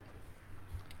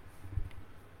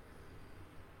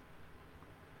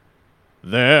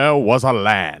There was a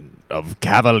land of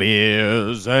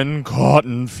cavaliers and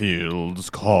cotton fields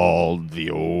called the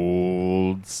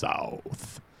Old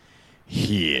South.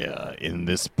 Here, in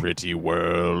this pretty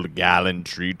world,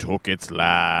 gallantry took its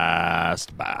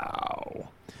last bow.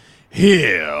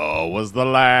 Here was the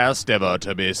last ever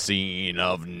to be seen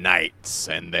of knights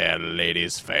and their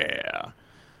ladies fair.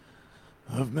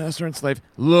 Of master and slave,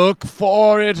 look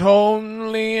for it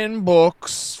only in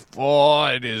books,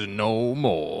 for it is no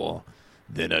more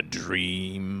than a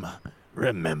dream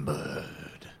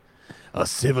remembered. A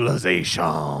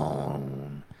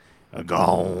civilization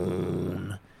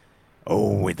gone,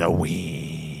 with the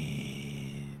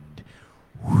wind.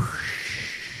 Whoosh.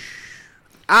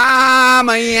 I'm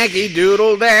a Yankee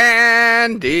Doodle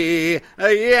dandy,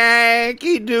 a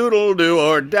Yankee Doodle do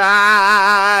or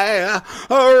die, a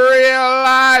real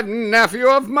live nephew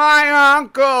of my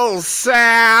Uncle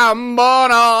Sam,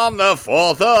 born on the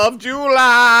 4th of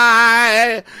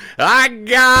July. I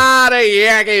got a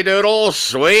Yankee Doodle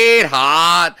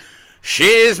sweetheart.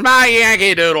 She's my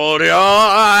Yankee Doodle joy.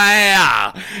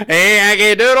 A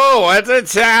Yankee Doodle went to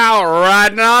town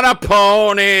riding on a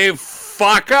pony.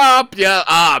 Fuck up, yeah.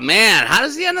 Oh man, how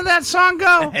does the end of that song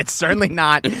go? It's certainly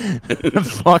not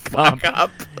fuck up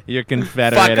your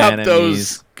Confederate Fuck up enemies.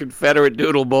 those Confederate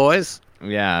Doodle boys.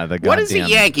 Yeah, the goddamn. What is a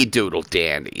Yankee Doodle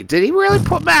dandy? Did he really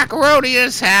put macaroni in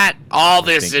his hat? All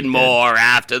this think and he did. more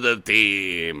after the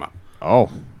theme. Oh.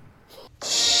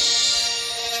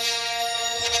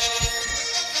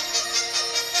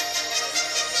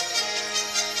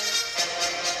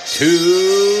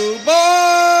 Two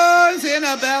boys in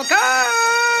a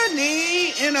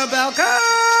balcony,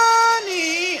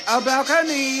 a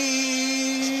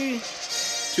balcony.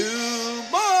 Two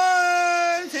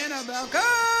boys in a balcony,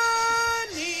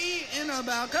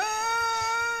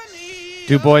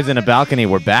 Two boys in a balcony.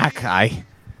 We're back.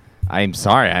 I'm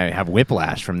sorry. I have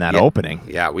whiplash from that opening.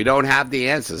 Yeah, we don't have the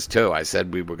answers, too. I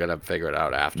said we were going to figure it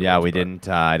out afterwards. Yeah, we but- didn't.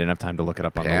 I didn't have time to look it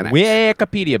up on the Panicked.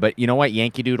 Wikipedia. But you know what?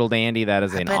 Yankee Doodle Dandy. That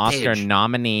is an bet Oscar they-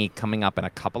 nominee coming up in a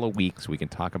couple of weeks. We can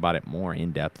talk about it more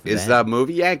in depth. Is then. the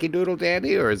movie Yankee Doodle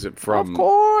Dandy, or is it from... Of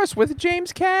course, with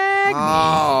James Cagney.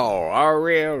 Oh, a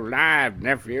real live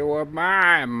nephew of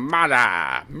my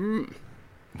mother.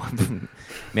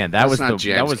 Man, that That's was not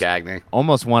James that was Cagney.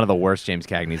 almost one of the worst James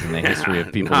Cagneys in the history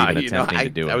of people even attempting to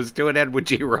do I it. was doing Edward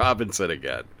G. Robinson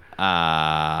again.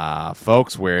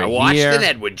 Folks, we're I watched here. an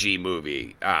Edward G.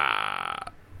 movie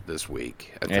this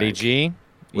week. I Eddie think. G.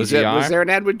 Was EGR? there an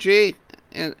Edward G.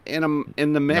 in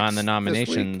the mix? Not in the this week?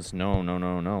 nominations.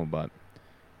 No. But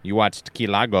you watched Key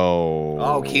Largo.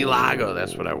 Oh, Key Largo.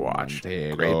 That's what I watched.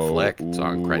 Great flick. It's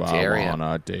on Criterion. I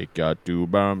wanna take you to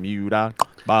Bermuda.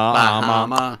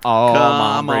 Bahama, Oh,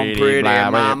 come my on, pretty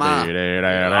mama. pretty.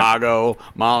 Lago,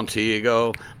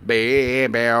 Montego,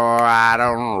 baby, right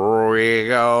on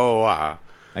Rigo.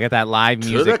 I got that live To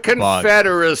music the bug.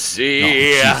 Confederacy. No,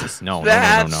 Jesus, no.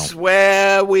 That's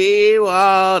where we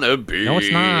wanna be. No,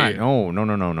 it's not.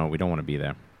 No. We don't want to be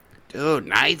there. Dude,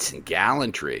 knights and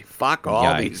gallantry. Fuck all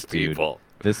Yikes, these dude. people.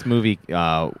 This movie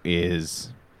is.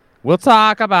 We'll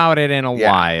talk about it in a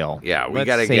while. Yeah, we Let's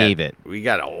gotta save get. it. We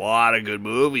got a lot of good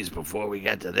movies before we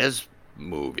get to this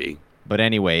movie. But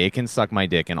anyway, it can suck my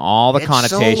dick, and all the It's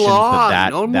connotations so long. that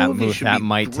No that movie move should that be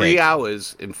might 3 take.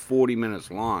 hours and 40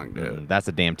 minutes long, dude. That's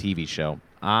a damn TV show.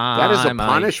 That is a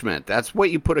punishment. That's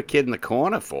what you put a kid in the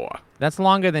corner for. That's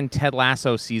longer than Ted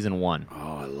Lasso season 1.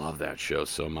 Oh, I love that show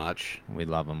so much. We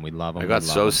love them. We love them. I got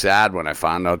so sad when I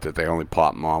found out that they only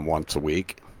pop them on once a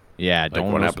week. Yeah, Like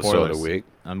don't one no episode spoilers. a week.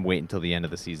 I'm waiting until the end of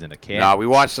the season to care. No, we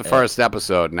watched the first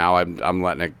episode. Now I'm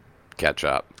letting it catch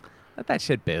up. Let that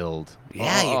shit build.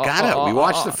 Yeah, you got it. We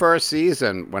watched the first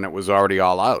season when it was already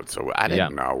all out, so I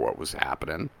didn't know what was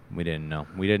happening. We didn't know.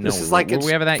 We didn't This know. is like Were it's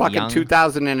we ever that fucking young?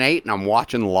 2008, and I'm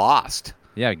watching Lost.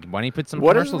 Yeah, why don't you put some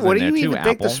What commercials do in there you too, even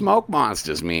think Apple? the smoke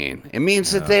monsters mean? It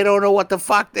means that they don't know what the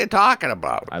fuck they're talking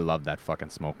about. I love that fucking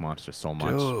smoke monster so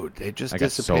much. Dude, they just I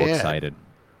got so disappeared. excited.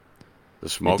 The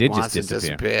smoke did just monster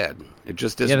disappear. disappeared. It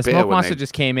just Yeah, disappeared. the smoke when monster they,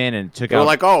 just came in and took they were out.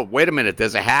 like, oh, wait a minute,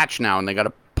 there's a hatch now, and they got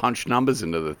to punch numbers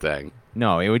into the thing.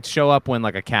 No, it would show up when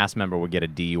like a cast member would get a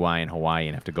DUI in Hawaii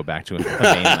and have to go back to the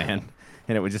mainland.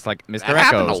 And it was just like, Mr. That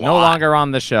happened Echoes, a no lot. longer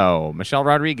on the show. Michelle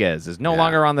Rodriguez is no Yeah.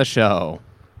 longer on the show.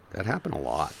 That happened a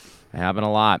lot. It happened a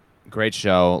lot. Great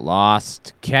show.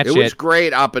 Lost. Catch It it. was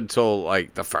great up until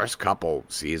like the first couple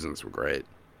seasons were great.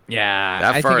 Yeah.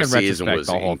 That I first think in season retrospect, was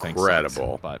the whole thing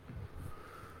incredible. sucks, but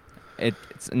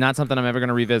it's not something I'm ever going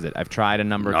to revisit. I've tried a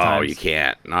number of No, times. you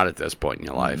can't. Not at this point in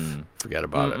your life. Forget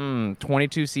about it.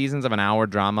 22 seasons of an hour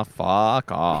drama.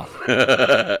 Fuck off.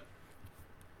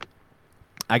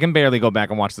 I can barely go back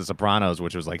and watch The Sopranos,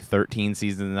 which was like 13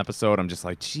 seasons an episode. I'm just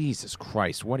like, Jesus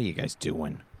Christ, what are you guys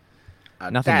doing?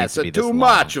 Nothing needs That's to be this too long.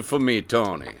 much for me,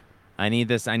 Tony. I need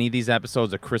this. I need these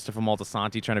episodes of Christopher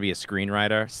Moltisanti trying to be a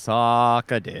screenwriter.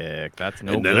 Suck a dick. That's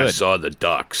no And then good. I saw the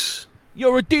ducks.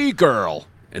 You're a D girl.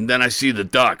 And then I see the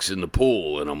ducks in the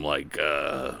pool, and I'm like,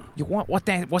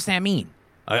 What's that mean?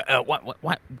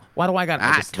 What? Why do I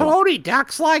got? Tony,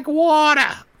 ducks like water.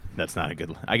 That's not a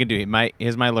good. I can do it.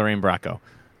 Here's my Lorraine Bracco.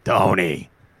 Tony,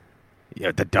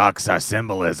 the ducks are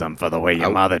symbolism for the way your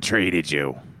mother treated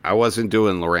you. I wasn't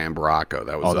doing Lorraine Bracco.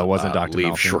 That was that wasn't Dr.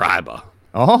 Liev Melfi. Schreiber.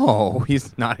 Oh,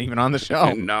 he's not even on the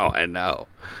show. No, I know.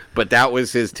 But that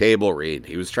was his table read.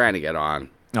 He was trying to get on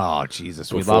Oh, Jesus.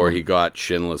 before he got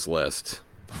Schindler's List.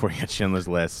 Before he got Schindler's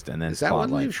List and then Is that what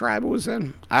Spotlight. Liev Schreiber was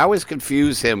in? I always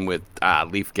confuse him with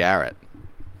Leif Garrett.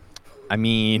 I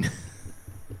mean,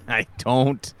 I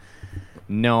don't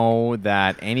know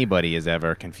that anybody has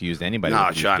ever confused anybody. No,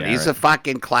 with Leif Sean, these are Garrett.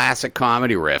 fucking classic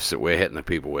comedy riffs that we're hitting the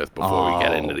people with before we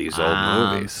get into these old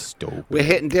movies. Stupid. We're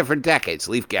hitting different decades.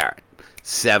 Leif Garrett,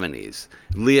 70s.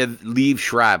 Liev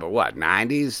Schreiber, what,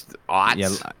 90s? Aughts?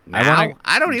 Yeah, now?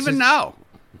 I don't even know.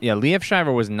 Yeah, Liev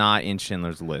Schreiber was not in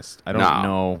Schindler's List. I don't No.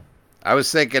 know. I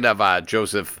was thinking of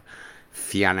Joseph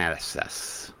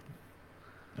Fiannes.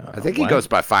 I think he what? goes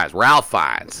by Fiennes. Ralph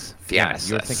Fiennes. Yeah, Fiennes.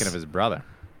 you were thinking of his brother.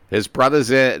 His brother's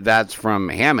that's from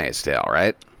Handmaid's Tale,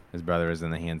 right? His brother is in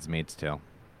The Handmaid's Tale.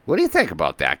 What do you think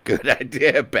about that? Good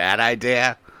idea? Bad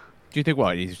idea? Do you think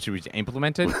what? Should we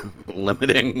implement it?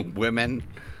 Limiting women?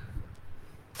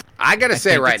 I got to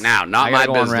say think right it's- now, I not gotta my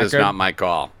go on business, record. not my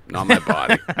call, not my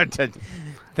body.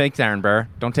 Thanks, Aaron Burr.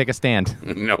 Don't take a stand.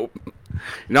 Nope.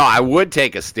 No, I would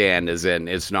take a stand as in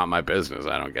it's not my business.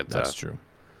 I don't get to. That's true.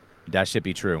 That should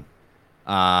be true.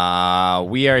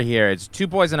 We are here. It's Two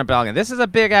Boys and a Balcony. This is a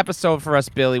big episode for us,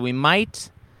 Billy. We might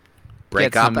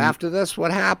Break get up some- after this?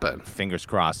 What happened? fingers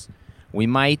crossed.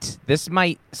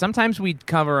 Sometimes we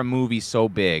cover a movie so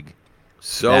big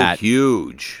So That-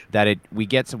 huge. that we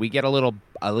get a little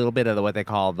bit of what they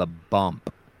call the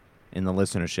bump in the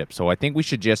listenership. So I think we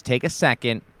should just take a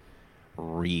second,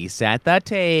 reset the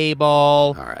table,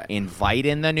 All right. invite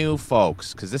in the new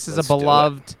folks because this is Let's a do it.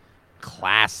 beloved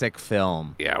classic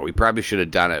film. Yeah, we probably should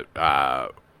have done it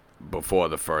before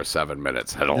the first 7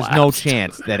 minutes had elapsed. There's no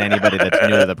chance that anybody that's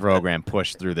new to the program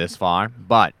pushed through this far.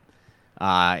 But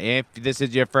if this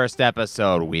is your first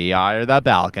episode, we are the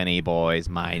Balcony Boys.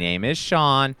 My name is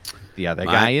Sean. The other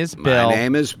guy is Bill. My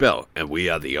name is Bill, and we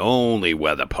are the only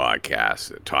weather podcast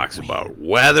that talks about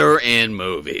weather in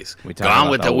movies. We talk Gone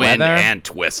about with the the Wind weather. and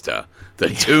Twister, the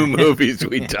two movies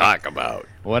we talk about.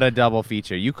 What a double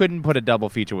feature. You couldn't put a double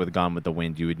feature with Gone with the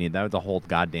Wind. You would need that was a whole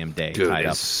goddamn day Dude, tied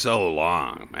it's so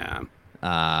long, man.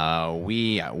 up.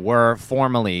 We were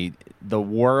formerly the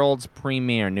world's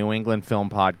premier New England film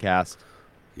podcast.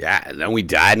 Yeah, and then we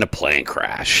died in a plane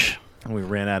crash. We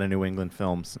ran out of New England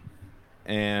films.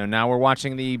 And now we're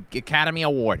watching the Academy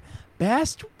Award.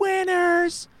 Best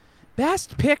winners.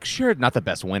 Best picture. Not the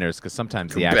best winners, because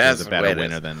sometimes the actor is Best a better winners.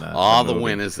 winner than all the the movie.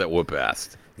 winners that were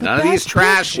best. The None of these best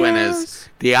trash pictures. winners.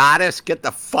 The artist, get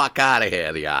the fuck out of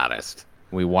here. The artist.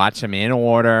 We watch them in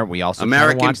order. We also try to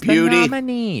American watch Beauty. the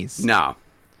nominees. No,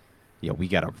 Yeah, we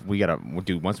gotta,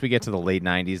 dude. Once we get to the late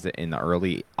 '90s and the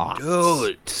early aughts,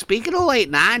 dude. Speaking of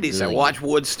late '90s, I Dude. watched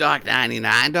Woodstock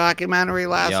 '99 documentary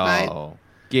last night. yo,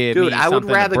 give Dude, me I would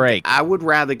something rather to break. I would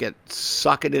rather get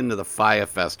sucked into the Fire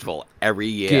Festival every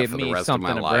year Give for the me rest of something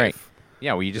my to life. break.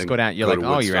 Yeah, well, you just Then go down. You're go like,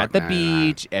 to oh, you're at Woodstock the 99.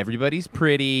 beach. Everybody's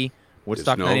pretty. There's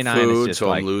Woodstock no '99 food, is just so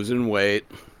like I'm losing weight.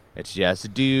 it's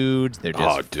just dudes. They're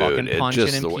just Oh, dude, fucking it punching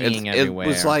just and it peeing everywhere.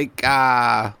 was like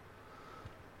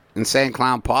Insane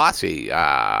Clown Posse,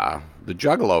 the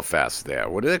Juggalo Fest. There,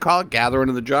 what do they call it? Gathering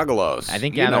of the Juggalos. I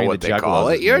think you know Gathering what of the they call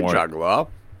Juggalos it. is You're more- a Juggalo.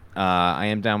 I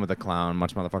am down with the clown.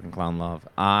 Much motherfucking clown love.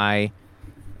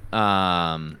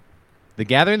 The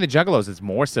Gathering of the Juggalos is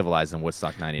more civilized than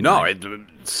Woodstock '99. No,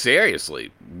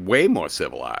 seriously, way more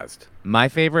civilized. My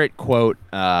favorite quote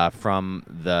from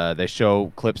they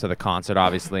show clips of the concert,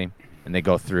 obviously, and they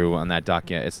go through on that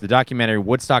It's the documentary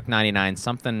Woodstock '99.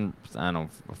 Something I don't know,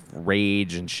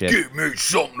 rage and shit. Give me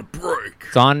something to break.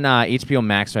 It's on HBO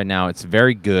Max right now. It's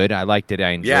very good. I liked it. I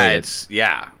enjoyed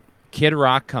Yeah, it. Kid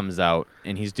Rock comes out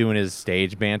and he's doing his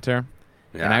stage banter,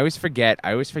 Yeah. and I always forget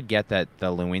that the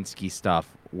Lewinsky stuff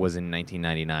was in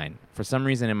 1999. For some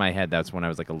reason in my head, that's when I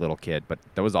was like a little kid, but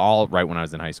that was all right when I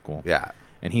was in high school. Yeah.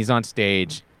 And he's on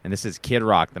stage, and this is Kid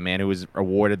Rock, the man who was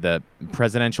awarded the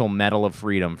Presidential Medal of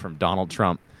Freedom from Donald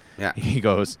Trump. Yeah. He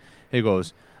goes,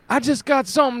 I just got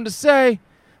something to say.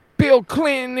 Bill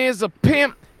Clinton is a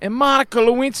pimp, and Monica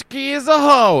Lewinsky is a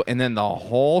hoe. And then the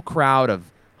whole crowd of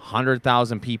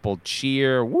 100,000 people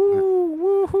cheer. Woo,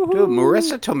 woo, hoo, Dude, hoo.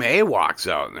 Marissa Tomei walks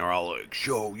out, and they're all like,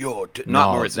 show your tits.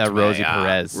 Not No, Marissa that Tomei. Rosie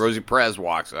Perez. Rosie Perez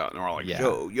walks out, and they're all like, Yeah.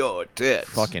 show your tits.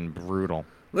 Fucking brutal.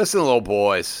 Listen, little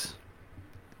boys.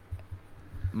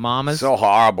 Mamas. So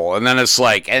horrible. And then it's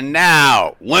like, and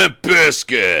now, Limp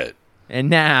Bizkit. And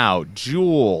now,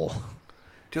 Jewel.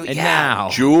 Dude, And yeah. now,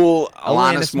 Jewel,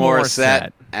 Alanis Alanis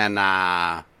Morissette, Morissette. and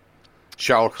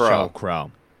Sheryl Crow. Sheryl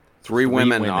Crow. Three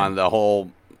women women. on the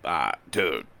whole,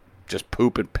 dude, just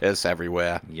poop and piss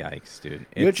everywhere. Yikes, dude.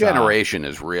 Your It's, generation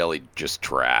is really just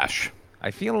trash.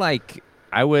 I feel like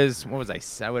I was, what was I?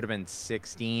 I would have been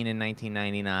 16 in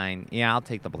 1999. Yeah, I'll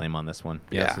take the blame on this one.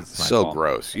 Yes, Yeah, it's my so fault.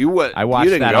 gross. You would. I watched You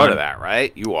didn't that go on- to that,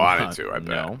 right? You wanted to. I bet.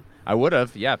 No, I would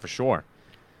have. Yeah, for sure.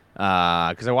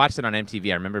 Because I watched it on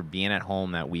MTV. I remember being at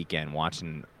home that weekend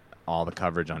watching all the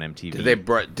coverage on MTV.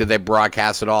 Did they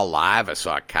broadcast it all live? I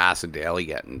saw Carson Daly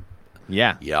getting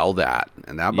Yeah. yelled at,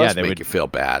 and that Yeah, must they make would- you feel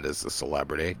bad as a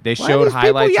celebrity. They Why are showed these people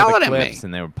highlights of yelling the at me? clips,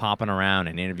 and they were popping around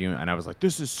and interviewing, and I was like,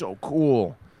 "This is so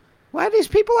cool." Why are these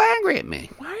people angry at me?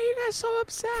 Why are you guys so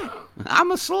upset?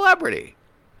 I'm a celebrity.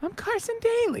 I'm Carson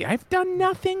Daly. I've done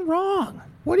nothing wrong.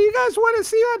 What do you guys want to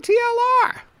see on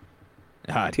TLR?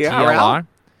 TRL?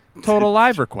 Total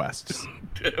Live Requests.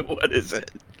 What is it?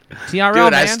 TRL,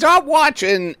 Dude, man. I stopped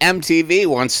watching MTV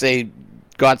once they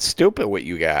got stupid with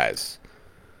you guys.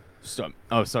 So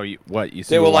you what? You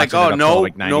They were like, watching "Oh it up no, till,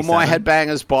 like, no more 97?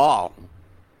 Headbangers Ball."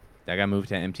 That got moved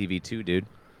to MTV too, dude.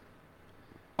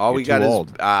 All You're we got too is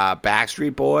old.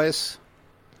 Backstreet Boys.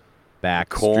 Back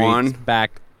Korn. Streets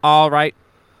back. All right.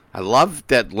 I love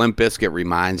that Limp Bizkit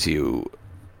reminds you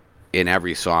in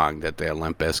every song that they're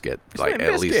Limp Bizkit, like Limp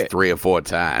at Bizkit. least 3 or 4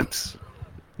 times.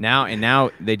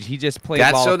 He just played.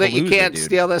 That's so that you Lollapalooza, can't dude.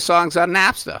 steal their songs on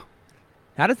Napster.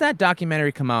 How does that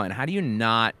documentary come out, and how do you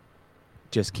not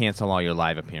just cancel all your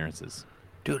live appearances?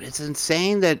 Dude, it's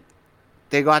insane that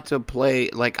they got to play.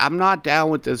 Like, I'm not down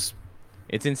with this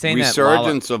It's insane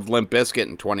resurgence of Limp Bizkit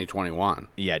in 2021.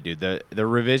 Yeah, dude. The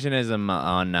revisionism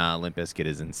on Limp Bizkit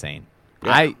is insane.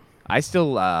 Yeah. I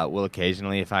still will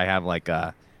occasionally, if I have like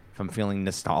if I'm feeling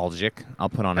nostalgic, I'll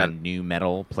put on a new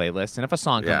metal playlist, and if a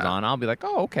song comes Yeah. on, I'll be like,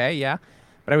 oh, okay, yeah.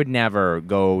 But I would never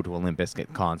go to a Limp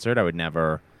Bizkit concert. I would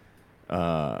never.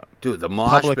 Dude, the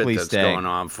mosh pit Publicly that's stay. going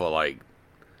on for like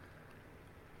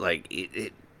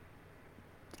it.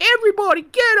 Everybody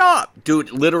get up,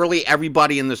 dude! Literally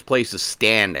everybody in this place is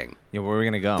standing. Yeah, where are we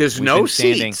gonna go? There's We've no been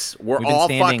standing- seats. We're we've been all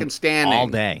fucking standing. all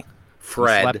day. We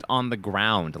Fred, slept on the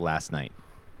ground last night.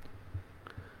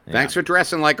 Yeah. thanks for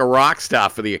dressing like a rock star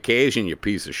for the occasion, you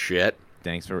piece of shit.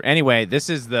 Thanks for. Anyway, this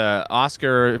is the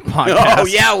Oscar podcast. Oh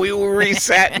yeah, we were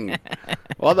resetting.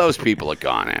 Well, those people are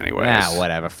gone anyways. Yeah,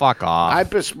 whatever. Fuck off.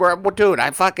 Dude,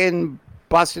 I fucking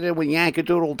busted in with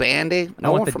Yankadoodle Dandy.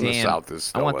 No one from the South is I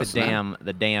still want listening.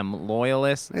 the damn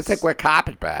loyalists. They think we're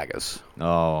carpetbaggers.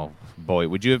 Oh boy,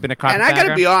 would you have been a And I gotta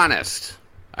carpetbagger? be honest,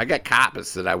 I got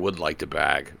carpets that I would like to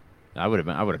bag. I would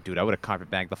have, dude. I would have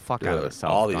carpetbagged the fuck out of the Dude,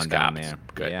 South. all these gone down cops there.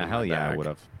 get Yeah, in hell my yeah, I bag. would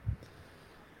have.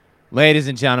 Ladies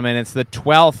and gentlemen, it's the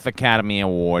 12th Academy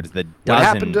Awards. The What dozen.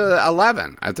 happened to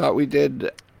 11? I thought we did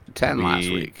 10 we last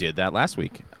week. did that last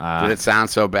week. Did it sound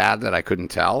so bad that I couldn't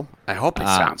tell? I hope it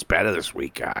sounds better this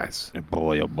week, guys.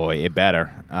 Boy, oh boy, it better.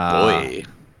 Boy.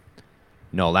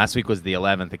 No, last week was the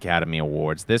 11th Academy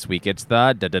Awards. This week it's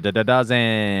the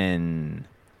dozen.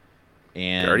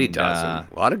 And Dirty Dozen.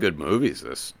 A lot of good movies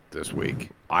this week.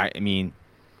 I mean,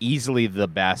 easily the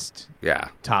best Yeah.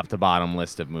 top to bottom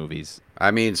list of movies. I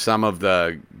mean, some of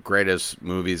the greatest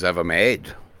movies ever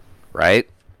made, right?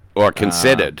 Or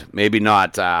considered. Maybe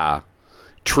not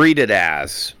treated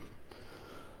as.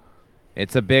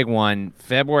 It's a big one.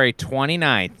 February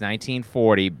 29th,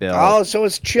 1940, Bill. Oh, so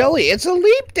it's chilly. It's a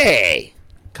leap day.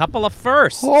 Couple of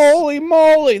firsts. Holy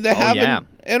moly. They're having yeah.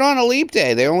 it on a leap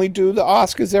day. They only do the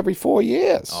Oscars every 4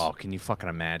 years. Oh, can you fucking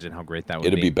imagine how great that would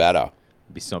It'd be better.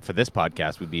 So for this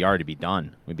podcast, we'd already be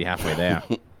done. We'd be halfway there.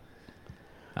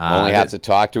 Only have to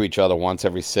talk to each other once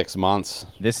every 6 months.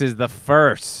 This is the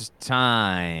first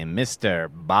time Mr.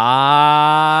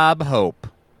 Bob Hope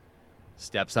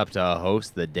steps up to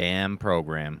host the damn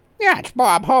program. Yeah, it's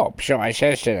Bob Hope. So I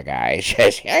says to the guy, he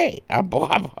says, hey, I'm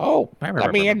Bob Hope.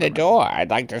 Let me in the door. I'd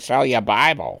like to sell you a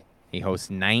Bible. He hosts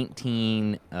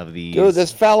 19 of these. Dude,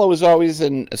 this fellow was always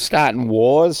starting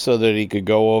wars so that he could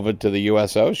go over to the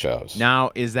USO shows.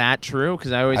 Now, is that true?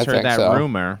 Because I always I heard think that so.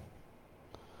 rumor.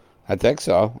 I think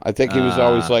so. I think he was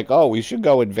always like, oh, we should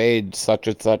go invade such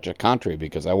and such a country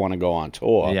because I want to go on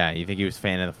tour. Yeah, you think he was a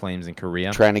fan of the Flames in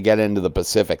Korea? Trying to get into the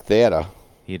Pacific Theater.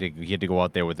 He had to go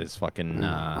out there with his fucking his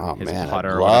man, putter.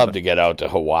 I'd or love whatever. to get out to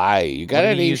Hawaii. You got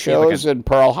Wouldn't he any use to, like, shows in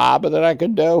Pearl Harbor that I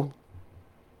could do?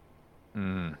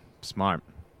 Smart.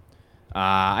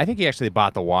 I think he actually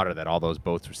bought the water that all those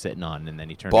boats were sitting on, and then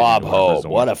he turned Bob it into a Hope,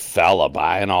 resort. what a fella,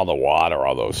 buying all the water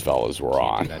all those fellas were Can't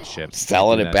on. do that shit.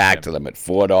 Selling Can't do it that back shit. to them at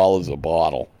 $4 a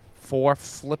bottle. $4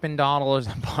 flipping dollars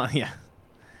a bottle. Yeah.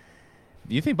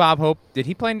 Do you think Bob Hope did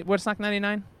he play Woodstock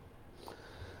 '99?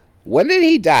 When did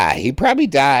he die? He probably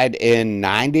died in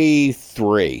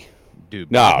 93. Dude,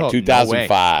 Bob No, Hope,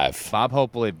 2005. Bob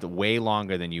Hope lived way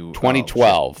longer than you.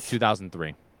 2012.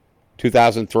 2003.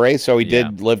 2003, so he Yeah.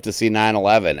 did live to see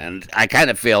 9/11, and I kind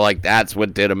of feel like that's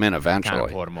what did him in Kind of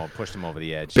eventually. pushed him over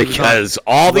the edge. Because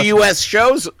all the U.S.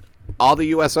 shows, all the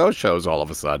USO shows, all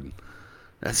of a sudden,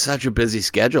 that's such a busy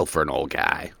schedule for an old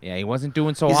guy. Yeah, he wasn't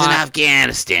doing so He's in hot.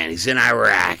 Afghanistan. He's in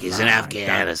Iraq. He's in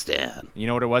Afghanistan. You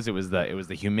know what it was? It was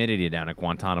the humidity down at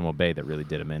Guantanamo Bay that really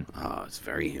did him in. Oh, it's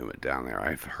very humid down there.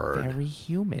 I've heard. Very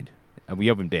humid. We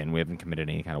haven't been. We haven't committed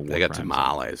any kind of war They got crimes.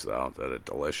 tamales though that are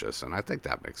delicious, and I think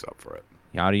that makes up for it.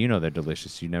 How do you know they're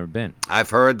delicious? You've never been. I've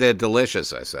heard they're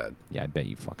delicious. I said. Yeah, I bet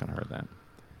you fucking heard that.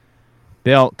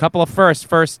 Bill, couple of firsts.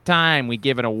 First time we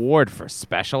give an award for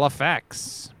special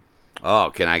effects. Oh,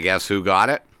 can I guess who got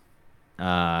it?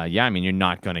 Yeah, I mean you're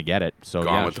not gonna get it. So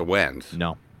Gone yeah, with the Wind.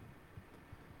 no.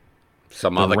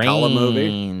 Some The other color movie.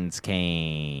 Rains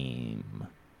came.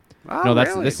 Oh, No,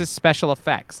 really? this is special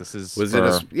effects. This is Was for,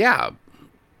 it? Yeah.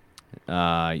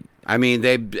 I mean,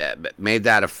 they made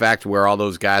that effect where all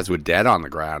those guys were dead on the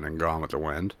ground and Gone with the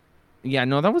Wind. yeah,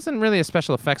 no, that wasn't really a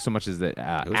special effect so much as that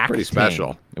It was pretty acting.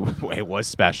 special. It was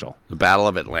special. The Battle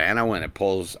of Atlanta when it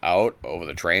pulls out over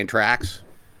the train tracks.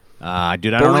 Dude, I But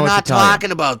don't know we're what not to tell you.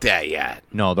 talking about that yet.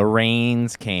 No, the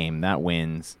rains came. That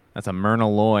wins. That's a Myrna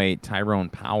Loy, Tyrone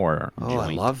Power Oh, I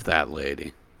joint. love that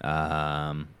lady.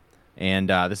 And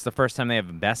this is the first time they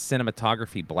have best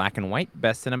cinematography, black and white,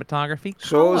 best cinematography,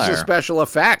 So what was the color. special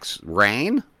effects?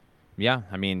 Rain? Yeah,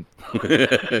 I mean,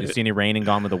 you see any rain and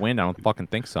Gone with the Wind? I don't fucking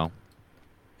think so.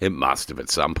 It must have at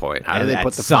some point. How did At they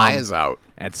put the some- fires out?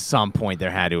 At some point, there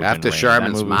had to have After been rain.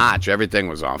 Sherman's that movie, March, everything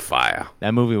was on fire.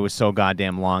 That movie was so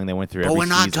goddamn long. They went through But every we're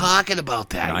not season. talking about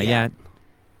that Not yet.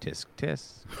 Tisk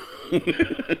tisk.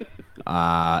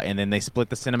 And then they split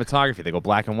the cinematography. They go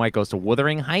black and white. Goes to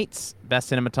Wuthering Heights,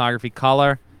 best cinematography,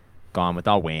 color. Gone with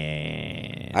the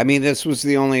Wind. I mean, this was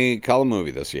the only color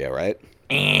movie this year, right?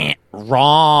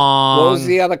 Wrong. What was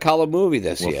the other color movie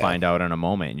this We'll year? find out in a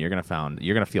moment. You're gonna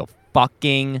feel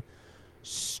fucking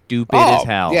stupid as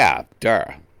hell. Yeah, duh.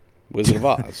 Wizard of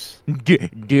Oz.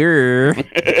 Durr.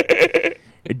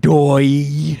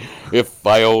 Doy. If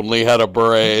I only had a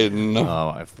brain.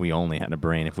 Oh, if we only had a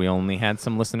brain. If we only had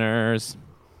some listeners.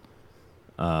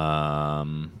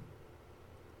 Well,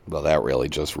 that really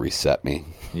just reset me.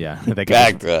 Yeah, they could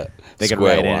Back just- to They could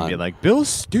square write in one. and be like, Bill's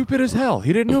stupid as hell.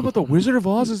 He didn't know about the Wizard of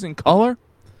Oz is in color.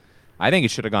 I think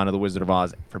it should have gone to the Wizard of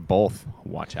Oz for both.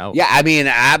 Watch out. Yeah, I mean,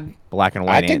 Black and I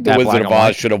white. think the Wizard of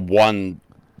Oz should have won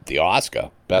the Oscar.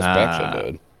 Best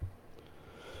Picture, dude.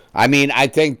 I mean, I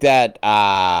think that,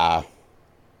 I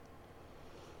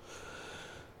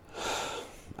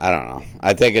don't know.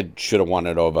 I think it should have won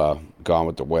it over Gone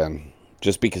with the Wind.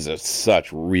 Just because it's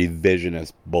such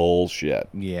revisionist bullshit.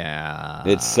 Yeah.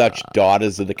 It's such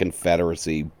Daughters of the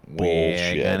Confederacy We're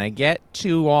bullshit. gonna get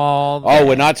to all Oh,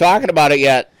 we're not talking about it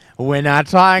yet. We're not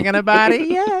talking about it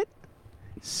yet.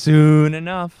 Soon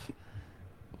enough,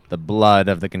 the blood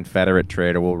of the Confederate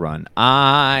traitor will run.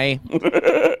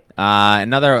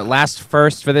 Another last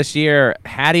first for this year,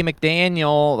 Hattie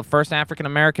McDaniel, the first African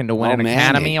American to win Oh, an man.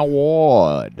 Academy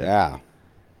Award. Yeah.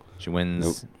 She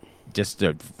wins just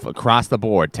across the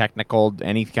board, technical,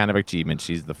 any kind of achievement.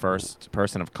 She's the first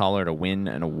person of color to win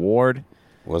an award.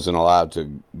 Wasn't allowed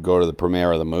to go to the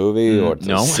premiere of the movie or to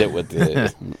no. sit with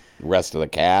the rest of the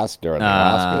cast during the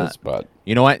Oscars, but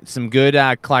You know what? Some good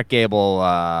Clark Gable.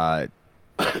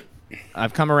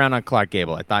 I've come around on Clark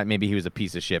Gable. I thought maybe he was a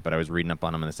piece of shit, but I was reading up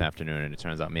on him this afternoon, and it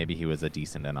turns out maybe he was a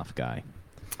decent enough guy.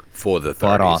 for the 30s.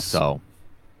 But also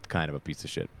kind of a piece of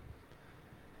shit.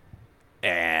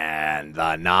 And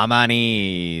the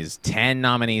nominees, 10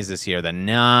 nominees this year. The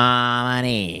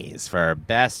nominees for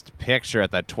Best Picture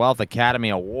at the 12th Academy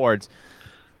Awards.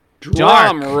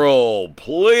 Drum Dark. roll,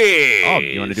 please. Oh,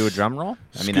 you want to do a drum roll?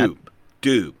 Scoop,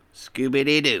 doop,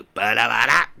 Scooby-Dee-doop,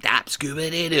 ba-da-ba-da-dop,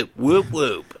 Scooby-Dee-doop, whoop,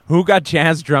 whoop. Who got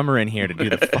jazz drummer in here to do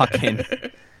the fucking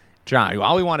drum?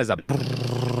 All we want is a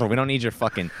brrr. We don't need your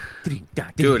fucking...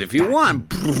 Dude, if you want,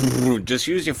 just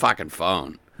use your fucking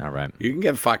phone. All right. You can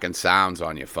get fucking sounds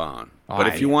on your phone. But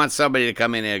if you want somebody to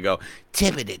come in here and go,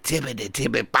 tippity, tippity,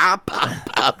 tippity, pop, pop,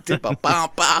 pop, tippa,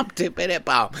 pop, pop, tippity,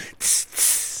 pop,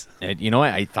 You know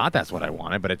what? I thought that's what I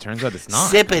wanted, but it turns out it's not.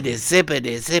 sippity,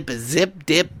 sippity, sippa, zip,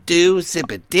 dip, do,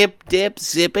 sippa, dip, dip,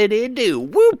 sippity, do,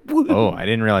 whoop, whoop. Oh, I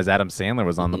didn't realize Adam Sandler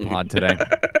was on the pod today.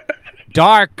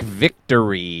 Dark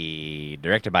Victory,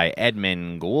 directed by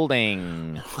Edmund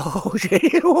Goulding.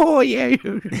 Oh, yeah.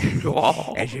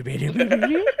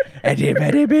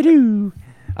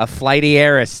 A flighty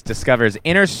heiress discovers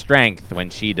inner strength when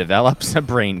she develops a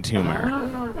brain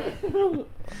tumor.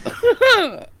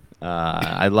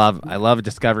 I love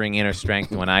discovering inner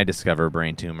strength when I discover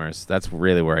brain tumors. That's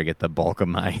really where I get the bulk of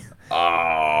my.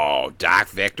 Oh, Dark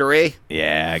Victory?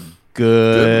 Yeah,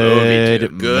 Good movie, good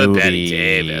dude. Good movie. Betty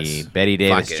Davis. Betty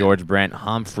Davis, Fucking- George Brent,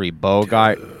 Humphrey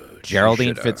Bogart, Geraldine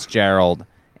shoulda. Fitzgerald,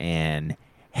 and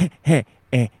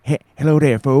hello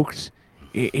there, folks.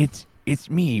 It's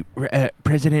me,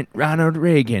 President Ronald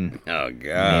Reagan. Oh,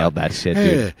 God. Nailed that shit,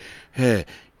 dude.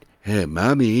 Hey,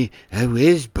 Mommy,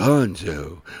 where's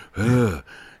Bonzo?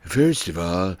 First of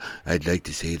all, I'd like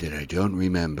to say that I don't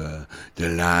remember the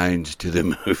lines to the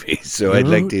movie, so I'd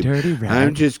like to. Dirty rat.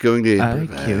 I'm just going to I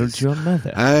improvise. killed your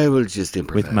mother. I will just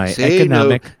improvise. With my say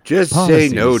economic no. Just say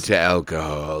no policies. to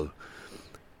alcohol.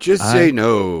 Just say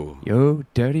no. Yo,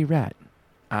 dirty rat.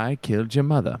 I killed your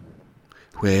mother.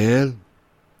 Well,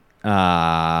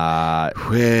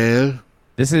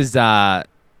 This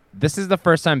is the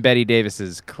first time Betty Davis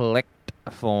has clicked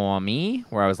for me,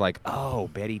 where I was like, oh,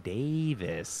 Betty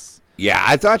Davis. yeah,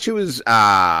 I thought she was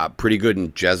pretty good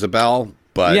in Jezebel,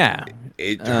 but Yeah.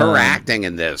 her acting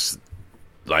in this,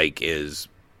 is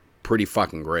pretty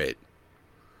fucking great.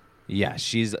 Yeah,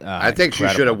 she's. I think she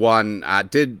should have won.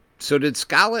 Did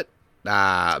Scarlett?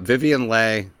 Vivian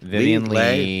Leigh. Vivian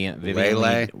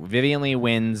Leigh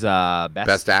wins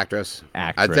Best actress.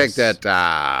 I think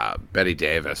that Betty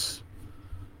Davis.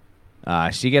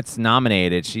 She gets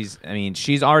nominated.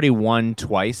 She's already won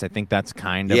twice. I think that's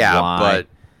kind of why. but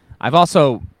I've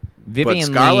also Vivian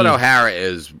Scarlett Leigh. O'Hara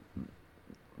is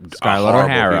Scarlett a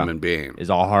horrible O'Hara human being. is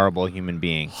a horrible human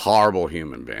being. Horrible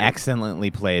human being.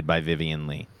 Excellently played by Vivian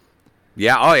Leigh.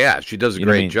 Yeah. Oh yeah. She does a You know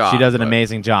what I great mean? job. She does an but-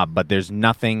 amazing job, but there's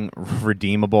nothing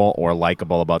redeemable or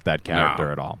likable about that character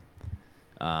No. at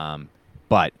all.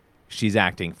 But she's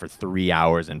acting for 3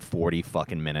 hours and 40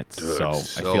 fucking minutes, Dude, so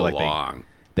so I feel like long.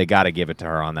 they got to give it to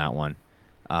her on that one.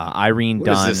 Irene What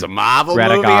is Dunn, this, a Marvel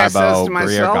Greta movie, I says Garbo, to Greer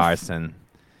myself? Garson.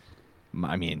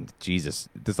 I mean, Jesus,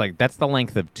 that's the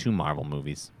length of 2 Marvel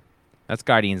movies. That's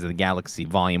Guardians of the Galaxy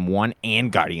Volume 1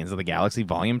 and Guardians of the Galaxy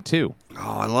Volume 2.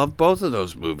 Oh, I love both of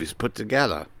those movies put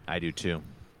together. I do too.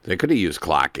 They could have used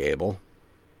Clark Gable.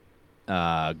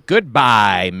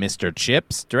 Goodbye, Mr.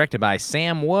 Chips, directed by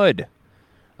Sam Wood.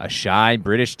 A shy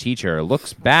British teacher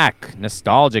looks back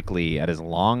nostalgically at his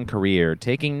long career,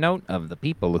 taking note of the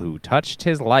people who touched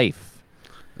his life.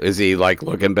 Is he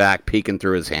looking back, peeking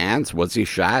through his hands? What's he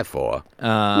shy for?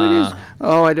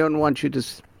 Oh, I don't want you to.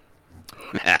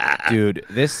 Dude,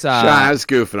 this... Sean, I was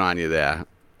goofing on you there.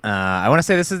 I want to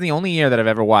say this is the only year that I've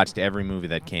ever watched every movie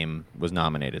that was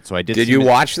nominated. So I did. Did see you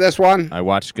watch this one? I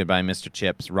watched Goodbye, Mr.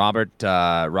 Chips. Robert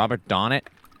Donnet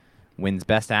wins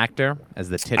Best Actor as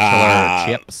the titular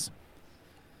Chips.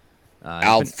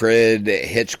 Alfred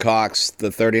Hitchcock's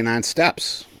The 39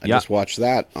 Steps. I Yeah. just watched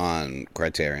that on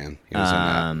Criterion. He was in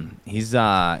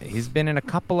that. He's been in a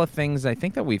couple of things. I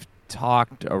think that we've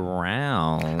talked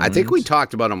around. I think we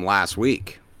talked about him last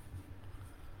week.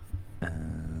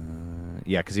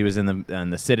 Yeah, because he was in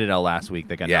the Citadel last week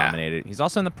that got Yeah. nominated. He's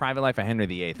also in the Private Life of Henry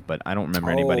VIII, but I don't remember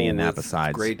anybody in that with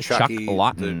besides great Chuck Chucky,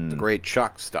 Lawton. the great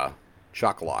Chuck stuff.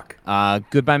 Chuck Lock.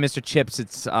 Goodbye, Mr. Chips.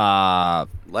 It's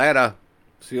Later.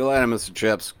 See you later, Mr.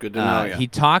 Chips. Good to know you. he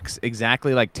talks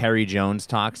exactly like Terry Jones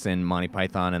talks in Monty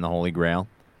Python and the Holy Grail.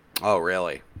 Oh,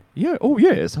 really? Yeah. Oh,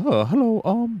 yes.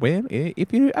 Hello. Well,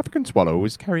 if your African swallow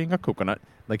is carrying a coconut,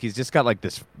 he's just got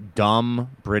this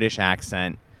dumb British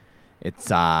accent. It's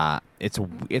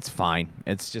fine.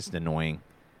 It's just annoying.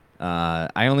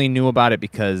 I only knew about it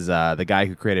because the guy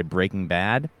who created Breaking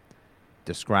Bad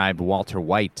described Walter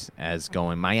White as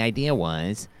going, my idea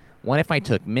was, what if I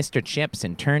took Mr. Chips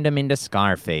and turned him into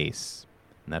Scarface?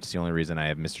 And that's the only reason I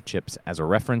have Mr. Chips as a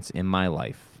reference in my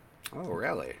life. Oh,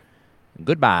 really?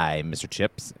 Goodbye, Mr.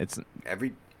 Chips. It's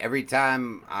Every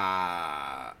time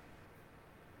I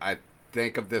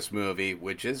think of this movie,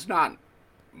 which is not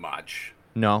much.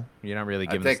 No, you're not really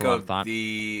giving I this think a lot of of thought.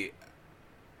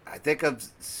 I think of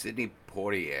Sidney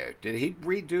Poitier. Did he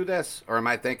redo this, or am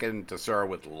I thinking To Sir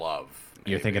with Love?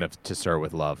 You're maybe? thinking of To Sir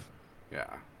with Love, Yeah,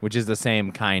 which is the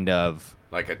same kind of...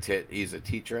 he's a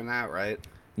teacher in that, right?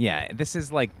 Yeah, this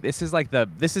is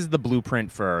the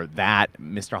blueprint for that,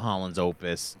 Mr. Holland's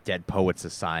Opus, Dead Poet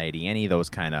Society, any of those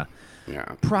kind of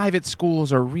private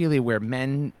schools are really where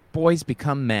boys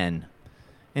become men.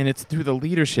 And it's through the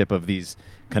leadership of these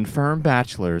confirmed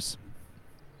bachelors.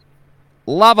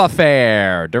 Love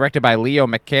Affair, directed by Leo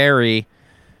McCarey.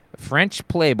 French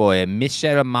playboy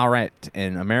Michel Maret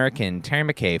and American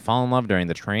Terry McKay fall in love during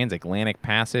the transatlantic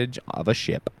passage of a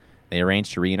ship. They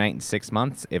arrange to reunite in 6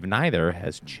 months if neither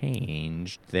has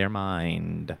changed their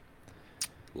mind.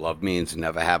 Love means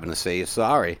never having to say you're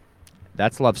sorry.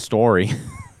 That's Love Story.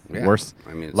 Yeah. Worse.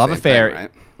 I mean, Love Affair. Thing,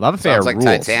 right? Love Affair Sounds like rules.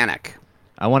 Titanic.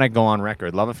 I want to go on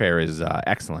record. Love Affair is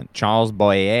excellent. Charles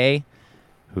Boyer,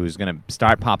 who's going to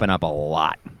start popping up a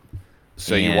lot.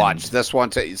 So you watched this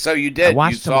one too? So you did. I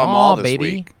watched you saw them them all, this baby.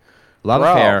 week. Love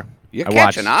Bro, Affair. You're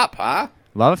catching up, huh?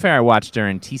 Love Affair I watched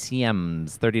during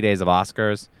TCM's 30 Days of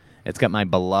Oscars. It's got my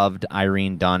beloved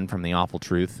Irene Dunn from The Awful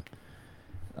Truth.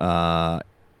 It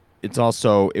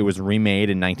was remade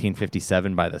in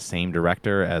 1957 by the same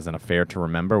director as An Affair to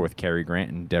Remember with Cary Grant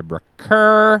and Deborah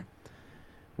Kerr,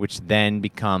 which then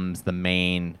becomes the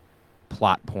main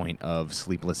plot point of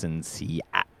Sleepless in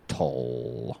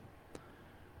Seattle,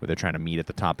 where they're trying to meet at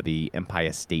the top of the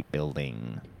Empire State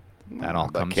Building. That all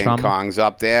comes King from. Kong's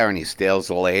up there and he steals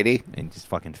a lady. And just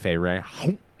fucking Fay Ray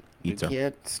eats You her.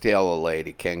 can't steal a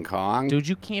lady, King Kong. Dude,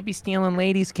 you can't be stealing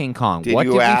ladies, King Kong. Did What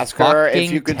you did ask we her if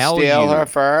fucking you could tell steal you? her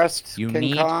first, You King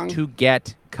need Kong? to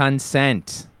get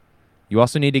consent. You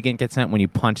also need to get consent when you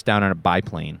punch down on a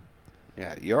biplane.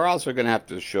 Yeah, you're also going to have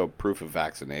to show proof of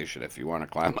vaccination if you want to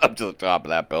climb up to the top of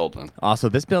that building. Also,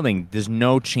 this building, there's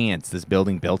no chance this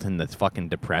building built in this fucking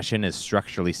depression is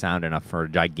structurally sound enough for a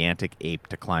gigantic ape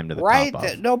to climb to the Right? top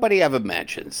of. Nobody ever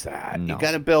mentions that. No. You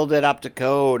got to build it up to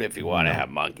code if you want to have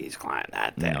monkeys climb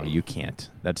that thing. No, you can't.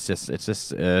 It's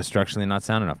just structurally not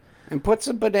sound enough. And put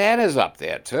some bananas up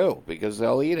there, too, because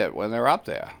they'll eat it when they're up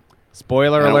there.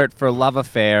 Spoiler alert for Love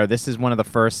Affair. This is one of the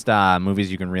first movies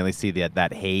you can really see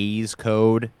that Hays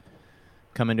Code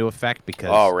come into effect because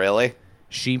Oh, really?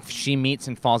 she meets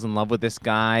and falls in love with this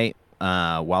guy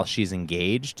while she's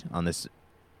engaged on this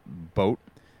boat,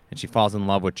 and she falls in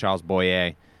love with Charles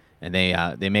Boyer, and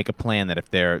they make a plan that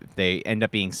if they end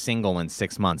up being single in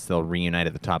 6 months, they'll reunite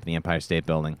at the top of the Empire State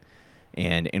Building.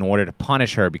 And in order to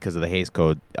punish her because of the Hays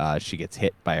Code, she gets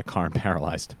hit by a car and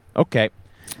paralyzed. Okay.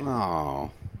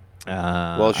 Oh.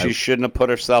 Well, she shouldn't have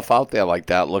put herself out there like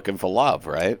that looking for love,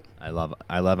 right? I love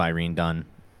Irene Dunn.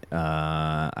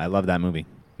 I love that movie.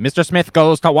 Mr. Smith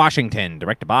Goes to Washington,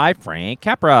 directed by Frank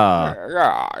Capra.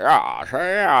 Yeah,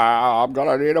 I'm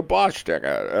going to need a bus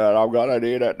ticket, and I'm going to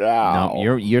need it now.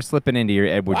 No, you're slipping into your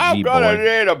Edward G. I'm going to board.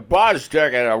 need a bus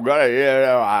ticket, I'm going to need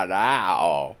it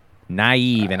now.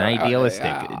 Naive and idealistic.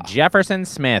 Yeah. Jefferson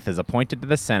Smith is appointed to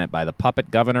the Senate by the puppet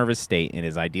governor of his state, and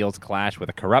his ideals clash with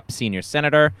a corrupt senior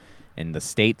senator and the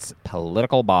state's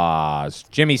political boss,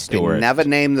 Jimmy Stewart. They never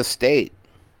name the state.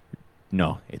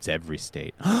 No, it's every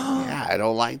state. Yeah, I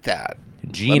don't like that.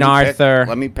 Gene Arthur.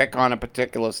 Let me pick on a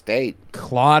particular state.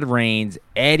 Claude Rains,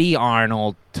 Eddie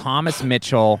Arnold, Thomas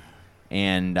Mitchell,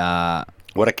 and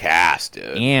What a cast,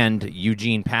 dude.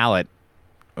 Eugene Pallett,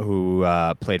 who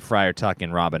played Friar Tuck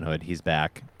in Robin Hood. He's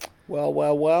back.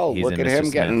 Well. He's Look in at Mr. him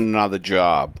getting Smith. another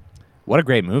job. What a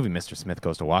great movie Mr. Smith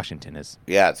Goes to Washington is.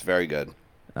 Yeah, it's very good.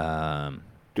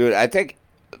 Dude, I think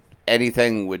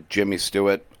anything with Jimmy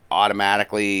Stewart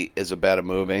automatically is a better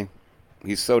movie.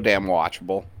 He's so damn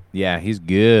watchable. Yeah, he's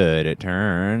good, it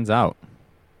turns out.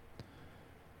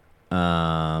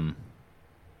 Yeah,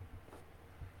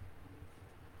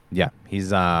 he's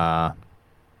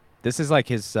this is like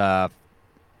his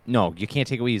no, you can't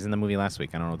take away he's in the movie last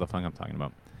week. I don't know what the fuck I'm talking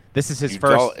about. This is his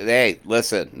first. Hey,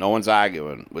 listen, no one's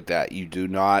arguing with that. You do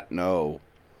not know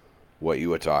what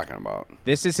you were talking about.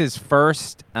 This is his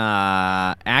first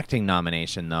acting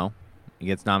nomination, though. He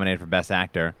gets nominated for Best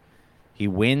Actor. He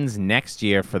wins next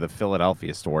year for The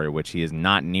Philadelphia Story, which he is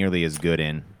not nearly as good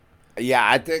in. Yeah,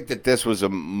 I think that this was a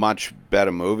much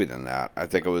better movie than that. I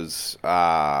think it was.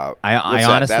 I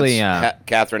honestly, That's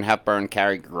Katharine Hepburn,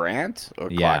 Cary Grant,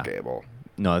 or Yeah. Clark Gable.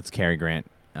 No, it's Cary Grant.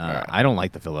 Yeah. I don't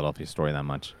like The Philadelphia Story that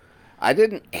much. I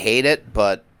didn't hate it,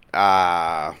 but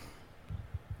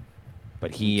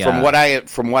he from what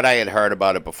I had heard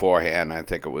about it beforehand, I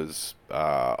think it was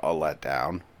a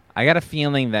letdown. I got a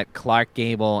feeling that Clark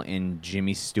Gable and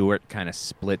Jimmy Stewart kind of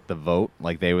split the vote,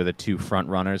 like they were the two front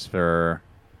runners for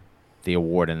the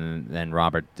award, and then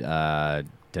Robert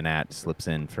Donat slips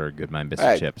in for Goodbye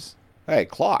Biscuit Chips. Hey,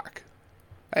 Clark.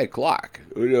 Who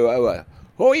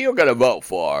are you going to vote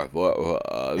for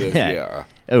this year?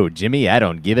 Oh, Jimmy, I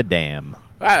don't give a damn.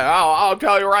 I'll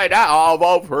tell you right now, I'll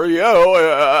vote for you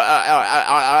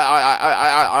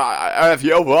if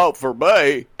you vote for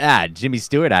me. Jimmy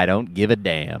Stewart, I don't give a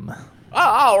damn.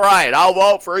 All right, I'll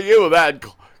vote for you then,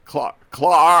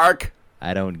 Clark.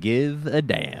 I don't give a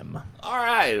damn. All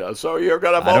right, so you're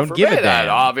going to I vote don't for give me a then,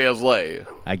 damn. obviously.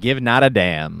 I give not a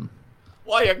damn.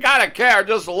 Well, you got to care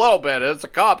just a little bit. It's a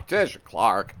competition,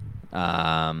 Clark.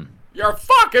 You're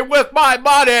fucking with my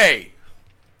money.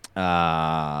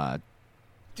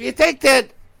 Do you think that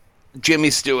Jimmy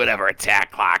Stewart ever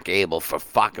attacked Clark Gable for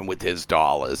fucking with his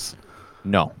dollars?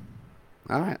 No.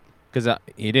 All right. Because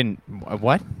he didn't,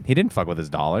 what? He didn't fuck with his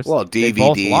dollars. Well, They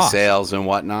both DVD lost. sales and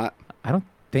whatnot. I don't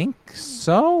think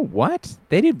so. What?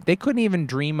 They couldn't even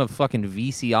dream of fucking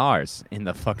VCRs in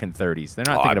the fucking 30s. They're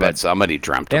not I thinking bet about, somebody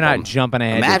dreamt they're of not them. jumping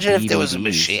ahead. Imagine to if there was a DVDs.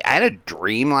 machine. I had a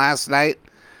dream last night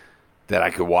that I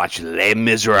could watch Les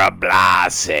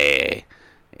Miserables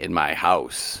in my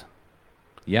house.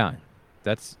 Yeah.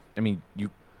 That's, I mean,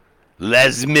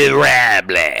 Les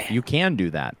Miserables. you can do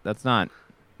that. That's not,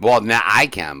 Well, now I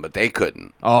can, but they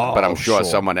couldn't. Oh, but I'm sure sure.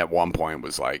 someone at one point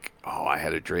was like, "Oh, I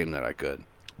had a dream that I could."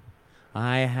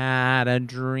 I had a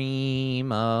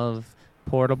dream of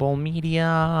portable media.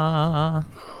 I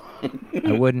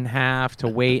wouldn't have to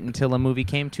wait until a movie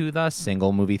came to the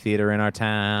single movie theater in our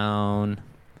town.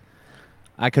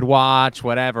 I could watch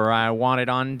whatever I wanted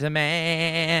on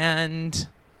demand.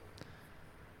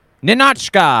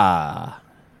 Ninotchka,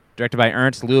 directed by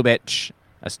Ernst Lubitsch.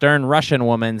 A stern Russian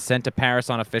woman sent to Paris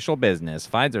on official business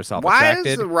finds herself Why attracted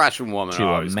is the Russian woman to a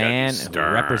always gotta be man who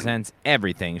stern? represents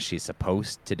everything she's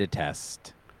supposed to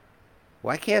detest.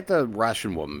 Why can't the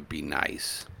Russian woman be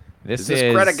nice? This Is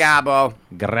this Greta Garbo?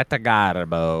 Greta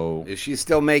Garbo. Is she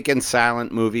still making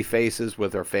silent movie faces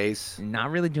with her face? Not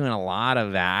really doing a lot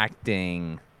of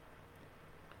acting.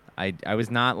 I was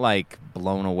not like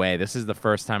blown away. This is the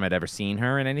first time I'd ever seen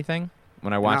her in anything.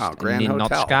 When I watched Grand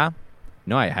Ninotchka. Hotel.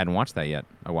 No, I hadn't watched that yet.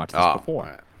 I watched this Oh, before.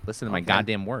 right. Listen to my Okay.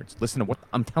 goddamn words. Listen to what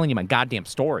I'm telling you, my goddamn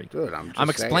story. Dude, I'm just I'm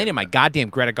explaining saying. my goddamn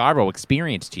Greta Garbo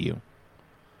experience to you.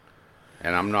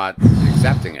 And I'm not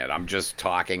accepting it. I'm just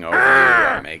talking over you.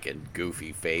 I'm making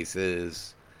goofy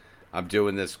faces. I'm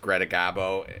doing this Greta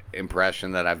Garbo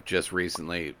impression that I've just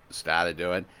recently started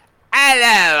doing.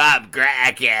 Hello, I'm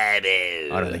Greta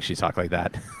Garbo. I don't think she talked like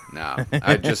that. No,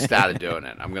 I just started doing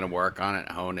it. I'm going to work on it and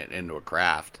hone it into a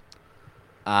craft.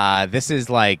 This is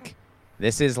like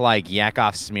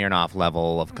Yakov Smirnoff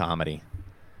level of comedy,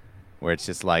 where it's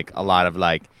just like a lot of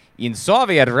like, in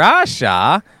Soviet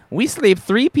Russia, we sleep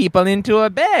 3 people into a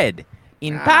bed.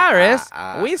 In Paris,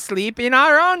 we sleep in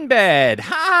our own bed.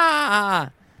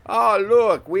 Ha! Oh,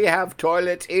 look, we have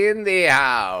toilets in the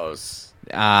house.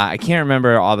 I can't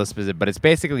remember all the specifics, but it's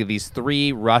basically these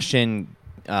 3 Russian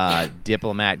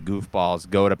diplomat goofballs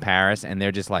go to Paris, and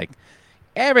they're just like,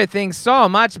 everything's so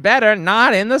much better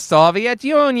not in the Soviet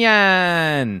Union.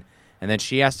 And then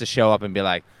she has to show up and be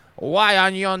like, why are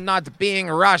you not being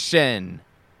Russian?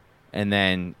 And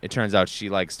then it turns out she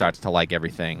like starts to like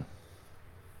everything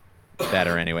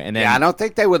better anyway. And then Yeah, I don't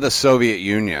think they were the Soviet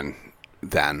Union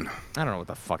then. I don't know what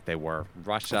the fuck they were.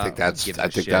 Russia. I think who gives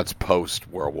a shit? that's post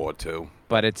World War II.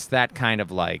 But it's that kind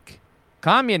of like,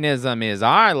 communism is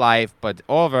our life, but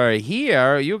over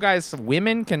here, you guys,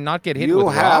 women cannot get hit You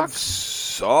with have rocks.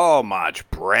 so much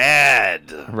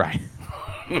bread. Right.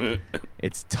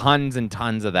 It's tons and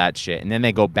tons of that shit. And then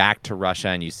they go back to Russia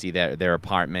and you see their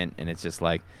apartment and it's just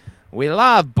like, we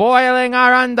love boiling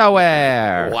our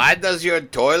underwear. Why does your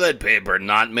toilet paper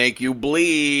not make you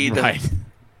bleed? Right.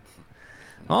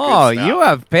 Oh, stuff. you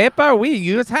have paper? We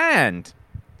use hand.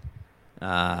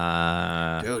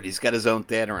 Dude, he's got his own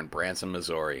theater in Branson,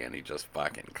 Missouri, and he just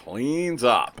fucking cleans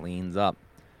up. Cleans up.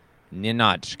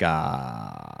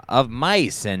 Ninotchka of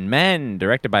Mice and Men,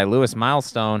 directed by Louis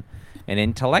Milestone, an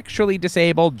intellectually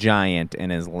disabled giant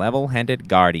and his level-headed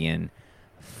guardian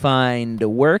find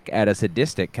work at a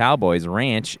sadistic cowboy's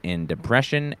ranch in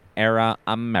Depression-era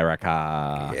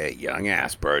America. Yeah, young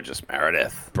ass Burgess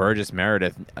Meredith. Burgess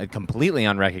Meredith, completely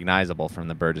unrecognizable from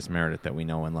the Burgess Meredith that we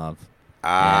know and love.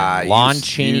 Ah, Lon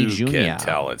Chaney you Jr. can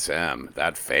tell it's him.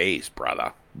 That face,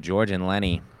 brother. George and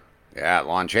Lenny. Yeah,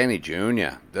 Lon Chaney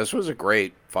Jr. This was a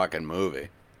great fucking movie.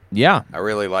 Yeah. I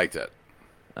really liked it.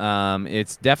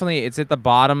 It's at the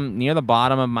bottom, near the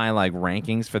bottom of my like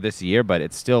rankings for this year, but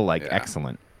it's still like Yeah.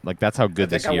 excellent. Like that's how good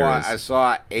this year I is.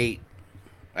 saw 8.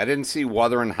 I didn't see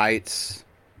Wuthering Heights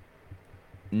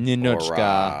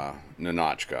Ninotchka or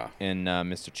Ninotchka. and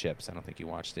Mr. Chips. I don't think you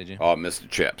watched, did you? Oh, Mr.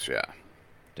 Chips, yeah.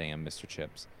 Damn, Mr.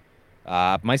 Chips.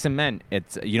 Mice and Men.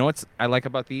 It's what's I like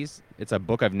about these? It's a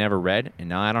book I've never read, and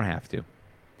now I don't have to.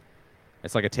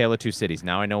 It's like A Tale of Two Cities.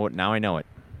 Now I know it.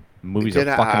 Movies They are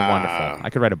did, fucking wonderful. I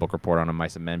could write a book report on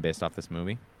Mice and Men based off this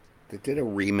movie. They did a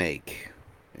remake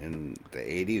in the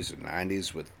 80s or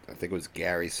 90s with, I think it was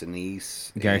Gary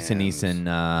Sinise. Gary Sinise and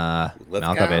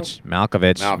Lithgow?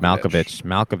 Malkovich.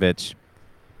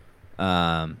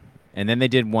 And then they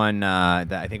did one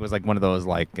that I think was like one of those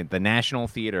like the National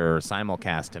Theater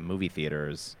simulcast to movie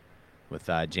theaters with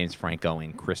James Franco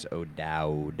and Chris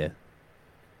O'Dowd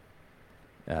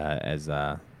as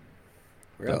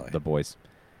Really? the boys.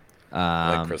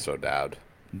 I like Chris O'Dowd.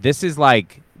 This is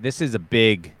a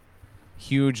big,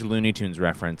 huge Looney Tunes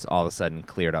reference. All of a sudden,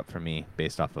 cleared up for me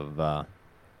based off of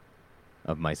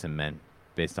Mice and Men,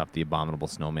 based off the Abominable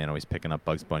Snowman always picking up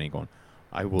Bugs Bunny, going,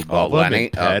 "I will love him Lenny?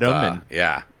 and pet him." And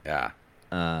yeah.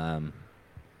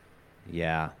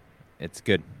 yeah, it's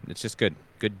good. It's just good.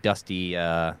 Good dusty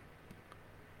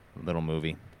little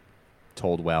movie,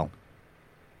 told well.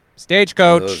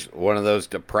 Stagecoach. One of those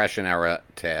Depression era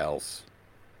tales.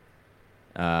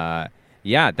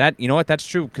 Yeah, that you know what? That's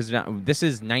true because this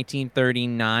is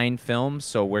 1939 film,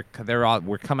 so we're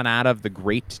coming out of the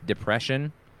Great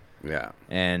Depression. Yeah,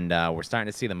 and we're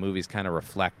starting to see the movies kind of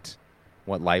reflect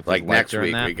what life was like like next during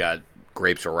week that. we got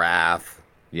Grapes of Wrath.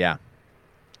 Yeah,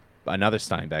 another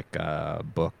Steinbeck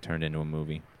book turned into a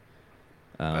movie.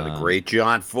 By the great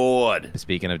John Ford.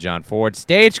 Speaking of John Ford,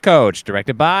 Stagecoach,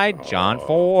 directed by John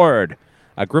Ford.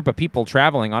 A group of people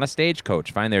traveling on a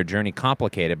stagecoach find their journey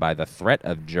complicated by the threat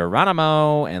of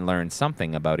Geronimo and learn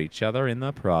something about each other in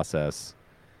the process.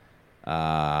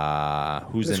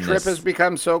 Who's This in trip this? has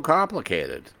become so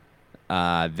complicated.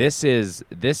 This is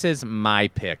my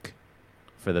pick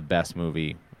for the best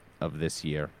movie of this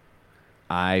year.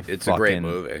 It's a great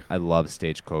movie. I love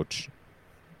Stagecoach.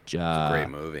 It's a great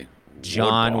movie.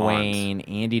 John Wood Bond. Wayne,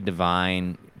 Andy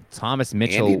Devine, Thomas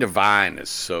Mitchell. Andy Devine is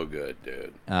so good,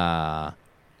 dude.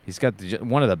 He's got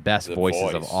one of the best The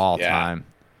voices of voice, all yeah. time.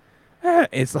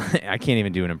 It's like, I can't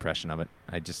even do an impression of it.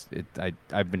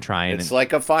 I've been trying. It's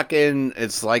like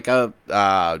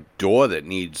a door that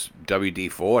needs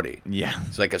WD-40. Yeah.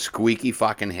 It's like a squeaky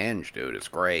fucking hinge, dude. It's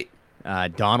great.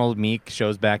 Donald Meek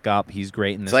shows back up. He's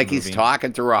great in this It's like movie. he's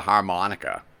talking through a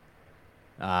harmonica.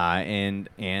 And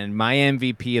my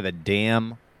MVP of the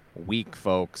damn week,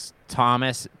 folks,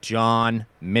 Thomas John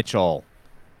Mitchell.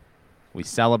 We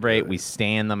celebrate. We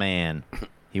stand the man.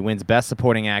 He wins Best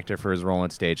Supporting Actor for his role in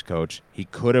Stagecoach. He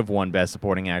could have won Best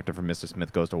Supporting Actor for Mr.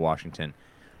 Smith Goes to Washington.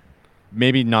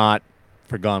 Maybe not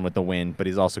for Gone with the Wind, but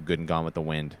he's also good in Gone with the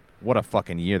Wind. What a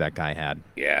fucking year that guy had.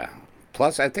 Yeah.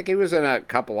 Plus, I think he was in a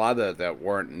couple other that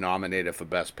weren't nominated for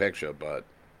Best Picture, but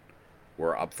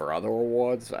were up for other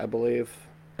awards, I believe.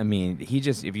 I mean,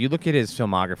 if you look at his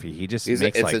filmography, he just makes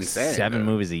it's like insane, 7 dude.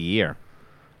 movies a year.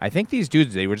 I think these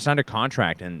dudes, they were just under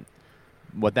contract, and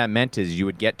what that meant is you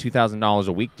would get $2,000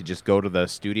 a week to just go to the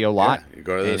studio lot. Yeah, you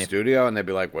go to the studio, and they'd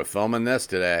be like, we're filming this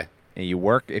today. And you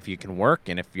work if you can work,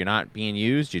 and if you're not being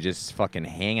used, you just fucking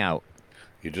hang out.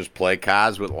 You just play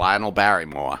cards with Lionel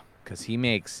Barrymore. Because he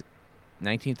makes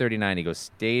 1939. He goes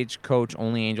Stagecoach,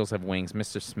 Only Angels Have Wings,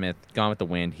 Mr. Smith, Gone with the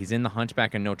Wind. He's in The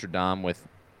Hunchback of Notre Dame with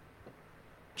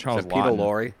Charles Is that Peter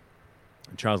Lawton. Lorre?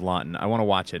 Charles Lawton. I want to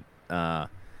watch it because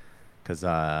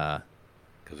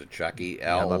Because of Chucky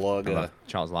I L. love Lugger.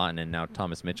 Charles Lawton and now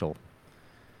Thomas Mitchell.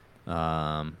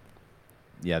 Yeah,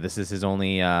 this is his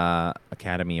only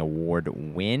Academy Award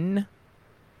win.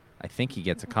 I think he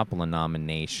gets a couple of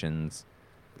nominations.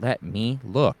 Let me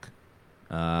look.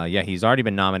 Yeah, he's already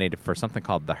been nominated for something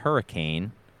called The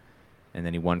Hurricane, and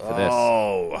then he won for this.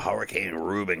 Oh, Hurricane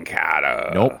Reuben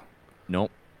Carter.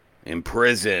 Nope. In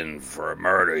prison for a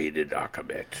murder he did not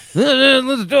commit. This is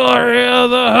the story of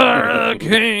the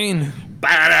hurricane.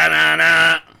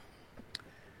 Ba-da-da-da.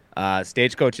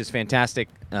 Stagecoach is fantastic.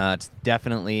 It's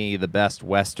definitely the best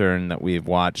Western that we've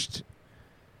watched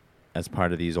as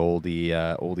part of these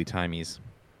oldie-timies.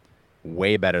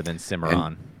 Way better than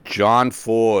Cimarron. John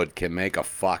Ford can make a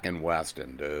fucking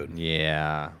Western, dude.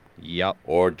 Yeah. Yep.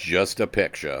 Or just a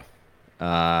picture.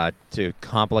 To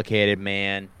Complicated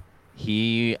Man.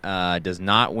 He does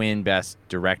not win Best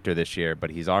Director this year, but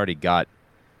he's already got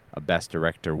a Best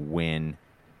Director win.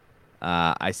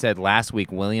 I said last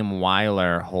week William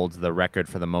Wyler holds the record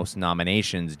for the most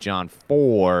nominations. John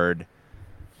Ford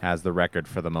has the record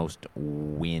for the most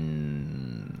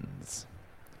wins.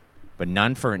 But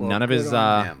none of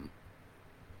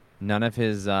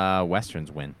his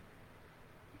westerns win.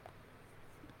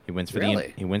 He wins for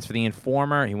he wins for The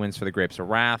Informer, he wins for The Grapes of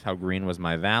Wrath, How Green Was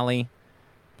My Valley,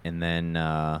 and then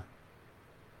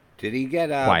did he get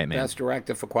Quiet Man. Best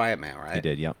Director for Quiet Man, right? He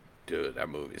did, yep. Dude, that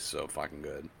movie's so fucking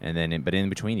good. And then, but in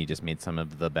between, he just made some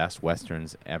of the best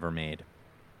westerns ever made.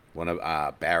 One of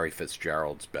Barry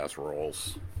Fitzgerald's best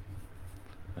roles.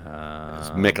 It's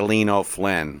Michelino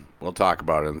Flynn. We'll talk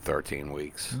about it in 13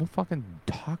 weeks. We'll fucking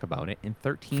talk about it in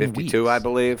 13 52, weeks. I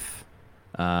believe.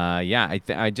 Yeah,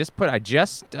 I just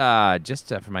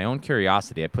for my own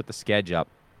curiosity, I put the schedule up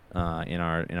in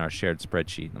our shared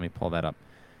spreadsheet. Let me pull that up.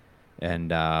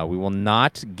 And we will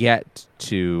not get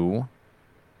to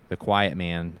The Quiet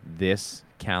Man this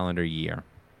calendar year.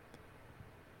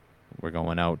 We're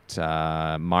going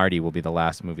out. Marty will be the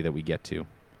last movie that we get to.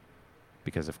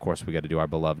 Because, of course, we got to do our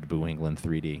beloved Boo England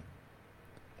 3D.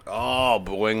 Oh,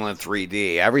 Boo England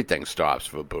 3D. Everything stops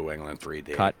for Boo England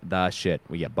 3D. Cut the shit.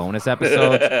 We get bonus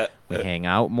episodes. We hang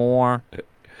out more.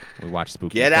 We watch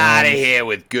spooky Get films. out of here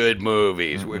with good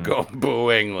movies. We're going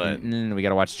Boo England. We got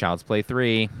to watch Child's Play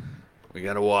 3. We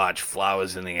got to watch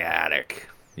Flowers in the Attic.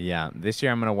 Yeah. This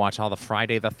year I'm going to watch all the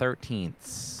Friday the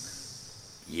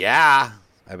 13th. Yeah.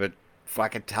 I've been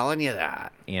fucking telling you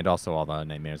that. And also all the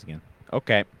Nightmares again.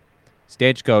 Okay.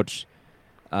 Stagecoach.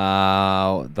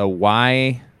 The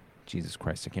Y. Jesus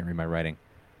Christ, I can't read my writing.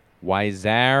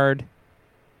 Wizard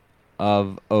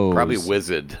of Oz. Probably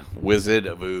Wizard. Wizard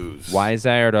of Ooze.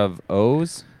 Wizard of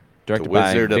Oz. Directed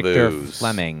by Wizard of Victor Ooze.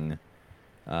 Fleming.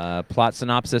 Plot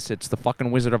synopsis, it's the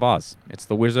fucking Wizard of Oz. It's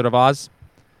the Wizard of Oz.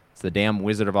 It's the damn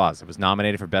Wizard of Oz. It was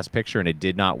nominated for Best Picture and it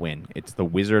did not win. It's the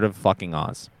Wizard of fucking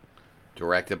Oz.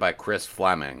 Directed by Chris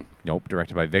Fleming. Nope,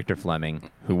 directed by Victor Fleming,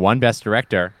 who won Best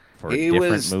Director for a He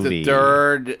different was movie. the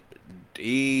third.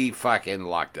 He fucking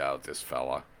lucked out, this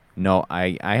fella. No,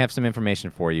 I have some information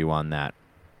for you on that.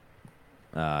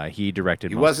 He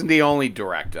directed. He wasn't the only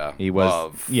director. He was.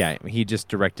 Of Yeah, he just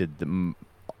directed the.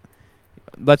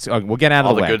 We'll get out of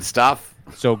all the the way. good stuff.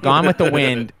 So Gone with the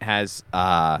Wind has.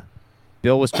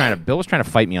 Bill was trying to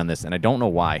fight me on this, and I don't know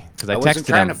why. Because I wasn't texted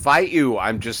trying him to fight you.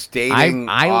 I'm just stating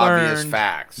I obvious learned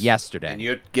facts. yesterday. And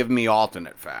you're giving me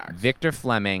alternate facts. Victor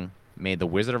Fleming made The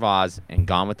Wizard of Oz and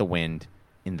Gone with the Wind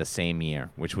in the same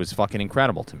year, which was fucking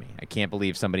incredible to me. I can't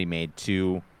believe somebody made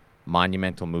two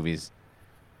monumental movies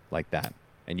like that.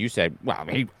 And you said, well,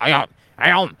 he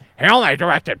only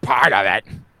directed part of it.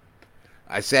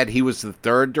 I said he was the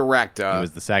third director. He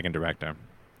was the second director.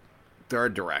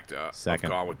 Third director Second.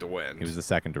 of Gone with the Wind. He was the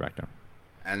second director.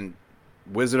 And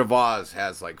Wizard of Oz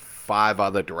has like 5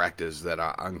 other directors that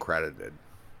are uncredited.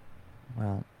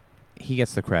 Well, he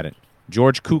gets the credit.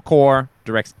 George Cukor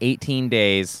directs 18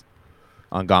 Days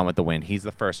on Gone with the Wind. He's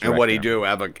the first director. And what'd he do?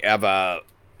 Have a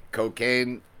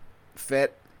cocaine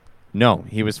fit? No,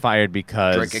 he was fired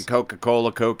because... Drinking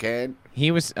Coca-Cola cocaine?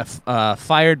 He was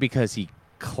fired because he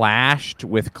clashed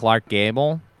with Clark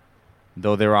Gable,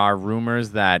 though there are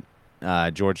rumors that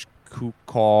George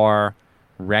Cukor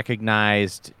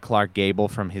recognized Clark Gable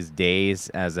from his days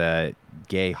as a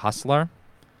gay hustler,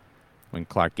 when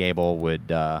Clark Gable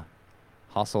would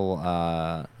hustle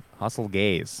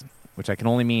gays, which I can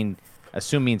only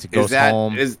assume means he goes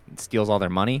home and steals all their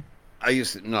money. Are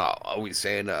we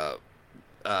saying a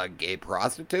gay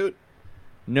prostitute?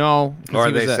 No. Or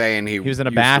are they saying he was an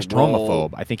used abashed to roll-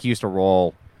 homophobe? I think he used to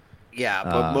roll. Yeah,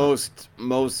 but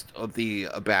most of the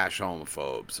abashed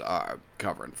homophobes are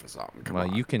covering for something. Come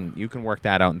on. You can work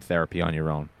that out in therapy on your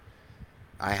own.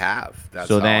 I have. That's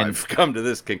So how then- I've come to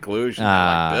this conclusion.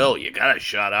 Like, Bill, you gotta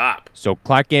shut up. So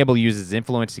Clark Gable uses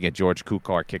influence to get George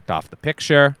Cukor kicked off the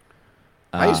picture.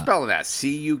 How you spelling that?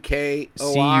 Cukor?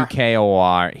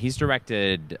 Cukor. He's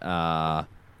directed a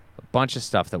bunch of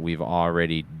stuff that we've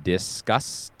already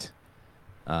discussed.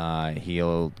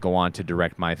 He'll go on to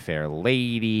direct My Fair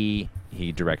Lady.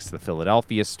 He directs The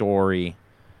Philadelphia Story.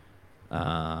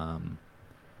 I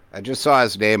just saw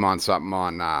his name on something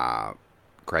on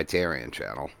Criterion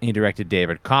Channel. He directed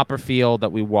David Copperfield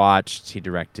that we watched. He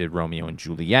directed Romeo and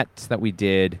Juliet that we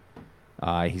did.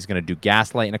 He's going to do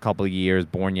Gaslight in a couple of years,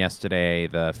 Born Yesterday,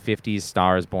 the 50s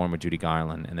Star is Born with Judy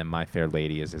Garland, and then My Fair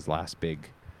Lady is his last big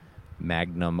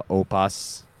magnum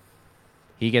opus.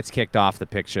 He gets kicked off the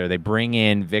picture. They bring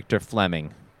in Victor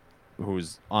Fleming,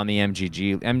 who's on the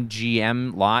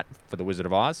MGM lot for The Wizard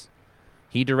of Oz.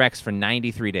 He directs for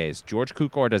 93 days. George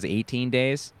Cukor does 18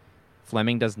 days.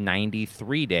 Fleming does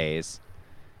 93 days.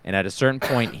 And at a certain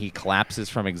point, he collapses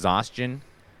from exhaustion,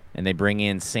 and they bring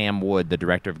in Sam Wood, the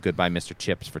director of Goodbye, Mr.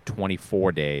 Chips, for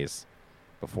 24 days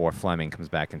before Fleming comes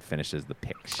back and finishes the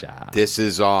picture. This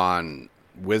is on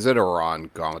Wizard or on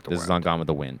Gone with the Wind? This is on Gone with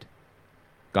the Wind.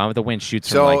 Gone with the Wind shoots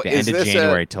So from like the is end of this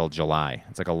January till July.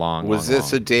 It's like a long, Was long,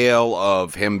 this long. a deal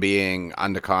of him being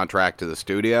under contract to the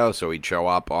studio, so he'd show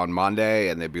up on Monday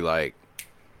and they'd be like,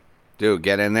 dude,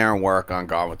 get in there and work on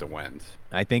Gone with the Wind?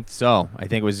 I think so. I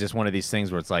think it was just one of these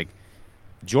things where it's like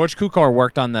George Cukor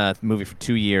worked on the movie for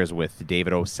 2 years with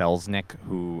David O. Selznick,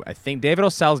 who I think David O.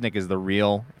 Selznick is the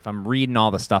real, if I'm reading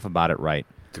all the stuff about it right,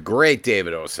 The great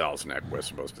David O. Selznick, we're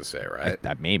supposed to say, right?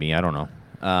 That maybe, I don't know.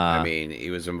 I mean, he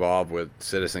was involved with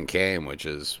Citizen Kane, which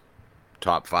is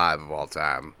top 5 of all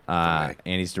time. And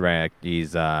he's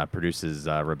produces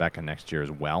Rebecca next year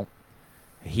as well.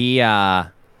 He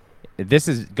this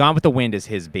is Gone with the Wind is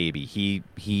his baby.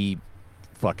 He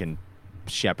fucking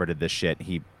shepherded this shit.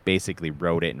 He basically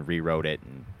wrote it and rewrote it.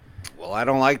 And well, I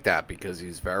don't like that because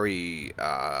he's very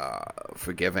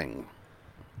forgiving.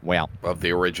 Well, of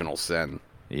the original sin.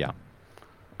 Yeah.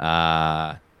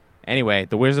 Anyway,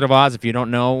 The Wizard of Oz. If you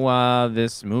don't know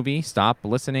this movie, stop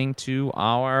listening to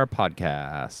our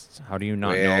podcast. How do you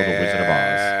not know The Wizard of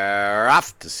Oz? We're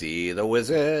off to see the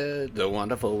wizard, the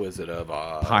wonderful Wizard of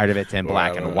Oz. Part of it's in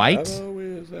black and white,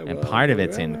 and part of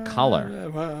it's in color.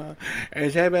 But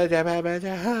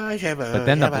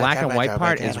then the black and white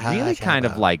part is really kind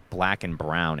of like black and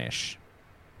brownish.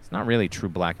 It's not really true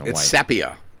black and white. It's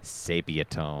sepia. Sepia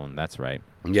tone. That's right.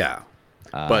 Yeah.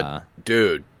 But,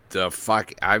 dude, the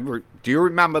fuck... do you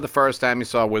remember the first time you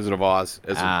saw Wizard of Oz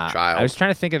as a child? I was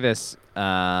trying to think of this. No,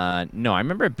 I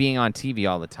remember it being on TV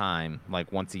all the time,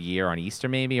 like once a year on Easter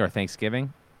maybe, or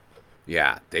Thanksgiving.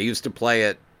 Yeah, they used to play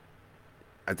it,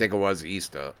 I think it was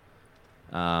Easter.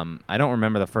 I don't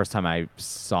remember the first time I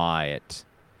saw it.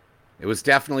 It was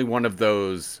definitely one of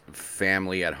those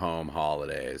family at home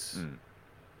holidays.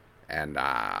 And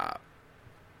I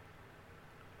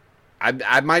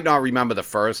might not remember the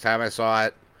first time I saw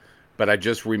it, but I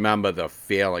just remember the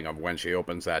feeling of when she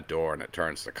opens that door and it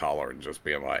turns to color and just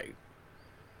being like...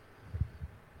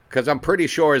 Because I'm pretty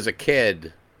sure as a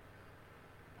kid,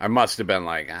 I must have been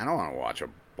like, I don't want to watch a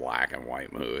black and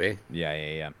white movie.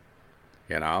 Yeah.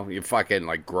 You know, you fucking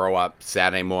like grow up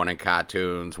Saturday morning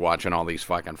cartoons, watching all these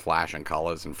fucking flashing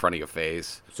colors in front of your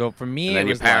face. So for me, and then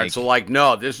your parents are like,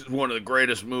 no, this is one of the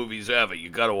greatest movies ever. You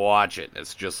got to watch it.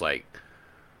 It's just like...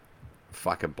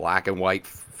 fucking black and white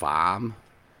farm.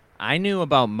 I knew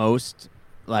about most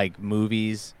like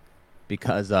movies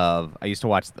because of I used to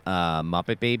watch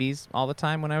Muppet Babies all the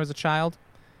time when I was a child,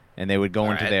 and they would go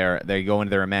into their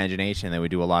imagination. And they would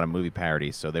do a lot of movie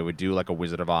parodies. So they would do like a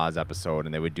Wizard of Oz episode,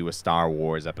 and they would do a Star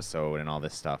Wars episode, and all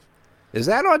this stuff. Is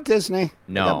that on Disney?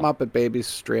 No, that Muppet Babies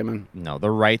streaming. No,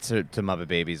 the rights to Muppet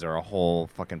Babies are a whole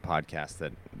fucking podcast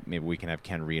that maybe we can have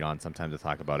Ken Reed on sometime to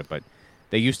talk about it, but.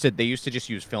 They used to just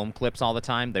use film clips all the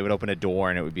time. They would open a door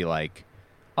and it would be like,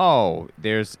 "Oh,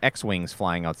 there's X-wings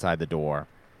flying outside the door,"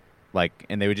 like,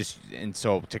 and they would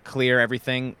so to clear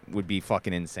everything would be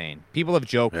fucking insane. People have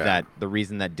joked that the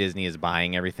reason that Disney is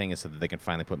buying everything is so that they can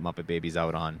finally put Muppet Babies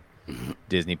out on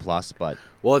Disney Plus. But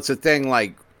well, it's a thing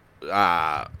like,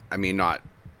 I mean, not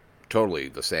totally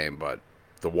the same, but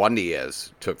the Wonder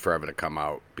Years took forever to come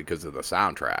out because of the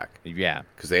soundtrack. Yeah,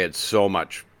 because they had so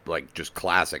much. Like just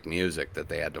classic music that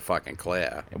they had to fucking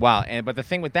clear. Wow, but the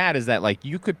thing with that is that like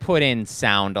you could put in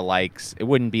sound alikes, it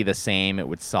wouldn't be the same. It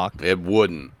would suck. It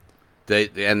wouldn't. They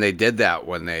did that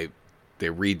when they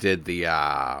redid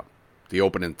the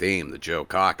opening theme, the Joe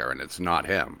Cocker, and it's not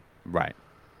him. Right.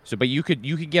 So, but you could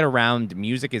get around.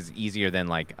 Music is easier than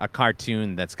like a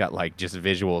cartoon that's got like just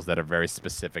visuals that are very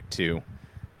specific to.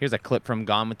 Here's a clip from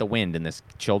Gone with the Wind in this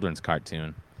children's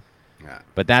cartoon. Yeah.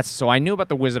 But so I knew about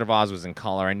the Wizard of Oz was in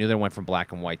color. I knew they went from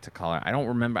black and white to color. I don't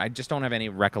remember. I just don't have any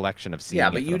recollection of seeing it.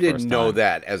 Yeah, but you didn't know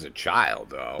that as a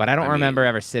child, though. But I don't remember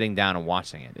ever sitting down and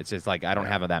watching it. It's just like I don't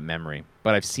have that memory.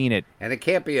 But I've seen it. And it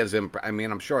can't be as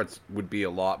I'm sure it would be a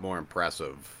lot more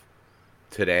impressive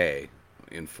today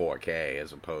in 4K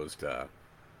as opposed to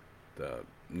the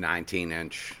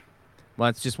 19-inch. Well,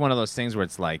 it's just one of those things where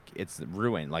it's like it's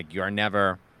ruined. Like you're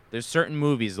never. There's certain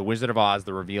movies, The Wizard of Oz,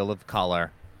 the reveal of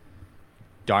color.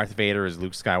 Darth Vader is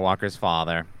Luke Skywalker's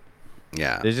father.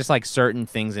 Yeah. There's just like certain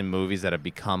things in movies that have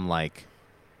become like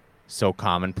so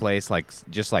commonplace, like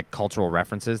just like cultural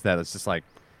references that it's just like,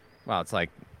 wow, it's like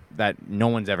that no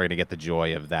one's ever going to get the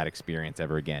joy of that experience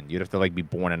ever again. You'd have to like be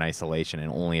born in isolation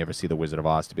and only ever see The Wizard of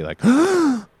Oz to be like,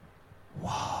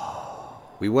 whoa.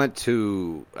 We went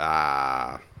to,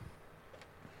 was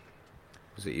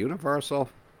it Universal?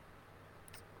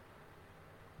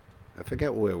 I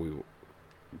forget where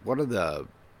what are the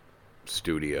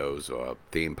studios or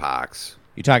theme parks?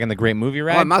 You talking the Great Movie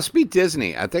Ride? Oh, it must be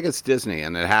Disney. I think it's Disney,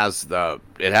 and it has the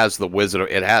Wizard.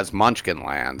 It has Munchkin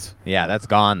Land. Yeah, that's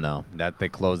gone though. That they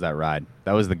closed that ride.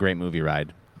 That was the Great Movie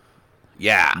Ride.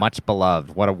 Yeah, much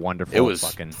beloved. What a wonderful. It was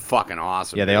fucking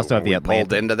awesome. Yeah, they also have the Atlanta.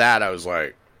 Pulled into that, I was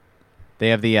like, they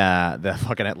have the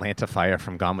fucking Atlanta fire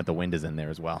from Gone with the Wind is in there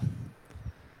as well.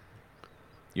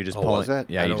 You just pull it.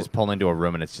 Yeah, you just pull into a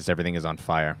room and it's just everything is on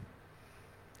fire.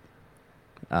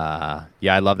 Yeah,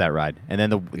 I love that ride. And then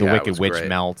the Yeah, it Wicked was Witch great.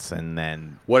 melts, and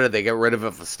then What did they get rid of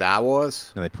it for Star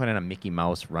Wars? they put in a Mickey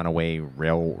Mouse Runaway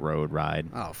Railroad ride.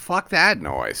 Oh, fuck that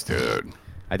noise, dude.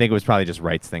 I think it was probably just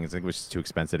rights things. I think it was just too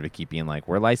expensive to keep being like,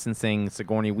 we're licensing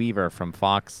Sigourney Weaver from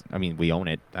Fox. I mean, we own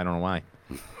it. I don't know why.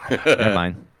 Never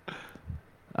mind.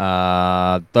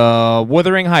 The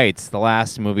Wuthering Heights, the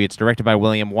last movie. It's directed by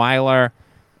William Wyler.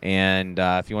 And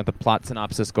if you want the plot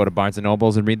synopsis, go to Barnes &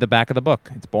 Nobles and read the back of the book.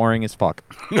 It's boring as fuck.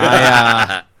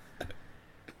 That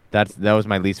was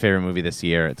my least favorite movie this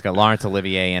year. It's got Laurence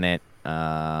Olivier in it.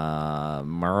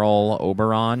 Merle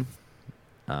Oberon,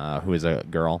 who is a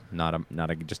girl, not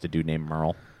just a dude named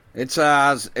Merle. It's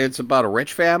about a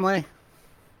rich family.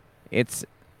 It's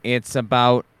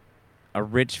about a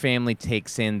rich family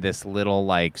takes in this little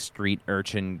like street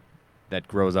urchin that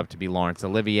grows up to be Laurence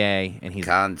Olivier, and he's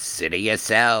Consider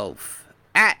yourself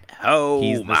at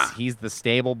home. he's the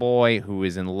stable boy who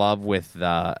is in love with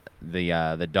the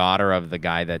daughter of the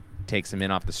guy that takes him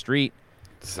in off the street.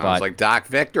 Sounds like Doc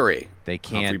Victory. They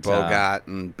can't. Humphrey Bogart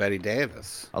and Betty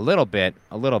Davis. A little bit,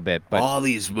 but all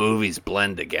these movies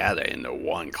blend together into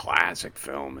one classic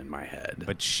film in my head.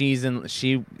 But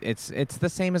it's the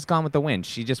same as Gone with the Wind.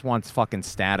 She just wants fucking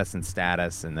status,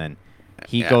 and then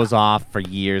he goes off for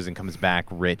years and comes back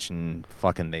rich, and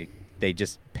fucking they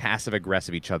just passive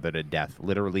aggressive each other to death,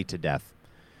 literally to death.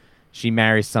 She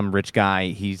marries some rich guy.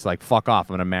 He's like, fuck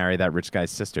off. I'm gonna marry that rich guy's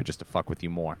sister just to fuck with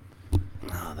you more.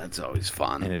 Oh, that's always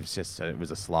fun. And it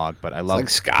was a slog, but I It's love like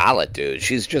Scarlett, dude.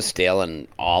 She's just stealing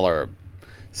all her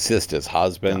sisters'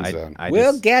 husbands.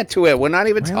 We'll get to it. We're not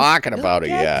even talking about it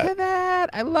yet. To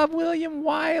that. I love William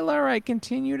Wyler. I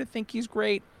continue to think he's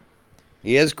great.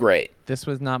 He is great. This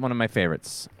was not one of my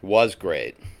favorites. Was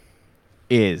great.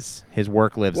 His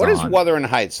work lives on. What is Wuthering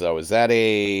Heights, though? Is that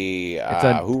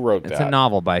who wrote that? It's a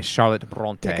novel by Charlotte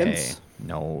Bronte. Dickens?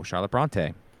 No, Charlotte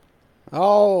Bronte.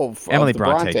 Oh, Emily the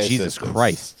Bronte. Bronte Jesus sisters.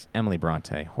 Christ. Emily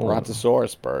Bronte.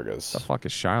 Brontosaurus burgers. The fuck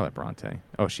is Charlotte Bronte?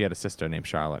 Oh, she had a sister named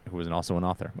Charlotte who was also an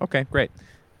author. Okay, great.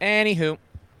 Anywho.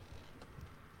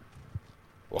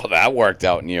 Well, that worked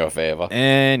out in your favor.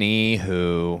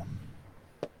 Anywho.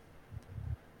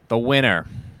 The winner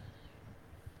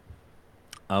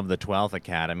of the 12th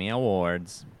Academy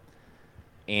Awards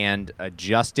and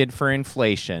adjusted for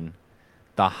inflation,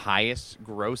 the highest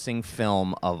grossing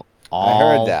film of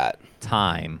all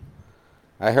time.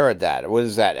 I heard that. What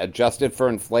is that? Adjusted for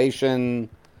inflation?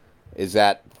 Is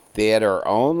that theater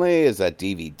only? Is that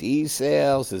DVD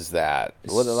sales? Is that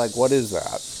what is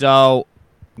that? So,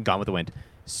 Gone with the Wind.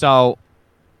 So,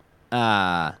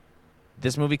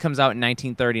 this movie comes out in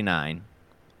 1939.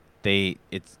 The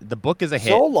book is a hit.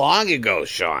 So long ago,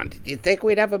 Sean. Did you think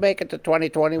we'd ever make it to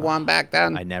 2021 back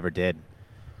then? I never did.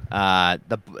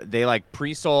 They like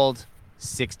pre-sold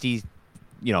 60,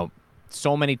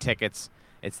 so many tickets.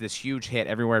 It's this huge hit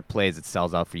everywhere it plays. It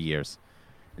sells out for years.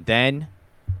 Then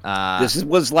this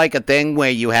was like a thing where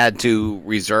you had to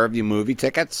reserve your movie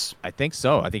tickets. I think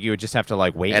so. I think you would just have to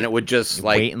like wait, and it would just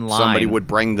wait in line. Somebody would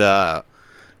bring the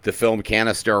film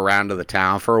canister around to the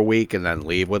town for a week and then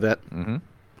leave with it. Mm-hmm.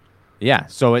 Yeah,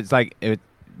 so it's like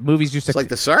movies used to. It's like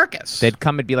the circus. They'd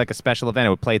come and be like a special event. It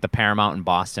would play at the Paramount in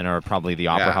Boston or probably the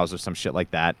Opera House or some shit like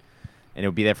that, and it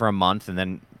would be there for a month, and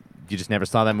then you just never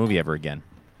saw that movie ever again.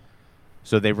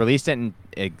 So they released it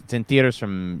it's in theaters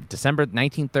from December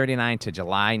 1939 to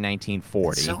July 1940.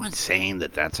 It's so insane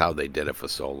that's how they did it for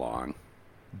so long.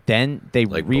 Then they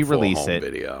re-release it.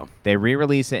 Video. They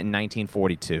re-release it in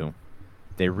 1942.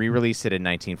 They re-release it in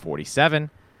 1947.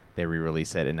 They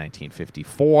re-release it in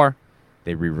 1954.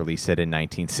 They re-release it in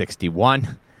 1961,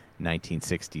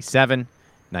 1967,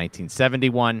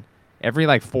 1971. Every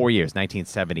like 4 years,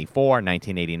 1974,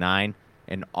 1989,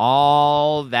 and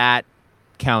all that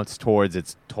counts towards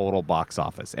its total box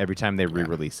office every time they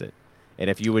re-release it. And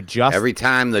if you adjust... Every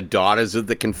time the Daughters of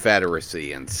the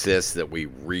Confederacy insist that we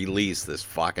release this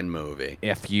fucking movie.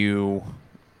 If you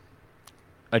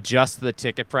adjust the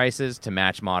ticket prices to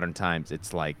match modern times,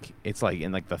 it's like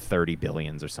in like the 30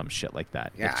 billions or some shit like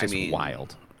that. Yeah, it's just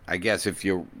wild. I guess if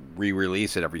you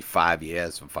re-release it every 5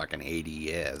 years for fucking 80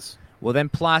 years. Well, then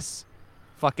plus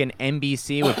fucking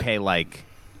NBC would pay like...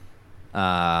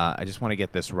 I just want to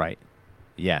get this right.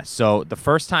 Yeah, so the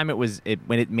first time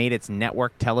when it made its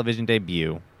network television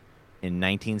debut in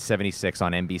 1976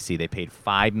 on NBC, they paid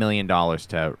 $5 million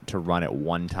to run it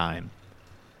one time.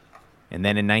 And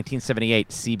then in 1978,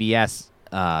 CBS.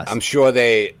 I'm sure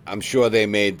they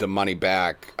made the money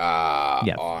back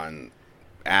on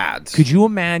ads. Could you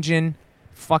imagine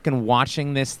fucking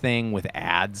watching this thing with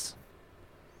ads?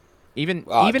 Even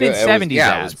Oh, even dude, in it was- 70s yeah,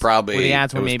 ads, it was probably where the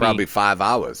ads it were was maybe probably 5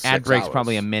 hours. ad 6 breaks hours.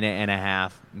 probably a minute and a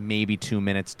half, maybe 2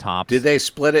 minutes tops. Did they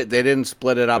split it? They didn't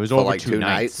split it It up was for over like 2 two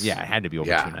nights. nights. Yeah, it had to be over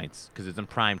Yeah. 2 nights because it's in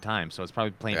prime time, so it's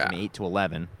probably playing from Yeah. 8 to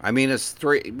 11. I mean, it's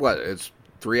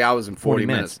 3 hours and 40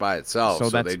 minutes by itself. So So,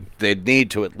 that's- they'd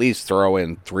need to at least throw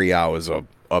in 3 hours of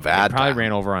ad Probably time.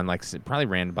 ran over on probably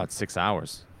ran about 6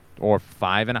 hours or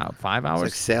 5 hours. It's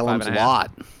like Salem's 5.5.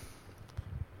 Lot.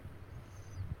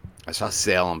 I saw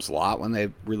Salem's Lot when they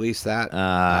released that.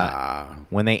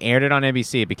 When they aired it on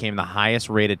NBC, it became the highest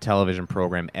rated television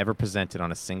program ever presented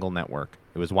on a single network.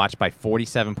 It was watched by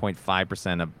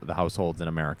 47.5% of the households in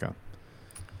America.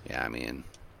 Yeah, I mean,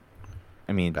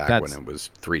 That's back when it was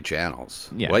 3 channels.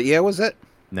 Yeah. What year was it?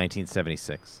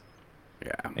 1976.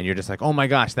 Yeah. And you're just like, oh my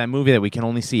gosh, that movie that we can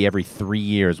only see every 3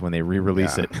 years when they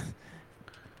re-release Yeah. it.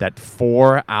 That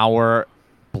 4-hour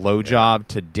blowjob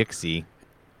to Dixie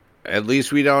At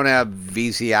least we don't have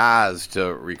VCRs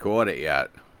to record it yet.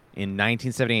 in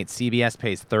 1978. CBS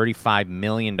pays $35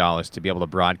 million to be able to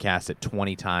broadcast it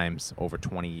 20 times over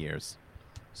 20 years.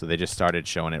 So they just started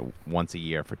showing it once a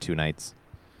year for 2 nights.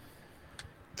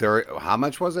 How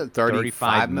much was it?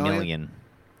 35 million?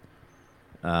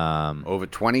 Over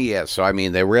 20 years. So, I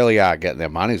mean, they really are getting their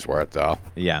money's worth, though.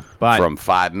 Yeah, but From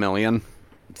 5 million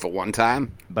for one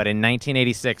time. But in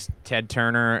 1986, Ted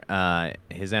Turner,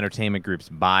 his entertainment groups,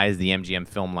 buys the MGM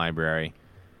Film Library,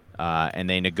 and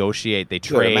they negotiate. They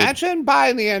Dude, trade. imagine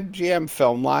buying the MGM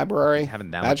Film Library.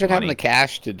 Having that much Imagine having money. the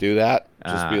cash to do that.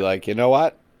 Just be like, you know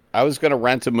what? I was going to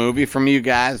rent a movie from you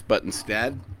guys, but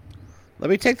instead, let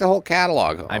me take the whole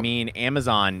catalog home. I mean,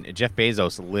 Amazon. Jeff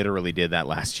Bezos literally did that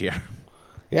last year.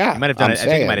 yeah, he might have done I'm it- I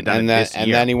think he saying. might have done and it then, this And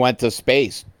year. then he went to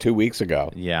space 2 weeks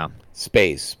ago. Yeah.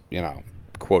 Space,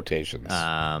 quotations.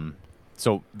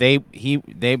 So they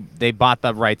bought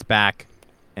the rights back,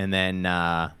 and then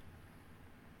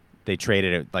they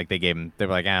traded it. Like they gave him. They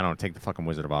were like, I don't know, take the fucking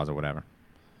Wizard of Oz or whatever.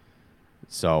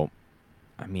 So,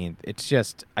 I mean, it's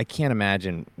just I can't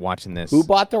imagine watching this. Who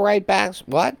bought the right backs?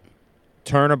 What?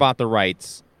 Turner bought the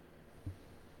rights,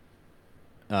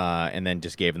 and then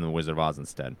just gave him the Wizard of Oz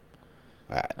instead.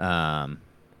 I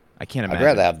can't imagine. I'd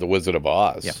rather have the Wizard of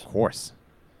Oz. Yeah, of course.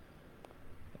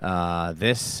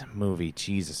 This movie,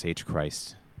 Jesus H.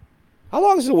 Christ. How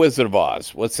long is the Wizard of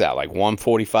Oz? What's that, like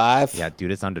 145? Yeah,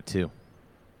 dude, it's under 2.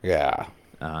 Yeah.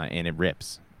 And it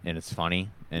rips, and it's funny,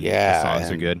 and Yeah, the songs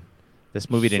are and good. This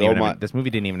movie didn't so even. much- This movie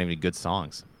didn't even have any good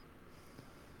songs.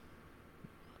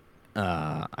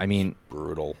 I mean,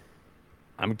 Brutal.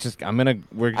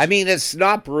 We're. I mean, it's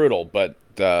not brutal, but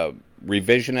the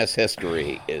revisionist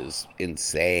history is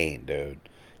insane, dude.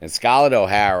 And Scarlett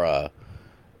O'Hara,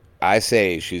 I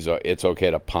say it's okay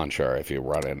to punch her if you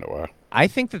run into her. I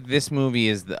think that this movie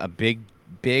is a big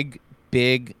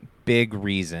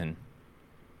reason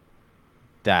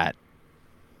that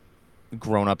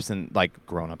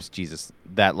grown-ups, Jesus,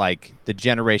 that like the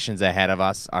generations ahead of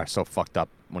us are so fucked up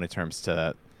when it comes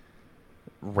to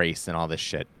race and all this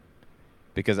shit.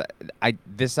 Because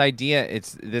this idea,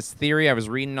 it's this theory, I was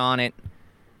reading on it.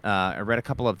 I read a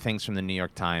couple of things from the New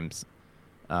York Times,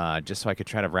 just so I could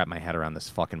try to wrap my head around this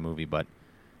fucking movie. But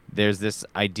there's this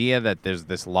idea that there's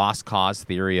this lost cause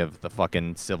theory of the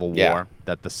fucking Civil War, Yeah.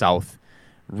 that the South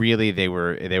really they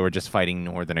were just fighting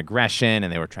Northern aggression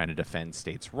and they were trying to defend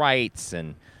states' rights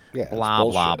and Yeah, it's blah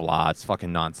blah bullshit. blah. It's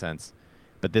fucking nonsense.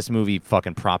 But this movie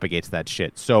fucking propagates that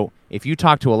shit. So if you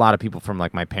talk to a lot of people from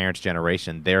like my parents'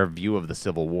 generation, their view of the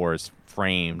Civil War is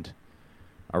framed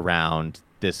around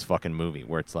this fucking movie,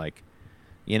 where it's like,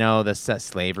 the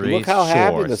slavery. Look how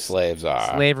happy sure, the slaves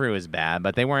are. Slavery was bad,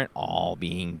 but they weren't all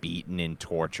being beaten and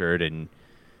tortured and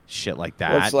shit like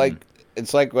that. Well,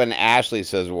 it's like when Ashley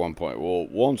says at one point, well,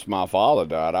 once my father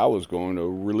died, I was going to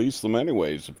release them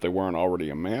anyways if they weren't already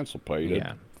emancipated.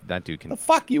 Yeah, that dude can The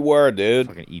fuck you were, dude.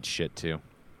 fucking eat shit too.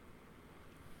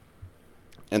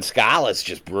 And Scarlett's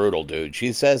just brutal, dude.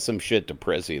 She says some shit to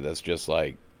Prissy that's just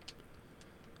like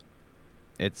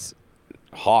It's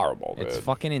horrible, dude. It's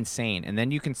fucking insane. And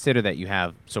then you consider that you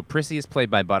have Prissy is played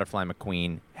by Butterfly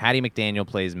McQueen. Hattie McDaniel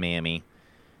plays Mammy.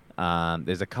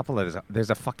 There's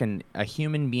a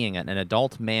human being, an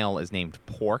adult male is named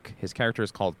Pork. His character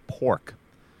is called Pork.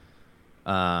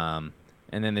 And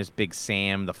then there's Big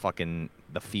Sam,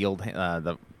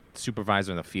 the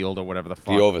supervisor in the field or whatever the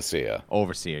fuck. The overseer.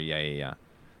 Overseer, yeah.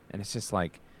 And it's just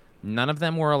like none of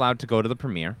them were allowed to go to the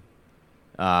premiere.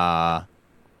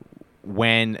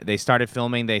 When they started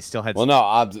filming, they still had. Well,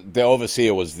 no, the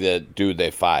overseer was the dude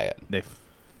they fired. They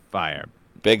fire.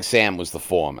 Big Sam was the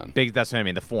foreman. That's what I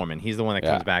mean. The foreman. He's the one that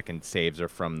Yeah. comes back and saves her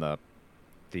from the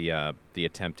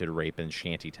attempted rape in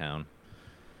Shantytown.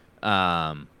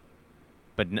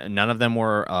 but none of them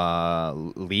were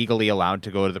legally allowed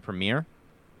to go to the premiere.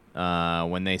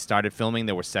 When they started filming,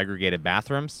 there were segregated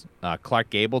bathrooms. Clark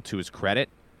Gable, to his credit,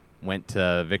 went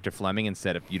to Victor Fleming and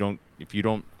said, if you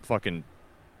don't fucking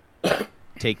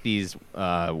take these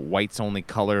whites only,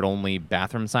 colored only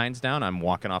bathroom signs down, I'm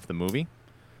walking off the movie.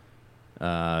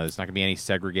 There's not gonna be any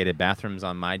segregated bathrooms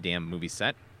on my damn movie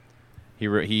set.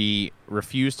 He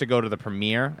refused to go to the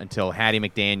premiere until Hattie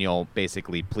McDaniel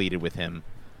basically pleaded with him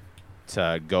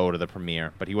to go to the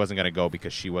premiere, but he wasn't gonna go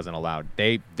because she wasn't allowed.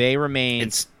 They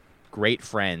remained great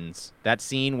friends. That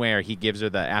scene where he gives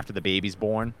her after the baby's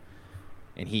born,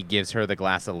 and he gives her the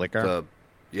glass of liquor.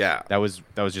 That was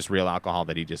just real alcohol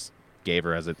that he just gave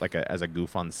her as a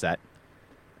goof on the set.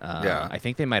 I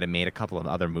think they might have made a couple of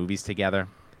other movies together.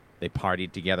 They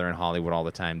partied together in Hollywood all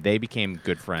the time. They became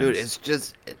good friends. Dude,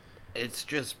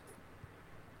 it's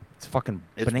fucking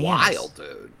it's bananas. wild,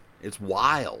 dude. It's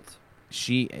wild.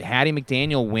 Hattie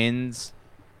McDaniel wins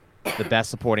the Best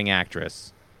Supporting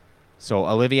Actress. So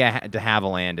Olivia de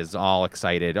Havilland is all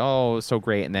excited. Oh, so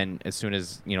great. And then as soon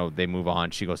as, they move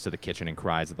on, she goes to the kitchen and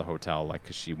cries at the hotel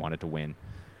because she wanted to win,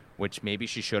 which maybe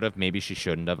she should have, maybe she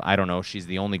shouldn't have. I don't know. She's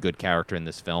the only good character in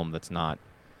this film that's not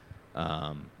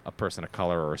a person of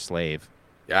color or a slave.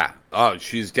 Yeah. Oh,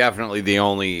 she's definitely the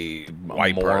only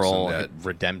white moral, person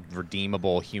that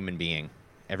redeemable human being.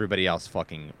 Everybody else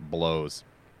fucking blows.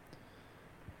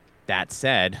 That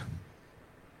said,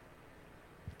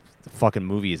 the fucking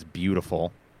movie is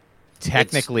beautiful.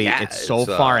 Technically, it's so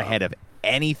far ahead of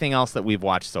anything else that we've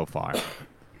watched so far.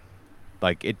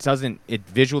 Like,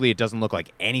 visually, it doesn't look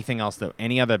like anything else that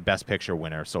any other Best Picture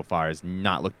winner so far has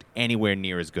not looked anywhere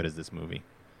near as good as this movie.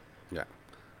 Yeah.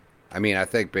 I mean, I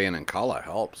think being in color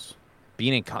helps.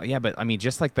 Yeah, but I mean,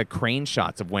 just like the crane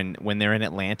shots of when they're in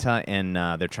Atlanta and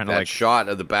they're trying to that shot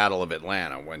of the Battle of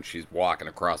Atlanta when she's walking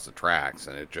across the tracks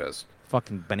and it just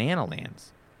fucking banana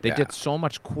lands. They did so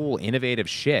much cool, innovative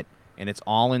shit, and it's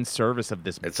all in service of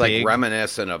this. It's like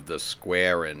reminiscent of the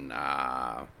square in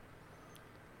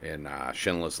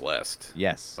Schindler's List.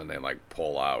 Yes, when they like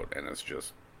pull out and it's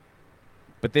just.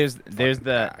 But there's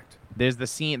the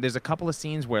scene. There's a couple of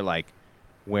scenes where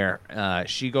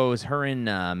she goes, her and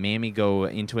Mammy go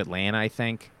into Atlanta, I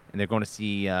think, and they're going to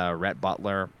see Rhett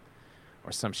Butler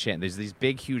or some shit. And there's these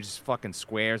big, huge fucking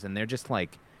squares, and they're just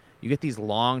like, you get these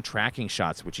long tracking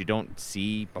shots, which you don't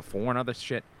see before and other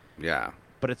shit. Yeah.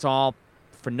 But it's all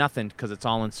for nothing because it's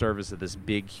all in service of this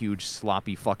big, huge,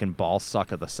 sloppy fucking ball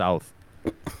suck of the South.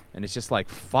 And it's just like,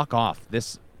 fuck off.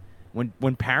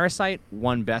 When Parasite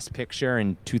won Best Picture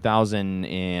in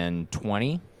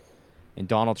 2020, and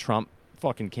Donald Trump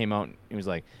fucking came out and he was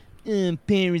like,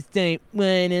 Parasite,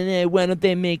 why don't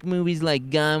they make movies like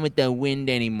Gone with the Wind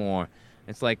anymore?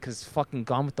 It's like, because fucking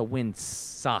Gone with the Wind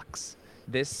sucks.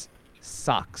 This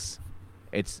sucks.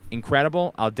 It's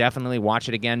incredible. I'll definitely watch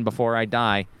it again before I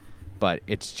die, but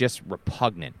it's just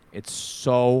repugnant. It's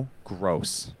so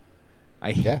gross.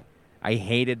 I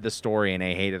hated the story and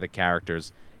I hated the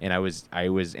characters, and I was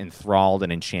enthralled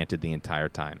and enchanted the entire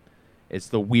time. It's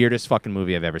the weirdest fucking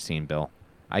movie I've ever seen, Bill.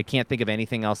 I can't think of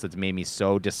anything else that's made me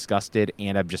so disgusted,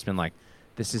 and I've just been like,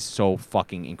 this is so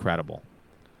fucking incredible.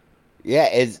 Yeah,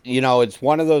 it's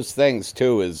one of those things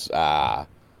too. Is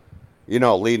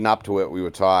leading up to it, we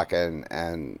were talking,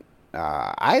 and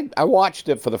I watched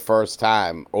it for the first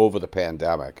time over the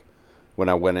pandemic when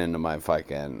I went into my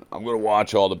fucking, I'm gonna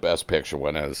watch all the Best Picture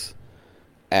winners,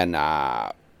 and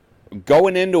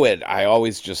going into it, I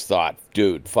always just thought,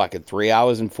 dude, fucking 3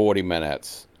 hours and 40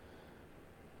 minutes.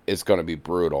 It's going to be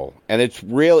brutal, and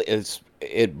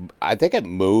I think it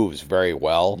moves very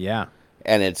well. Yeah,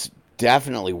 and it's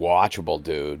definitely watchable,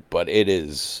 dude. But it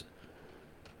is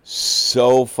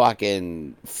so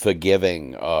fucking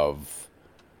forgiving of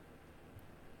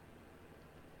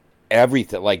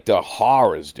everything, like the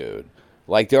horrors, dude.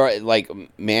 Like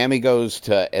Mammy goes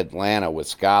to Atlanta with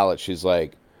Scarlett. She's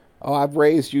like, "Oh, I've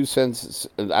raised you since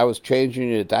I was changing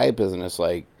your diapers," and it's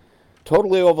like.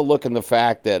 Totally overlooking the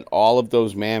fact that all of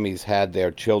those mammies had their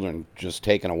children just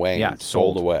taken away and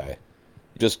sold away.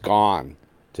 Just gone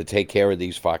to take care of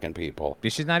these fucking people.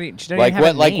 She's not even, she like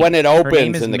when, like when it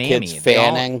opens and the kid's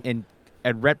fanning.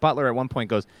 And Rhett Butler at one point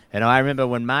goes, I remember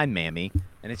when my mammy,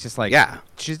 and it's just like,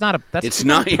 she's not a, that's it's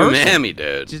not your mammy,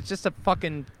 dude. She's just a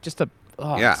fucking, it's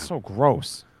so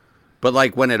gross. But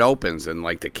like when it opens and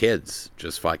like the kids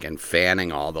just fucking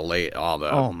fanning oh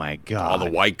my God, all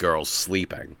the white girls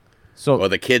sleeping. So, or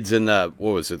the kids in the,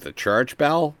 what was it, the church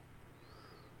bell?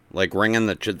 Like ringing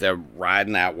they're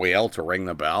riding that wheel to ring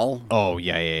the bell. Oh,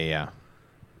 yeah.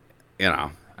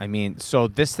 I mean, so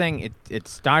this thing, it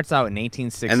starts out in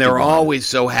 1860. And they're always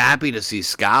so happy to see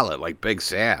Scarlett, like Big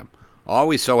Sam.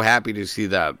 Always so happy to see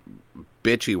that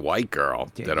bitchy white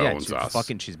girl that owns she's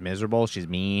us. She's miserable. She's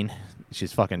mean.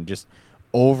 She's fucking just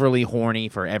overly horny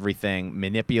for everything.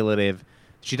 Manipulative.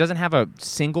 She doesn't have a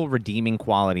single redeeming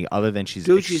quality other than she's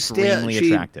extremely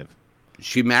attractive.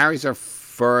 She marries her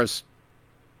first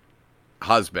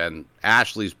husband,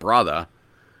 Ashley's brother,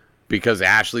 because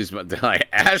Ashley's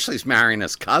marrying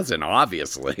his cousin,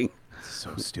 obviously.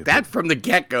 So stupid. That from the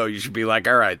get-go, you should be like,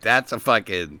 all right, that's a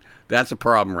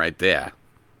problem right there.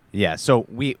 Yeah, so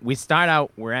we start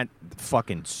out, we're at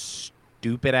fucking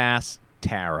stupid-ass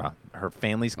Tara. Her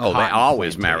family's they cotton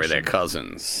always plantation. marry their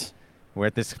cousins. We're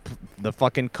at the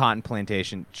fucking cotton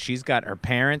plantation. She's got her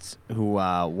parents, who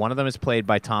one of them is played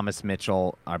by Thomas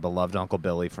Mitchell, our beloved Uncle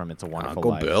Billy from It's a Wonderful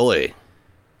Life. Uncle Billy.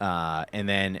 And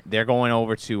then they're going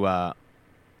over to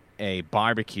a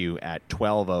barbecue at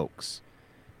 12 Oaks.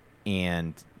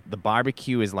 And the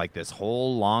barbecue is like this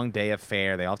whole long day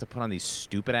affair. They all have to put on these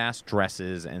stupid-ass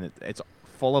dresses, and it's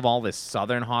full of all this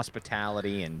Southern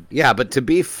hospitality. And yeah, but to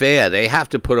be fair, they have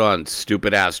to put on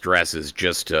stupid-ass dresses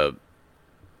just to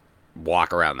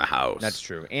walk around the house. That's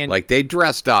true. And like, they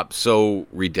dressed up so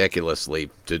ridiculously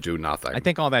to do nothing. I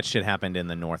think all that shit happened in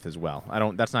the North as well.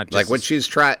 That's not just like when she's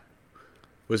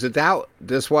was it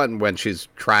this one when she's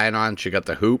trying on, she got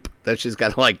the hoop that she's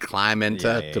got to like climb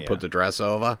into to put the dress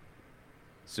over?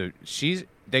 So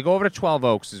they go over to 12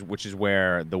 Oaks, which is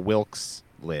where the Wilkes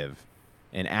live.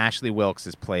 And Ashley Wilkes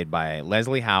is played by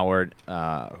Leslie Howard,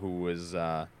 who was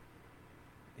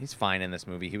he's fine in this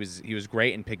movie. He was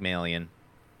great in Pygmalion.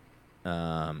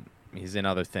 He's in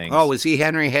other things. Oh, is he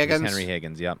Henry Higgins? He's Henry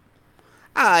Higgins, yep.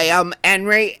 I am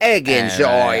Henry Higgins,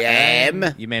 I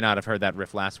am. You may not have heard that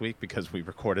riff last week because we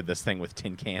recorded this thing with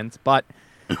tin cans, but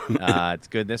it's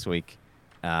good this week.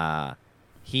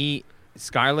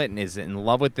 Scarlett is in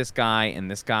love with this guy, and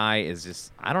this guy is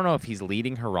just, I don't know if he's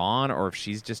leading her on or if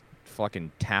she's just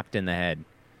fucking tapped in the head.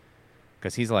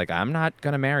 Because he's like, I'm not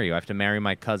going to marry you. I have to marry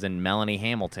my cousin Melanie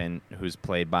Hamilton, who's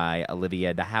played by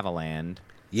Olivia de Havilland.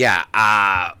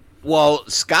 Yeah, well,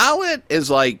 Scarlett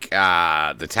is like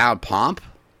the town pomp.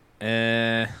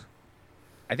 I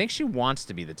think she wants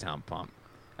to be the town pomp.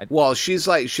 Well, she's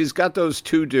got those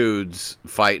two dudes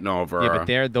fighting over. Yeah,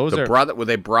 but were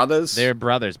they brothers? They're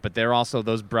brothers, but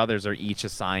those brothers are each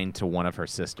assigned to one of her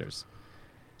sisters.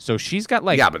 So she's got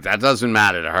like... Yeah, but that doesn't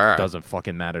matter to her. Doesn't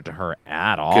fucking matter to her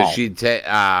at all. Because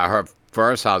her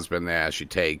first husband there, she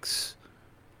takes...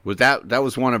 That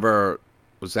was one of her...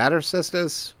 Was that her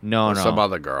sisters? No. Some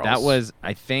other girls? That was,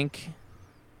 I think...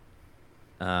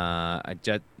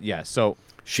 so...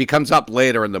 She comes up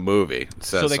later in the movie.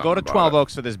 So they go to 12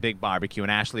 Oaks for this big barbecue,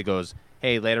 and Ashley goes,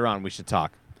 hey, later on we should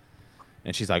talk.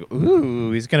 And she's like,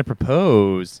 ooh, he's going to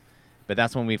propose. But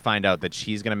that's when we find out that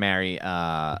she's going to marry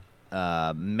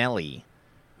Mellie,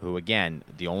 who, again,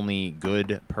 the only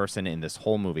good person in this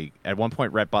whole movie. At one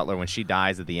point, Rhett Butler, when she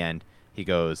dies at the end, he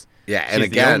goes, yeah, she's and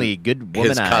again, the only good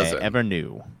woman I ever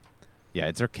knew. Yeah,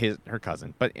 it's her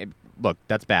cousin. But look,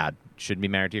 that's bad. Shouldn't be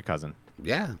married to your cousin.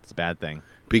 Yeah. It's a bad thing.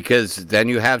 Because then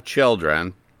you have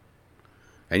children,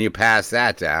 and you pass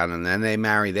that down, and then they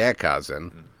marry their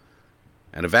cousin,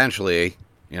 and eventually,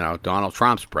 Donald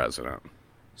Trump's president.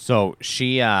 So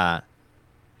she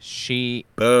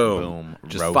boom,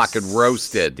 just fucking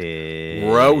roasted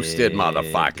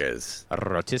motherfuckers,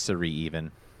 rotisserie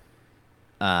even.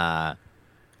 Well,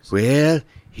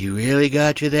 he really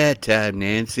got you that time,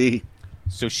 Nancy.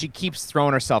 So she keeps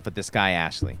throwing herself at this guy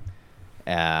Ashley,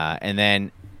 and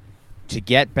then. To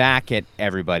get back at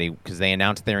everybody, because they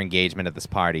announced their engagement at this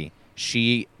party,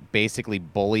 she basically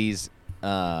bullies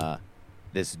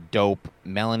this dope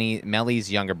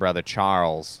Mellie's younger brother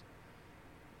Charles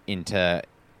into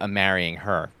marrying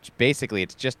her. Basically,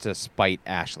 it's just to spite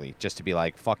Ashley, just to be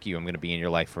like, fuck you, I'm going to be in your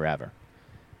life forever.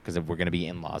 Because we're going to be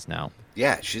in-laws now.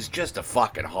 Yeah, she's just a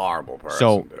fucking horrible person.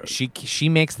 So dude. she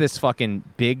makes this fucking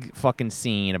big fucking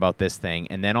scene about this thing,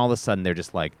 and then all of a sudden they're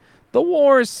just like, the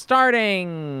war's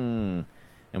starting,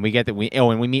 and we get that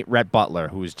and we meet Rhett Butler,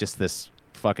 who's just this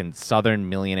fucking Southern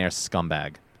millionaire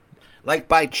scumbag. Like,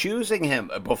 by choosing him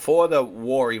before the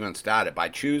war even started, by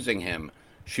choosing him,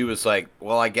 she was like,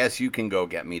 "Well, I guess you can go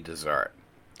get me dessert."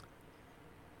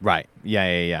 Right?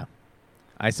 Yeah.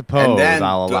 I suppose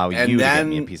I'll allow you to get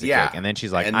me a piece of cake. And then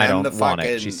she's like, I don't want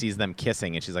it. She sees them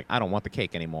kissing, and she's like, I don't want the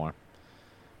cake anymore.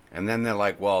 And then they're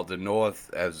like, well, the North,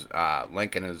 as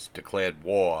Lincoln has declared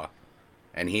war.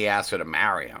 And he asks her to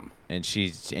marry him. And she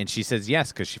says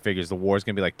yes, because she figures the war's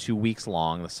going to be like 2 weeks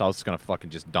long. The South's going to fucking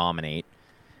just dominate.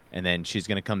 And then she's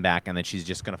going to come back, and then she's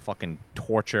just going to fucking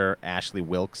torture Ashley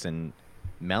Wilkes and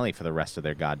Mellie for the rest of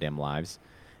their goddamn lives.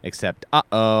 Except,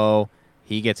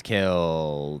 he gets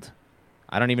killed.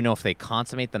 I don't even know if they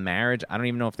consummate the marriage. I don't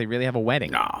even know if they really have a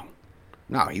wedding.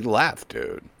 No, he left,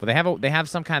 dude. But they have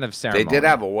some kind of ceremony. They did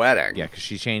have a wedding. Yeah, because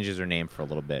she changes her name for a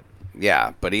little bit.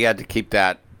 Yeah, but he had to keep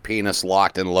that penis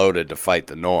locked and loaded to fight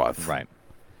the North. Right.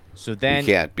 So then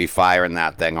you can't be firing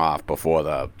that thing off before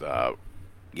the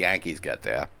Yankees get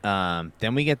there.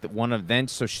 Then we get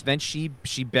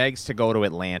she begs to go to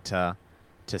Atlanta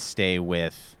to stay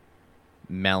with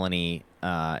Melanie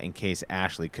in case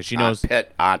Ashley, because she knows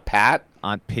Aunt Pat.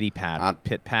 Aunt Pity Pat. Aunt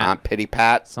Pit Pat. Aunt Pity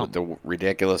Pat with the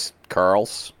ridiculous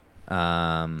curls.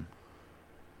 Yeah,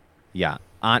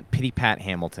 Aunt Pity Pat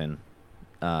Hamilton.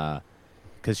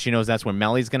 Because she knows that's where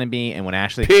Melly's gonna be, and when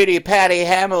Ashley Pity Patty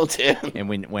Hamilton, and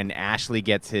when Ashley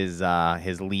gets his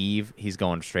leave, he's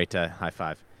going straight to high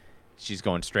five. She's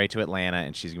going straight to Atlanta,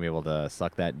 and she's gonna be able to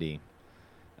suck that D.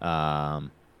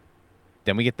 Then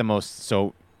we get the most.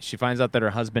 So she finds out that her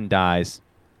husband dies.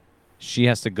 She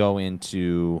has to go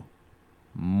into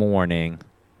mourning.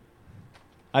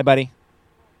 Hi, buddy.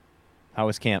 How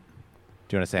was camp?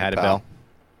 Do you want to say hi to Bill?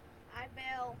 Hi,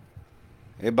 Bill.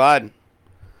 Hey, bud.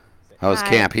 How was Hi.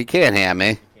 camp? He can't hear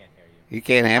me. He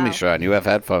can't hear me, Oh. Sean. You have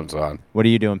headphones on. What are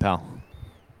you doing, pal?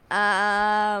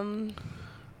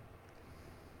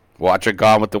 Watching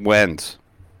Gone with the Wind.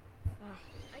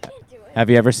 I can't do it. Have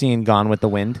you ever seen Gone with the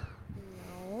Wind?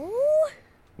 No.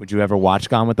 Would you ever watch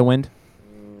Gone with the Wind?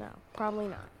 No, probably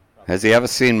not. Has he ever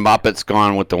seen Muppets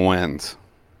Gone with the Wind?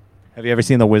 Have you ever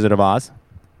seen The Wizard of Oz?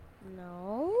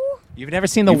 No. You've never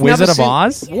seen The You've Wizard never of seen-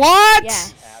 Oz? What?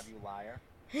 Yes. You liar.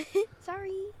 Sorry.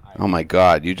 Oh my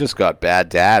God! You just got bad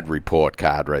dad report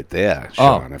card right there,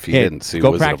 Sean. If you hey, didn't see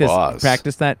go Wizard practice, of Oz,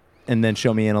 practice that, and then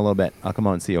show me in a little bit. I'll come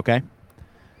out and see. Okay.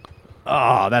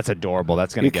 Oh, that's adorable.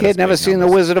 That's gonna Your get us kid never big seen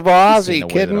numbers. The Wizard of Oz? Are He's you seen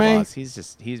The kidding Wizard of me?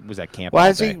 Oz. He was at camp. Why all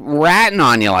is he day. ratting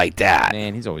on you like that?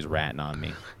 Man, he's always ratting on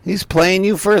me. He's playing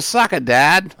you for a sucker,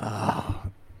 Dad.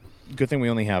 Good thing we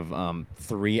only have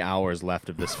 3 hours left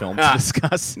of this film to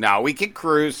discuss. No, we can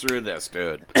cruise through this,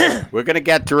 dude. We're gonna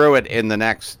get through it in the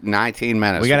next 19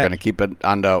 minutes. We gotta- We're gonna keep it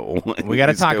under. We got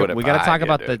to He's talk. doing it We got to behind talk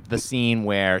you, about dude. the scene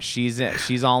where she's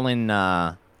all in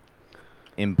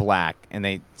black,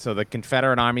 and so the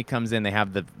Confederate Army comes in. They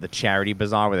have the charity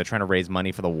bazaar where they're trying to raise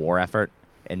money for the war effort,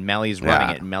 and Melly's running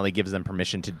Yeah. it. And Melly gives them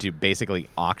permission to do basically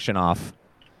auction off.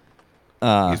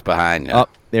 He's behind you. Oh,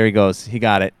 there he goes. He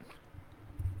got it.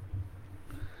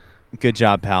 Good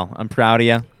job, pal. I'm proud of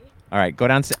you. All right, go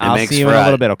down. I'll makes see you in for a a-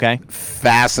 little bit, okay?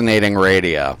 Fascinating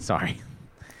radio. Sorry.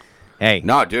 Hey.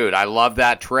 No, dude, I love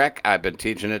that trick. I've been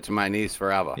teaching it to my niece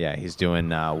forever. Yeah, he's doing.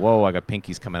 Whoa! I got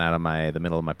pinkies coming out of the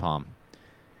middle of my palm.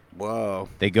 Whoa.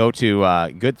 They go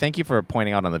to good. Thank you for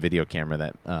pointing out on the video camera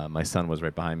that my son was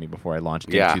right behind me before I launched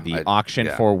Yeah, into the I- auction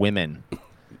yeah. for women,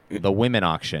 the women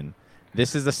auction.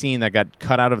 This is the scene that got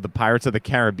cut out of the Pirates of the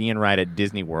Caribbean ride at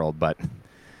Disney World, but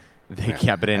they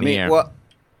kept it in here. Well,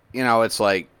 it's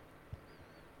like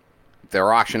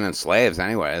they're auctioning slaves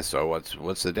anyway. So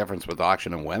what's the difference with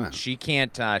auctioning women? She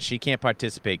can't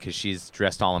participate because she's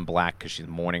dressed all in black because she's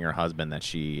mourning her husband that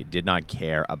she did not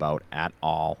care about at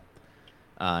all.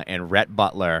 And Rhett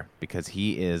Butler, because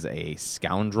he is a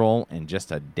scoundrel and just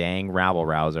a dang rabble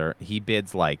rouser, he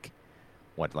bids like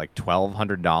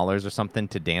 $1,200 or something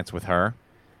to dance with her,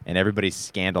 and everybody's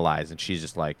scandalized, and she's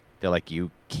just like, they're like,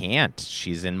 you can't.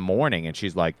 She's in mourning, and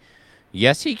she's like,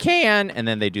 yes, he can, and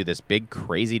then they do this big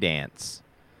crazy dance.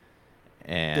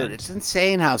 And Dude, it's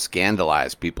insane how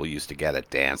scandalized people used to get at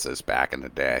dances back in the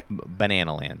day.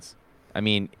 Banana Lands. I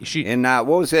mean, she. And what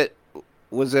was it?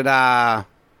 Was it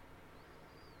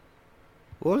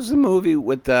what was the movie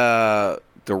with the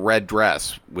red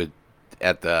dress was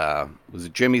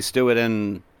it Jimmy Stewart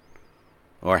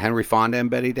or Henry Fonda and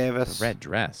Betty Davis? Red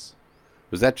dress.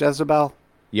 Was that Jezebel?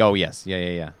 Oh, yes.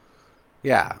 Yeah.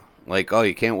 Yeah. Like, oh,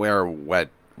 you can't wear a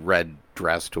red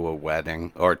dress to a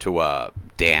wedding or to a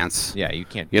dance. Yeah, you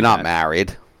can't. You're do not that.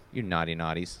 married. You naughty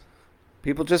naughties.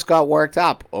 People just got worked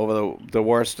up over the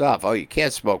worst stuff. Oh, you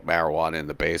can't smoke marijuana in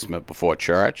the basement before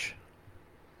church.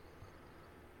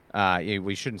 Yeah,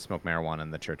 we shouldn't smoke marijuana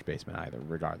in the church basement either,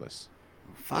 regardless.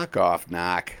 Fuck off,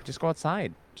 knock. Just go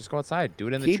outside. Do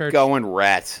it in the Keep church. going,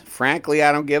 Rhett. Frankly,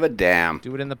 I don't give a damn.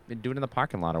 Do it in the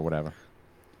parking lot or whatever.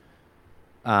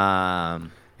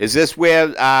 Is this where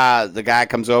the guy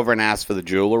comes over and asks for the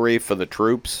jewelry for the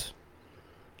troops?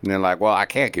 And they're like, well, I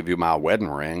can't give you my wedding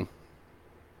ring.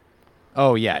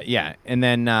 Oh yeah. And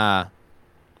then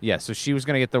so she was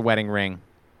gonna get the wedding ring.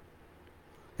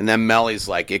 And then Melly's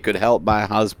like, it could help my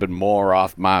husband more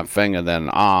off my finger than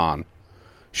on.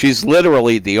 She's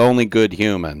literally the only good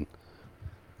human.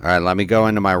 All right, let me go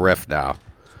into my riff now.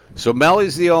 So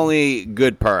Melly's the only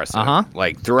good person. Uh-huh.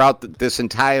 Like throughout this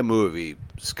entire movie,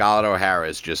 Scarlett O'Hara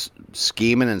is just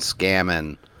scheming and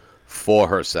scamming for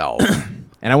herself.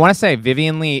 And I want to say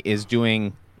Vivian Lee is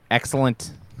doing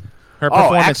excellent. Her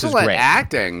performance excellent is great.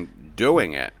 acting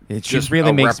doing it. She Just really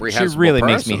a makes me reprehensible hate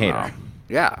person, her.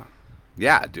 though.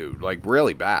 Yeah, dude, like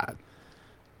really bad.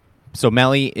 So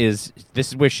Melly is. This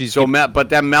is where she's. But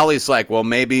then Melly's like, well,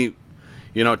 maybe,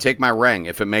 take my ring.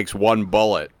 If it makes one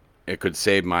bullet, it could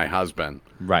save my husband.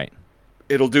 right.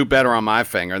 It'll do better on my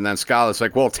finger. And then Scarlett's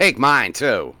like, well, take mine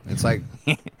too. It's like,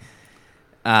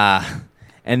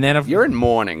 And then you're in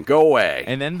mourning. Go away.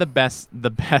 And then the best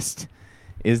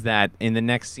is that in the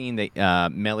next scene,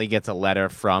 Melly gets a letter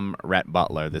from Rhett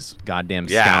Butler, this goddamn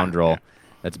scoundrel.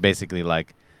 That's basically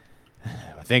like,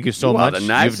 thank you so you much. are the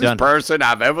nicest person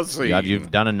I've ever seen. You've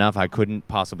done enough. I couldn't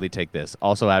possibly take this.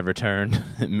 Also, I've returned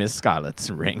Miss Scarlett's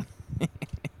ring.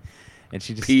 And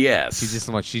she just P.S.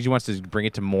 She wants to bring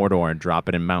it to Mordor and drop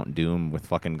it in Mount Doom with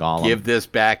fucking Gollum. Give this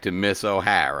back to Miss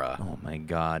O'Hara. Oh my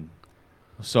god.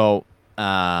 So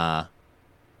the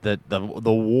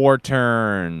war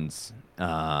turns.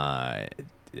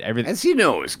 Everything. As you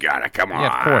know, it's gotta come on.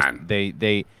 Yeah, of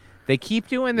course. They keep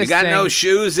doing this. You got thing. no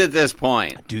shoes at this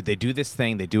point, Dude, they do this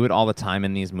thing. They do it all the time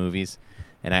in these movies,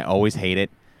 and I always hate it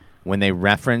when they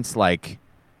reference like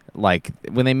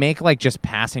when they make like just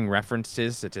passing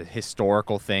references to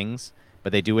historical things,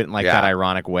 but they do it in like that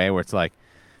ironic way where it's like,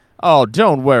 oh,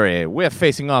 don't worry, we're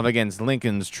facing off against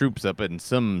Lincoln's troops up in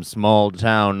some small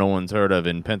town no one's heard of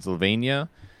in Pennsylvania,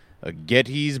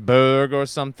 Gettysburg or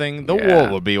something. The war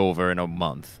will be over in a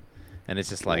month. And it's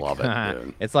just like, Love it,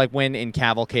 dude. It's like when in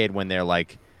Cavalcade when they're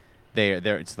like, they're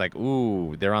it's like,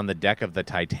 ooh, they're on the deck of the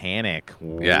Titanic.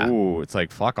 Ooh, Yeah. It's like,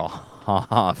 fuck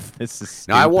off. This is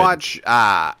stupid. Now I watch.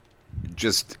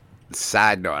 Just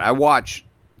side note, I watch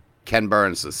Ken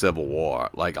Burns' The Civil War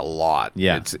like a lot.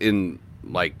 Yeah. It's in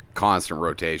like constant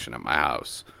rotation at my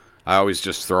house. I always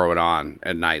just throw it on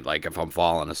at night, like if I'm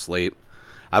falling asleep.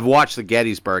 I've watched the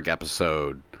Gettysburg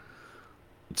episode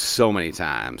so many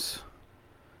times.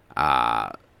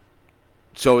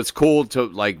 So it's cool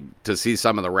to see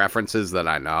some of the references that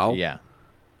I know. Yeah.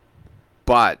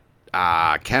 But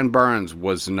Ken Burns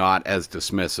was not as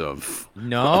dismissive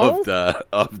No?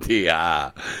 of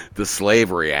the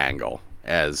slavery angle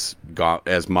as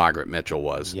Margaret Mitchell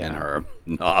was in her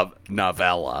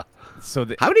novella. So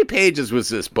How many pages was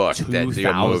this book that the movie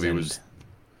 2,000. was?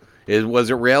 Was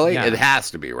it really? Yeah. It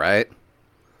has to be, right?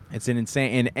 it's an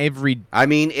insane. In every, I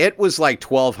mean, it was like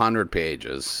 1,200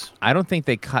 pages. I don't think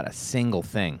they cut a single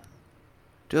thing.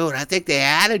 Dude, I think they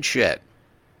added shit.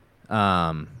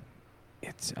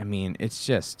 It's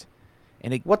just,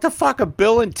 and it, What the fuck are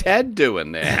Bill and Ted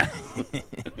doing there?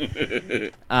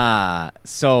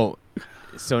 so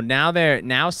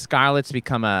now Scarlett's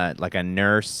become a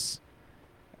nurse,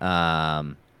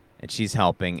 and she's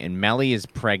helping, and Melly is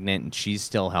pregnant and she's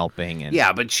still helping, and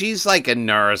Yeah, but she's like a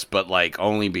nurse, but like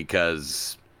only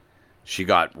because she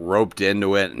got roped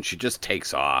into it and she just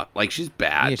takes off. Like she's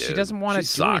bad. yeah, dude. she doesn't want to do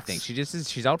sucks. anything.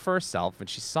 She's out for herself and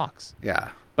she sucks. Yeah.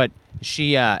 But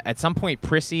she at some point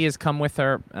Prissy has come with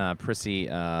her. Prissy,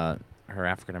 her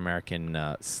African American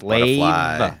slave,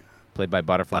 Butterfly. played by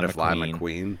Butterfly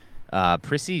McQueen.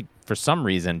 Prissy, for some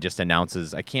reason, just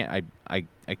announces. I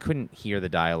couldn't hear the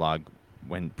dialogue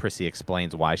when Prissy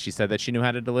explains why she said that she knew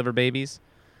how to deliver babies.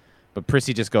 But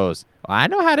Prissy just goes, I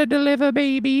know how to deliver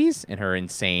babies, in her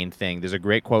insane thing. There's a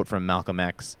great quote from Malcolm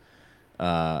X.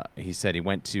 He said he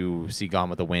went to see Gone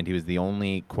with the Wind. He was the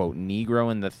only, quote,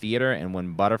 Negro in the theater, and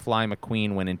when Butterfly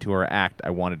McQueen went into her act,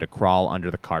 I wanted to crawl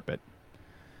under the carpet.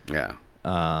 Yeah.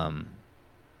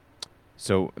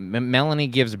 So Melanie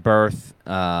gives birth,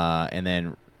 and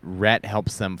then Rhett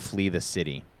helps them flee the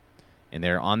city. And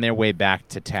they're on their way back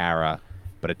to Tara,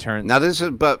 but it turns... Now this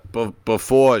is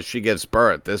before she gives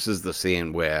birth. This is the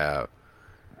scene where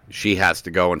she has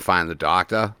to go and find the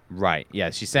doctor. Right,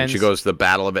 yeah, she And sends... she goes to the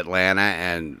Battle of Atlanta,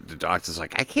 and the doctor's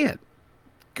like, I can't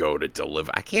go to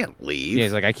deliver. I can't leave. Yeah,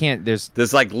 he's like, I can't...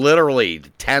 There's like literally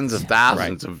tens of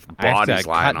thousands right. of I have bodies to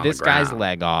lying cut on this the ground. guy's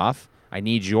leg off. I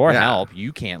need your Yeah. help.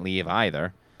 You can't leave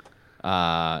either.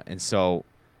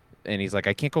 And he's like,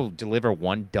 I can't go deliver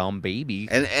one dumb baby.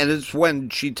 And it's when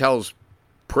she tells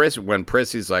when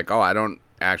Prissy's like, oh, I don't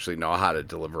actually know how to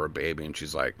deliver a baby. And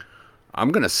she's like,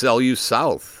 I'm going to sell you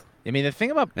south. I mean, the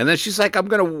thing about And then she's like, I'm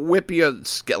going to whip your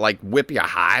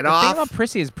hide the off. thing about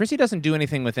Prissy is Prissy doesn't do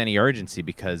anything with any urgency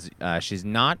because she's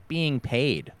not being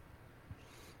paid.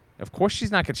 Of course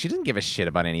she's not. She doesn't give a shit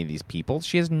about any of these people.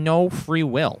 She has no free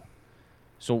will.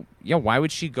 So, yeah, why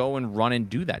would she go and run and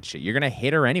do that shit? You're going to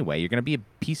hit her anyway. You're going to be a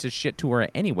piece of shit to her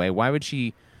anyway. Why would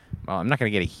she I'm not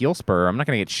going to get a heel spur. I'm not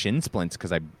going to get shin splints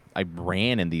because I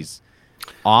ran in these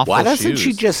awful Why doesn't shoes.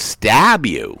 she just stab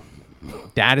you?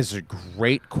 That is a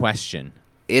great question.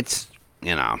 It's,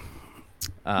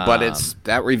 but it's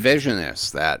that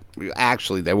revisionist that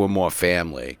actually they were more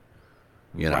family,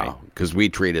 Right. because we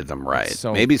treated them right.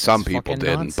 So- Maybe some it's people fucking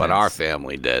didn't, but our nonsense.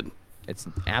 family did. It's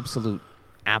absolute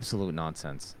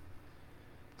nonsense.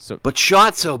 So But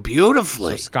shot so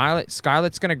beautifully.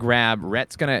 Scarlett's gonna grab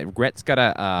Rhett's got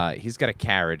a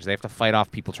carriage. They have to fight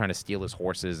off people trying to steal his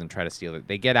horses and try to steal it.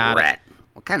 They get out Rhett.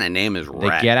 What kind of name is of they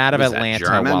Rhett? get out of What is that, Atlanta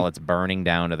German? while it's burning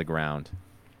down to the ground.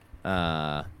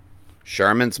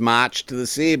 Sherman's March to the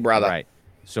Sea, brother. Right.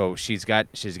 So she's got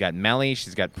Melly,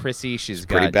 she's got Prissy, she's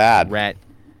pretty got bad. Rhett,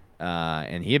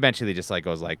 and he eventually just like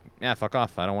goes like, yeah, fuck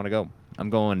off, I don't want to go. I'm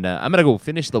gonna go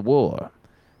finish the war.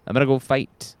 I'm gonna go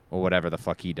fight or whatever the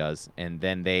fuck he does, and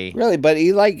then they. Really, but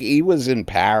he was in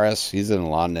Paris. He's in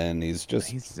London. He's just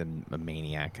He's a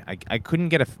maniac. I couldn't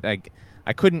get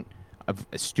I couldn't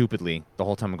stupidly the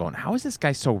whole time I'm going, how is this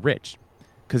guy so rich?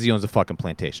 Because he owns a fucking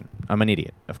plantation. I'm an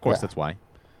idiot. Of course, Yeah. that's why.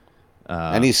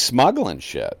 and he's smuggling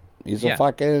shit. He's Yeah. a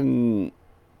fucking,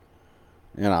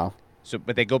 So,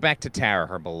 but they go back to Tara,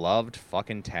 her beloved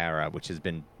fucking Tara, which has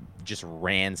been just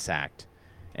ransacked,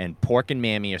 and Pork and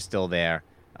Mammy are still there.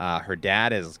 Her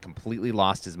dad has completely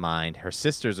lost his mind. Her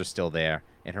sisters are still there,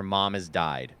 and her mom has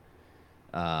died.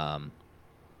 And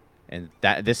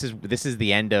this is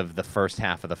the end of the first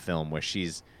half of the film where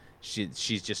she's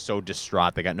just so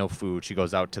distraught. They got no food. She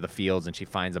goes out to the fields and she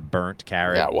finds a burnt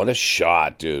carrot. Yeah, what a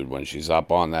shot, dude! When she's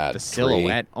up on that The tree.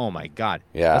 silhouette. Oh my god.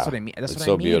 Yeah, That's what I mean. That's it's what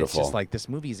so I mean. beautiful. It's just like this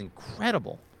movie is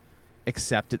incredible,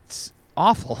 except it's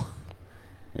awful.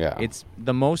 Yeah, It's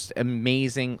the most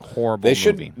amazing, horrible they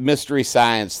should movie. Mystery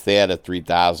Science Theater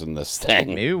 3000 this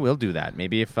thing. Maybe we'll do that.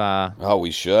 Maybe if Oh,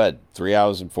 we should. 3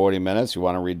 hours and 40 minutes. You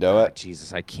want to redo it?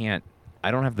 Jesus, I can't.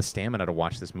 I don't have the stamina to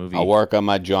watch this movie. I'll work on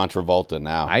my John Travolta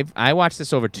now. I watched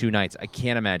this over 2 nights. I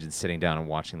can't imagine sitting down and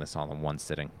watching this all in one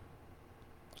sitting.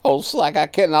 Oh, Slack, I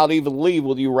cannot even leave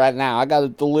with you right now. I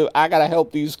gotta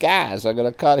help these guys. I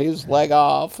gotta cut his leg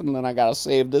off, and then I gotta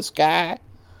save this guy.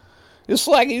 It's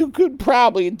like you could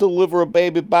probably deliver a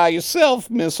baby by yourself,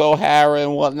 Miss O'Hara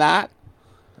and whatnot.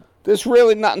 There's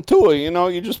really nothing to it,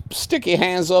 you just stick your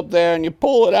hands up there and you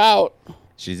pull it out.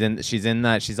 She's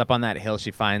up on that hill.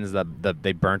 She finds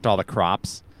they burnt all the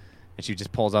crops, and she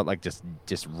just pulls out like just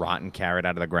rotten carrot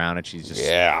out of the ground, and she's just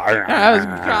As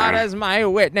God as my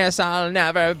witness, I'll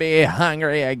never be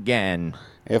hungry again.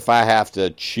 If I have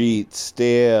to cheat,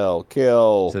 steal,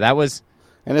 kill. So that was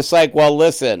And it's like, well,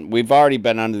 listen, we've already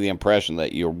been under the impression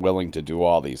that you're willing to do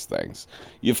all these things.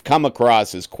 You've come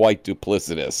across as quite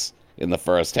duplicitous in the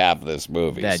first half of this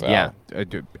movie. that. so. Yeah,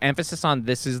 emphasis on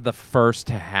this is the first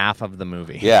half of the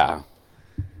movie. Yeah.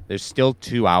 There's still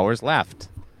 2 hours left.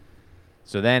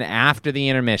 So then after the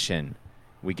intermission,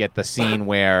 we get the scene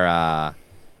where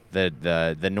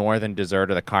the northern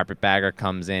deserter, the carpetbagger,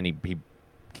 comes in. He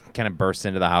kind of bursts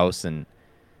into the house and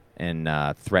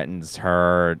threatens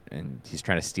her, and he's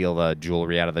trying to steal the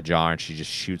jewelry out of the jar, and she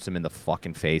just shoots him in the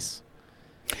fucking face.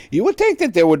 You would think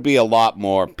that there would be a lot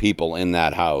more people in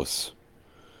that house.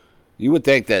 You would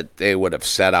think that they would have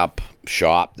set up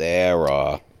shop there,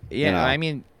 or Yeah, I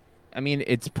mean,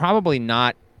 it's probably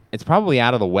not. It's probably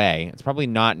out of the way. It's probably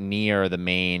not near the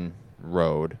main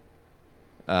road.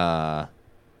 yeah,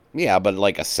 but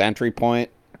like a sentry point,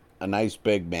 a nice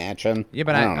big mansion. Yeah,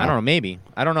 but I don't know. Maybe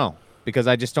I don't know because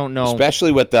I just don't know.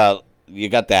 Especially with you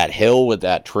got that hill with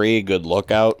that tree, good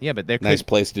lookout. Yeah, but there Nice could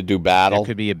place to do battle. there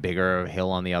could be a bigger hill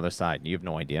on the other side. You have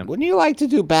no idea. Wouldn't you like to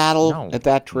do battle No, at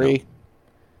that tree?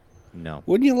 No,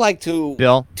 Wouldn't you like to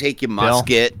Bill, take your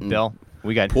musket and Bill,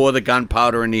 we got. pour the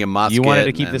gunpowder into your musket? You wanted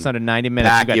to keep and this under 90 minutes.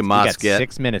 pack You your got musket.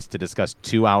 6 minutes to discuss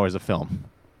 2 hours of film,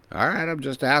 All right, I'm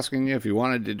just asking you if you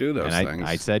wanted to do those and things.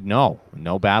 I said no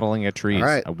battling at trees. All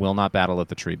right. I will not battle at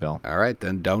the tree, Bill. All right,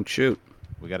 then don't shoot.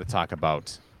 We got to talk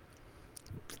about.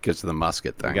 Because of the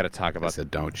musket thing. We got to talk about. I said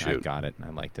don't I shoot. got it. I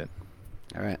liked it.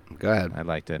 All right, go ahead. I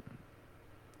liked it.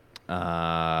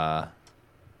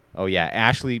 Oh yeah,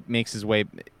 Ashley makes his way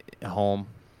home.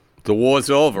 The war's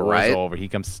over, War's right? over. He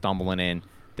comes stumbling in.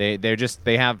 They're just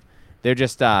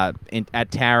at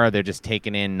Tara. They're just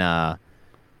taking in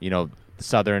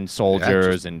Southern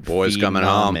soldiers just and boys feeding coming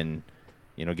them home. and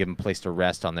give them a place to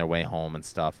rest on their way home and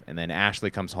stuff. And then Ashley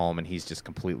comes home and he's just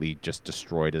completely just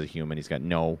destroyed as a human. He's got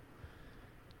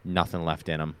nothing left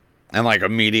in him. And like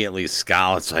immediately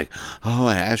Scarlett's like, "Oh,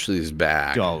 Ashley's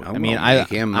back." Go. I'm I mean, gonna make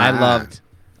him I mad.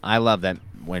 love that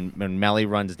when Melly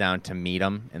runs down to meet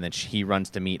him, and then he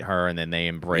runs to meet her, and then they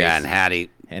embrace. Yeah, and Hattie,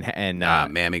 and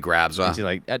Mammy grabs her. she's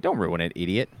like, "Don't ruin it,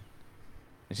 idiot."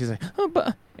 And she's like, oh,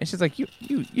 but, and she's like, you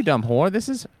dumb whore.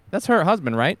 That's her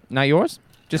husband, right? Not yours?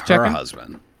 Just Her checking.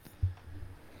 husband.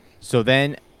 So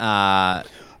then,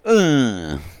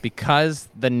 because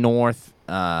the North,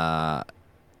 because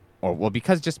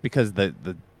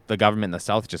the government in the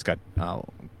South just got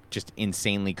just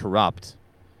insanely corrupt,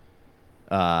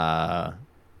 and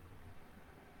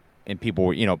people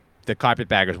were, the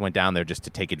carpetbaggers went down there just to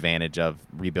take advantage of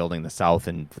rebuilding the South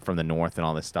and from the North and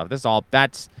all this stuff.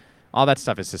 All that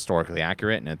stuff is historically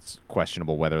accurate, and it's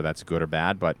questionable whether that's good or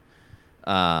bad. But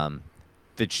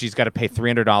that she's got to pay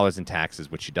 $300 in taxes,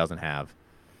 which she doesn't have.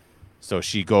 So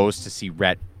she goes to see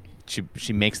Rhett.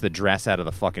 She makes the dress out of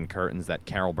the fucking curtains, that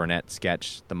Carol Burnett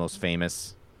sketch, the most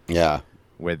famous. Yeah.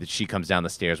 Where she comes down the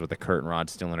stairs with the curtain rod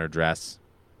still in her dress.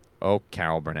 Oh,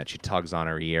 Carol Burnett. She tugs on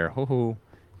her ear. Hoo-hoo.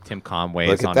 Tim Conway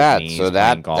is on his knees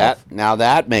playing golf. Now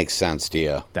that makes sense to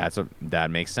you. That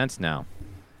makes sense now.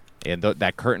 And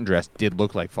that curtain dress did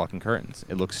look like fucking curtains.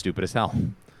 It looks stupid as hell.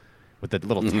 With the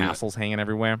little tassels hanging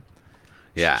everywhere.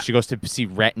 Yeah. She goes to see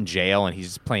Rhett in jail, and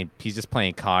he's just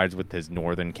playing cards with his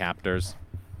northern captors.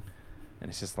 And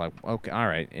it's just like, okay, all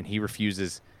right. And he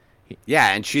refuses.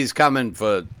 Yeah, and she's coming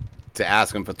to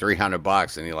ask him for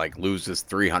 $300, and he loses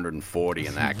 340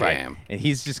 in that right. game. And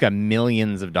he's just got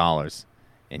millions of dollars,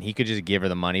 and he could just give her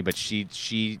the money, but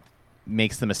she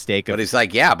makes the mistake of. But he's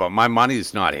like, yeah, but my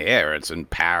money's not here. It's in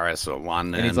Paris or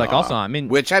London. And he's like, also, I'm in.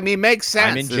 Which makes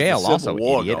sense. I'm in There's jail, a civil also,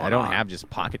 war idiot. going I don't on. have just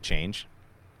pocket change.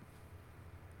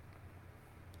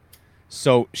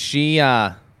 So she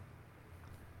but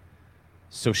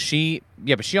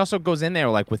she also goes in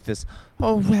there with this,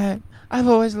 oh, Rhett, I've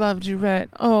always loved you, Rhett.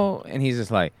 Oh, and he's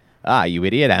just like, you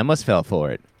idiot, I almost fell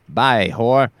for it. Bye,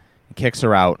 whore. And kicks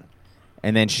her out.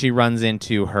 And then she runs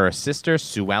into her sister,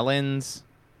 Sue Ellen's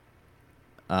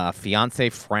fiance,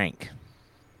 Frank.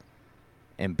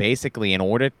 And basically, he's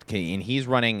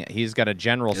got a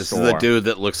general store. This is the dude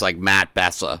that looks like Matt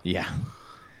Bessa. Yeah.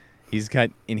 He's got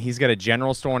a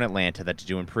general store in Atlanta that's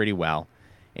doing pretty well.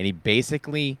 And he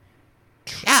basically...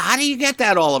 Yeah, how do you get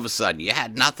that all of a sudden? You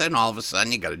had nothing, all of a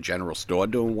sudden you got a general store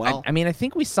doing well? I mean, I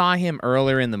think we saw him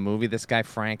earlier in the movie, this guy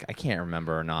Frank. I can't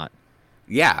remember or not.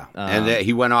 Yeah, and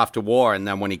he went off to war, and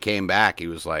then when he came back, he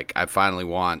was like, I finally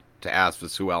want to ask for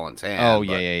Sue Ellen's hand. Oh,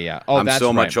 yeah. Oh, I'm that's so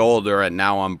right. much older, and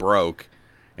now I'm broke.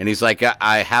 And he's like,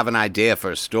 I have an idea for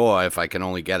a store if I can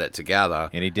only get it together.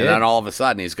 And he did. And then all of a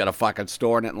sudden, he's got a fucking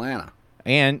store in Atlanta.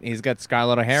 And he's got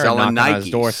Scarlett O'Hara Selling knocking on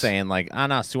his door Nikes. saying,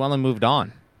 no, Sue Ellen moved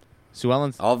on. Sue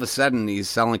Ellen's... All of a sudden, he's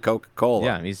selling Coca-Cola.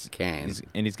 Yeah, cans.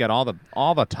 he's got all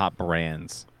the top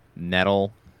brands.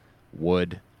 Nettle,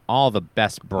 Wood, all the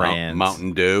best brands.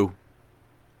 Mountain Dew.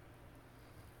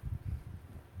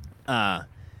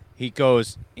 She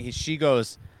goes,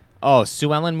 oh,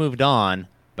 Sue Ellen moved on,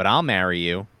 but I'll marry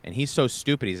you. And he's so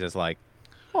stupid, he's just like,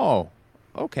 oh,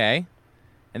 okay.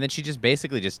 And then she just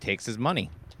basically just takes his money.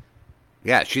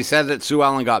 Yeah, she said that Sue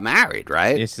Ellen got married,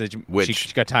 right?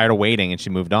 She got tired of waiting and she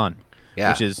moved on.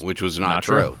 Yeah, which was not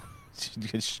true.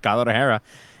 Scarlett O'Hara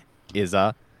is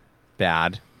a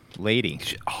bad lady.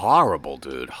 Horrible,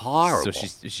 dude. Horrible.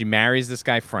 So she marries this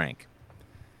guy, Frank.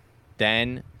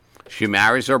 Then... She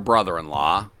marries her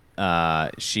brother-in-law.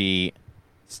 She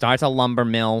starts a lumber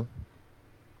mill.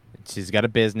 She's got a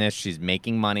business. She's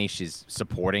making money. She's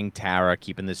supporting Tara,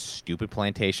 keeping this stupid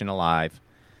plantation alive.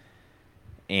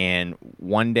 And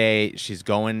one day she's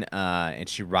going and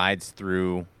she rides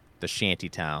through the shanty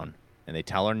town. And they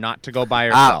tell her not to go by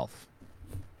herself.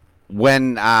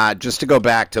 When just to go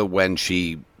back to when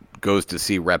she goes to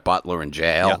see Rhett Butler in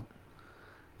jail. Yep.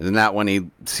 Isn't that when he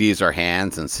sees her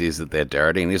hands and sees that they're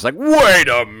dirty? And he's like, wait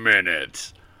a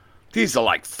minute. These are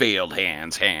like failed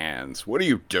hands. What are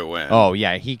you doing? Oh,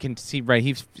 yeah. He can see right.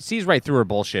 He sees right through her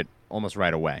bullshit almost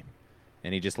right away.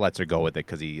 And he just lets her go with it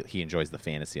because he enjoys the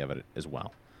fantasy of it as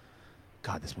well.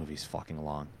 God, this movie's fucking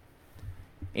long.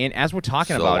 And as we're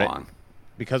talking about it,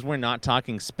 because we're not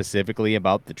talking specifically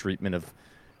about the treatment of,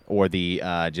 or the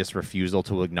just refusal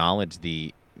to acknowledge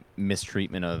the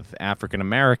mistreatment of African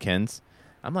Americans,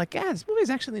 I'm like, yeah, this movie's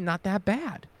actually not that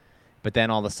bad. But then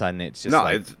all of a sudden it's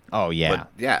just oh yeah,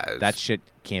 that shit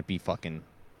can't be fucking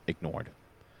ignored.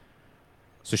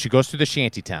 So she goes through the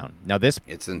shantytown. Now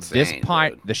it's insane. This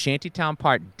part, the shantytown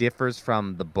part, differs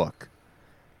from the book.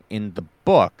 In the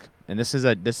book, and this is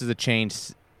a change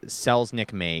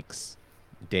Selznick makes,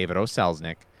 David O.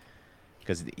 Selznick,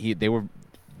 because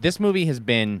this movie has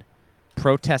been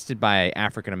protested by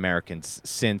African Americans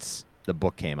since the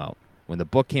book came out. When the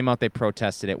book came out, they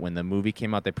protested it. When the movie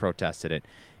came out, they protested it.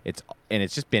 It's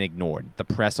just been ignored. The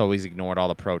press always ignored all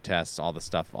the protests, all the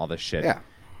stuff, all this shit. Yeah.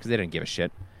 Because they didn't give a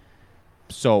shit.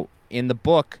 So in the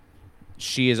book,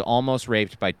 she is almost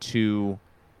raped by 2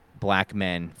 black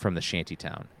men from the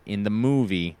shantytown. In the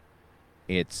movie,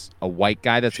 it's a white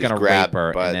guy that's She's going to rape grabbed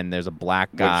her, by- and then there's a black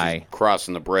When guy. she's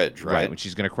crossing the bridge, right? When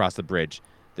she's going to cross the bridge.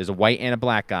 There's a white and a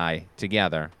black guy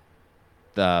together.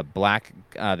 The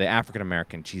African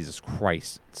American, Jesus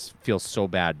Christ, it feels so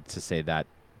bad to say that,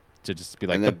 to just be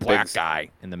like And the then black Big- guy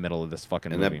in the middle of this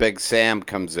fucking And movie. then Big Sam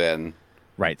comes in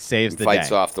Right, saves and the fights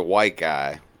day. off the white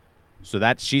guy. So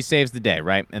that she saves the day,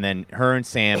 right? And then her and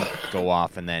Sam go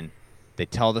off, and then they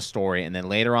tell the story. And then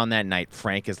later on that night,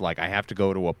 Frank is like, "I have to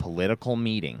go to a political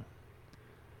meeting."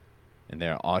 And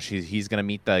he's gonna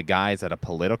meet the guys at a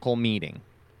political meeting.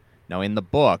 Now, in the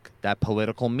book, that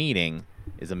political meeting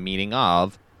is a meeting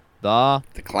of the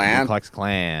Klan? Ku Klux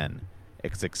Klan.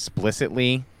 It's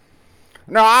explicitly.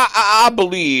 No, I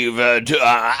believe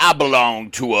I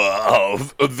belong to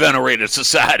a venerated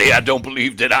society. I don't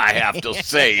believe that I have to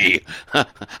say.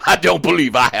 I don't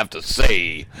believe I have to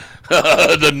say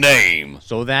the name.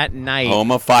 So that night,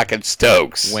 Homer fucking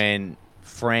Stokes. when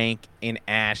Frank and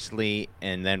Ashley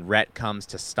and then Rhett comes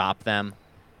to stop them,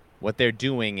 what they're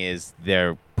doing is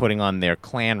they're putting on their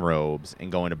Klan robes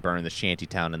and going to burn the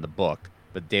shantytown in the book.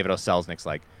 But David O. Selznick's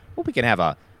like, well, we can have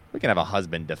a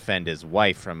husband defend his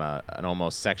wife from an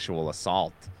almost sexual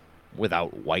assault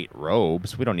without white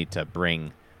robes. We don't need to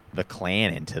bring the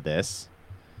Klan into this.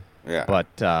 Yeah. But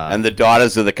And the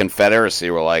Daughters of the Confederacy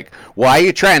were like, why are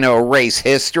you trying to erase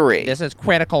history? this is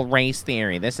critical race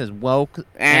theory. This is woke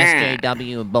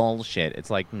SJW bullshit.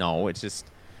 It's like, no, it's just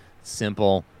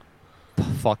simple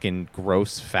fucking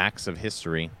gross facts of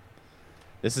history.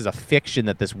 This is a fiction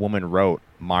that this woman wrote,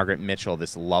 Margaret Mitchell,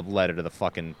 this love letter to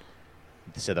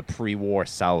the pre-war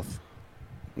South.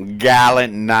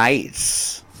 Gallant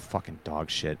Knights. Fucking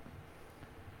dog shit.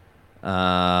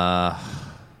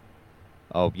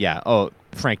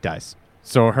 Frank dies.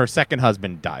 So her second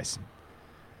husband dies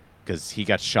because he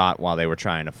got shot while they were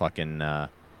trying to fucking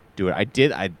do it.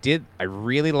 I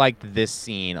really liked this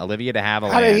scene. Olivia de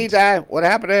Havilland. How did he die? What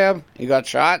happened to him? He got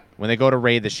shot? When they go to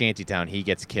raid the shantytown, he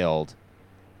gets killed.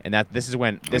 And this is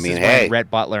when hey. Rhett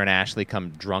Butler and Ashley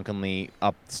come drunkenly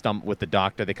up with the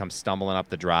doctor. They come stumbling up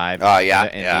the drive. Oh, yeah,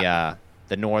 And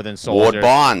the northern Ward soldiers.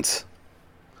 Bond.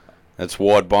 That's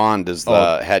Ward Bond is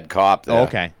the head cop there. Oh,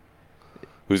 okay.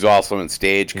 Who's also in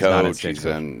Stagecoach. He's not in He's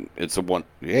Stagecoach. in It's a one.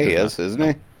 Yeah, he is, isn't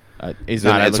he? He's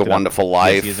in not. I It's looked a it up. Wonderful Yes,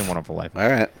 Life. he is in Wonderful Life. All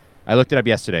right. I looked it up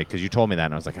yesterday because you told me that,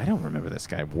 and I was like, I don't remember this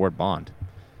guy, Ward Bond.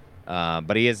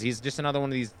 But he's just another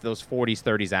one of those 40s,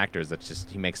 30s actors that's just,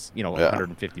 he makes,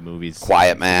 150 movies.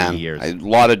 Quiet in Man. 50 years. A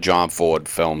lot of John Ford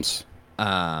films.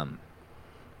 Olivia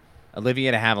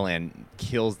de Havilland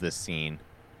kills this scene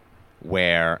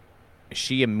where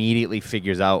she immediately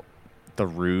figures out the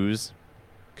ruse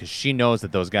because she knows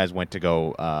that those guys went to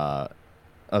go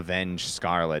avenge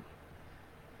Scarlet.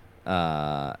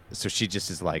 So she just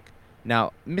is like,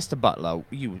 now, Mr. Butler,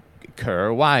 you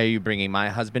cur, why are you bringing my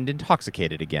husband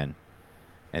intoxicated again?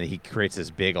 And he creates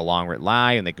this big elaborate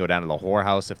lie, and they go down to the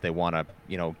whorehouse if they want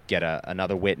to, get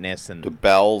another witness. And The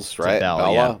Bells, it's a right? Belle,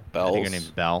 Bella? yeah. Bells. I think her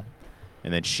name's Belle.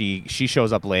 And then she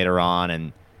shows up later on,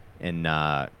 and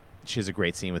she has a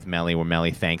great scene with Melly where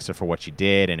Melly thanks her for what she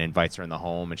did and invites her in the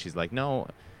home, and she's like, no.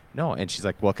 And she's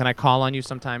like, well, can I call on you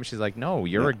sometime? She's like, no,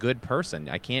 you're a good person.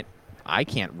 I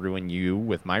can't ruin you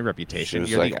with my She reputation. was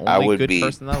You're like, the I only would good be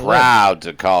person that lives. proud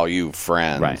to call you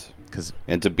friend. Right.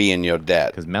 And to be in your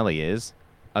debt. Because Melly is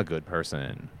a good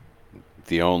person.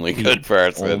 The only good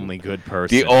person. Only good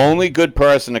person. The only good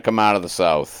person to come out of the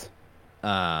South.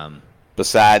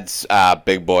 Besides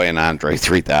Big Boy and Andre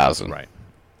 3000. Right.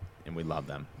 And we love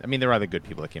them. I mean, there are other good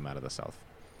people that came out of the South.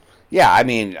 Yeah, I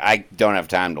mean, I don't have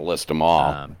time to list them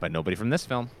all. But nobody from this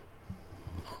film.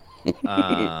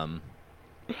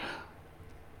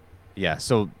 Yeah,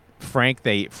 so Frank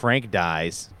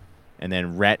dies, and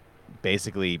then Rhett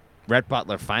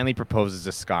Butler finally proposes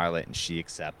to Scarlett, and she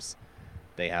accepts.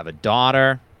 They have a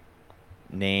daughter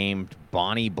named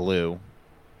Bonnie Blue.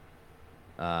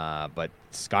 But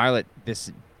Scarlett,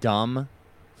 this dumb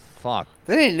fuck,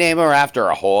 They didn't name her after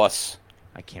a horse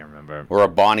I can't remember. or a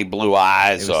Bonnie Blue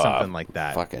Eyes It was or something like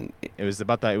that. fucking It was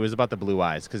about the blue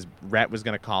eyes, because Rhett was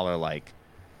gonna call her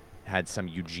had some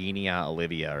Eugenia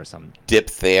Olivia or some.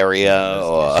 diphtheria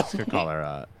or Just gonna call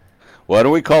her. what do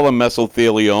we call a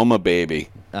mesothelioma baby?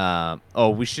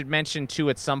 We should mention too.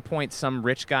 At some point, some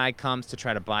rich guy comes to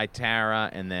try to buy Tara,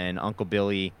 and then Uncle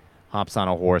Billy hops on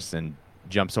a horse and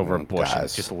jumps over a bush and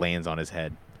guys. just lands on his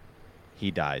head.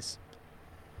 He dies.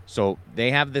 So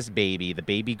they have this baby. The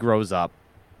baby grows up.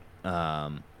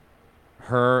 The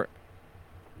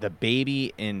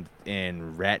baby in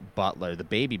Rhett Butler. The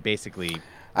baby basically.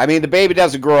 I mean, the baby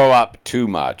doesn't grow up too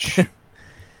much.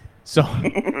 So,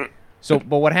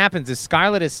 but what happens is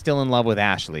Scarlett is still in love with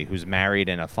Ashley, who's married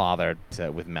and a father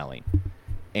with Melly,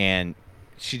 and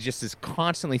she just is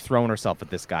constantly throwing herself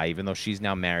at this guy, even though she's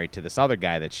now married to this other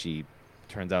guy that she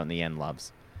turns out in the end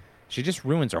loves. She just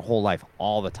ruins her whole life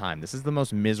all the time. This is the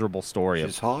most miserable story.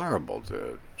 She's horrible,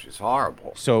 dude. She's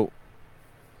horrible. So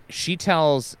she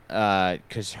tells,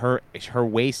 because her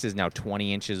waist is now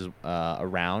 20 inches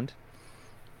around,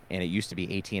 and it used to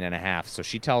be 18 and a half. So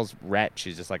she tells Rhett,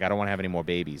 she's just like, I don't want to have any more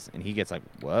babies. And he gets like,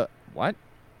 what?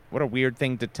 What a weird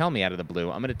thing to tell me out of the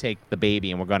blue. I'm going to take the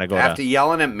baby, and we're going to go After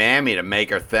yelling at Mammy to make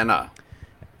her thinner.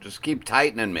 Just keep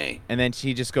tightening me. And then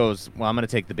she just goes, well, I'm going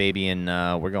to take the baby, and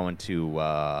we're going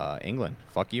to England.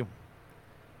 Fuck you.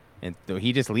 And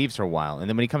he just leaves for a while. And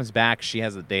then when he comes back,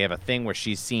 they have a thing where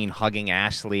she's seen hugging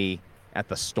Ashley at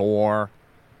the store.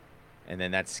 And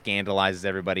then that scandalizes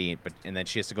everybody. And then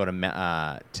she has to go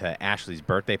to Ashley's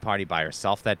birthday party by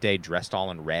herself that day, dressed all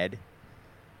in red.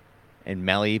 And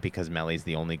Melly, because Melly's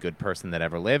the only good person that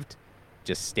ever lived,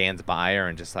 just stands by her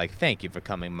and just like, thank you for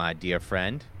coming, my dear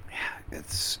friend.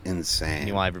 It's insane.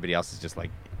 Meanwhile, everybody else is just like,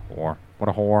 whore. What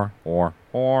a whore. Whore.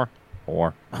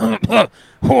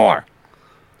 Whore.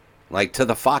 Like, to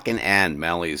the fucking end,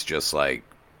 Melly's just like,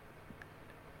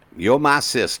 you're my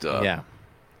sister. Yeah.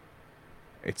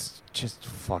 It's just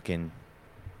fucking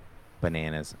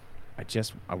bananas.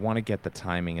 I want to get the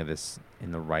timing of this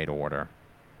in the right order.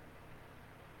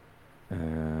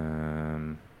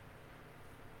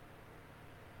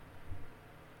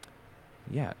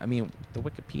 Yeah, I mean, the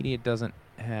Wikipedia doesn't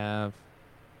have...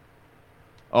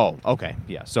 Oh, okay,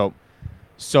 yeah. So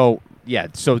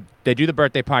they do the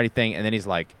birthday party thing, and then he's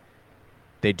like,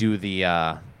 they do the,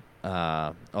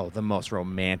 the most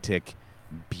romantic,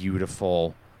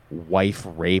 beautiful wife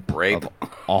rape. Of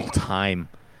all time.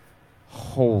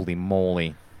 Holy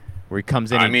moly. Where he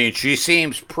comes in. I mean, she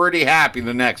seems pretty happy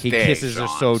the next day. He kisses her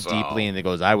so deeply, and he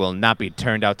goes, I will not be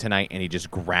turned out tonight. And he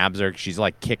just grabs her. She's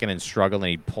like kicking and struggling. And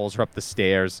he pulls her up the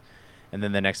stairs. And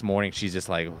then the next morning, she's just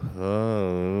like,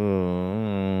 oh.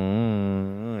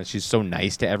 She's so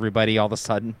nice to everybody all of a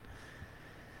sudden.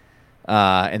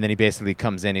 And then he basically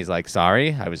comes in. He's like,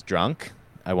 sorry, I was drunk.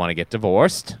 I want to get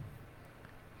divorced.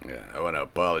 Yeah, I want to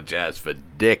apologize for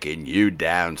dicking you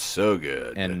down so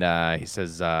good. And he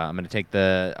says, I'm going to take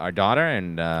our daughter.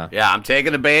 And yeah, I'm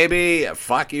taking the baby.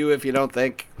 Fuck you if you don't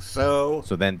think so.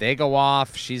 So then they go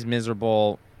off. She's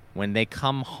miserable. When they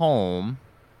come home.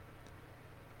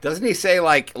 Doesn't he say,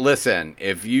 like, listen,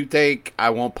 if you think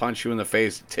I won't punch you in the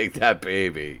face to take that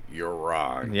baby, you're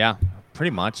wrong. Yeah,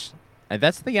 pretty much.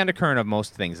 That's the undercurrent of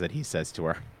most things that he says to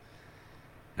her.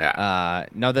 Yeah.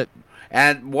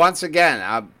 And once again,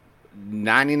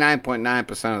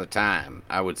 99.9% of the time,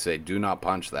 I would say do not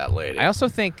punch that lady. I also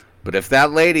think... But if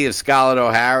that lady is Scarlett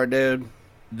O'Hara, dude...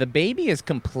 The baby has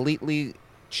completely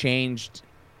changed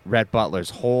Rhett Butler's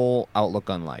whole outlook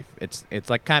on life. It's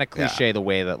like kind of cliche the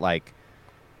way that, like,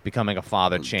 becoming a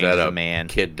father changes a man.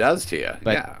 Kid does to you.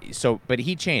 But but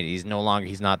he changed. He's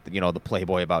not the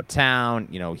playboy about town.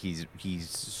 He's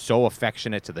so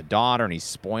affectionate to the daughter, and he's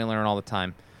spoiling her all the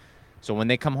time. So when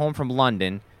they come home from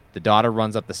London, the daughter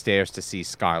runs up the stairs to see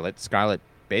Scarlett. Scarlett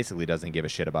basically doesn't give a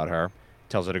shit about her.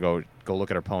 Tells her to go look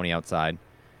at her pony outside.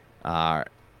 And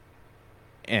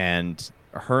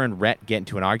her and Rhett get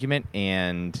into an argument,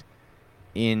 and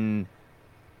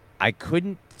I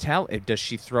couldn't tell. Does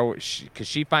she throw it? Because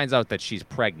she finds out that she's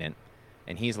pregnant,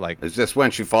 and he's like... It's just when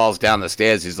she falls down the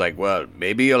stairs, he's like, well,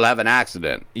 maybe you'll have an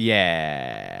accident.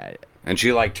 Yeah. And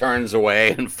she, like, turns away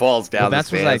and falls down the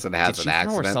stairs and has an accident. Did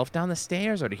she throw herself down the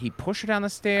stairs, or did he push her down the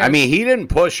stairs? I mean, he didn't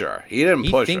push her. He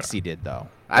thinks he did, though.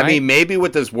 I mean, maybe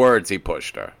with his words he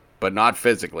pushed her, but not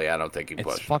physically. I don't think he pushed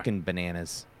her. It's fucking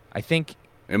bananas. I think...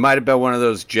 It might have been one of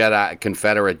those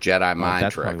Confederate Jedi mind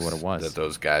that's tricks. Probably what it was. That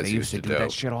those guys used to do do.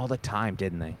 that shit all the time,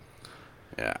 didn't they?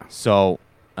 Yeah. So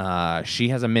she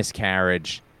has a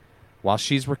miscarriage. While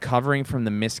she's recovering from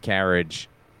the miscarriage,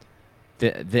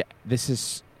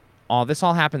 this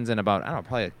all happens in about, I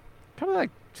don't know, probably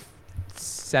like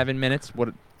 7 minutes.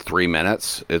 3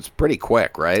 minutes? It's pretty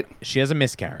quick, right? She has a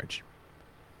miscarriage.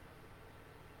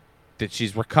 That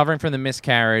she's recovering from the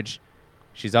miscarriage.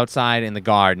 She's outside in the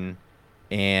garden,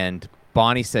 and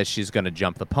Bonnie says she's going to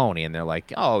jump the pony, and they're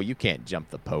like, "Oh, you can't jump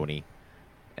the pony."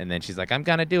 And then she's like, "I'm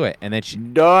going to do it." And then she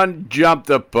don't jump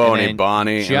the pony,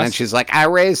 Bonnie. And then she's like, "I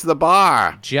raised the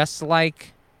bar." Just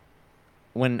like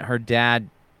when her dad,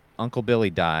 Uncle Billy,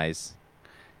 dies.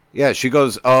 Yeah, she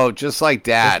goes, "Oh, just like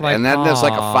Dad." And then there's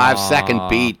like a 5-second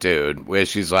beat, dude, where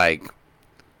she's like,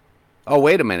 "Oh,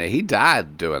 wait a minute, he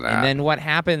died doing that." And then what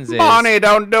happens is, Bonnie,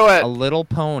 don't do it. A little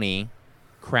pony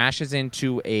crashes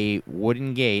into a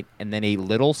wooden gate, and then a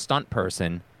little stunt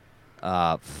person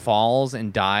falls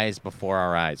and dies before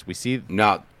our eyes. We see.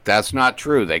 No, that's not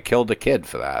true. They killed a kid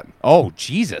for that. Oh,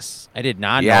 Jesus. I did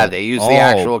not know. Yeah, they used the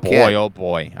actual kid. Oh,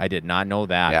 boy. I did not know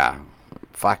that. Yeah.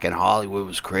 Fucking Hollywood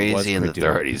was crazy in the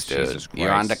 30s, dude. Jesus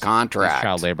You're under Christ. contract. These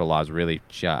child labor laws really...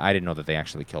 I didn't know that they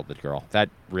actually killed the girl. That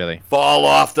really... Fall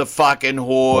off the fucking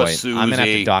horse, Boy, Susie. I'm going to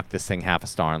have to dock this thing half a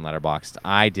star in Letterboxd.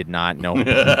 I did not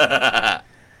know.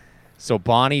 So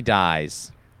Bonnie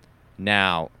dies.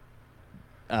 Now,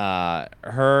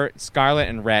 Scarlett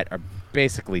and Rhett are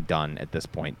basically done at this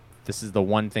point. This is the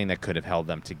one thing that could have held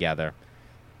them together.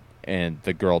 And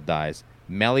the girl dies.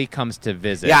 Melly comes to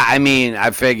visit. Yeah, I mean,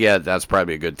 I figure that's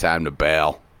probably a good time to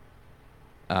bail.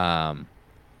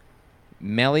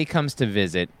 Melly comes to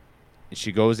visit.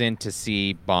 She goes in to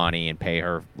see Bonnie and pay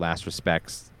her last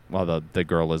respects while the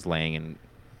girl is laying in,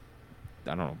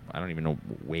 I don't even know,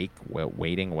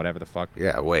 waiting, whatever the fuck.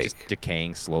 Yeah, wake. Just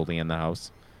decaying slowly in the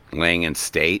house. Laying in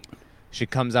state. She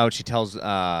comes out. She tells,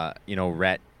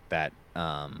 Rhett that,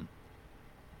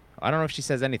 I don't know if she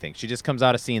says anything. She just comes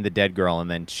out of seeing the dead girl, and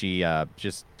then she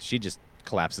just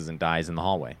collapses and dies in the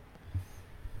hallway.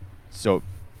 So,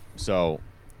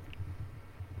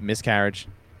 miscarriage,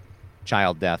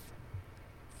 child death.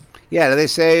 Yeah, do they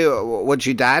say what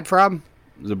she died from?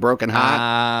 It was a broken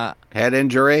heart? Head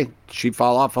injury? She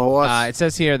fall off a horse? It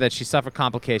says here that she suffered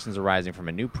complications arising from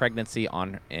a new pregnancy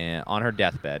on her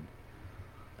deathbed.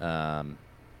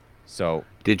 So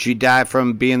did she die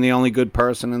from being the only good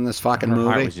person in this fucking her movie?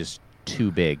 heart was just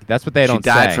too big. That's what they don't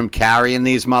say. She died from carrying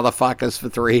these motherfuckers for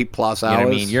 3+ hours. You know what I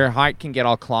mean? Your heart can get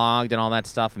all clogged and all that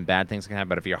stuff, and bad things can happen.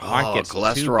 But if your heart gets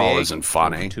cholesterol too big, isn't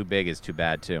funny. Too big is too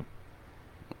bad too.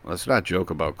 Let's not joke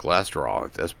about cholesterol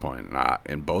at this point. Not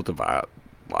in both of our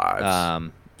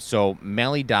lives. So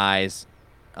Melly dies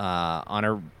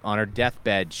on her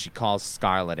deathbed. She calls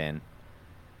Scarlett in.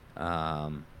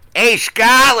 Hey,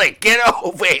 Scarlett, get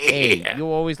over here. Hey, you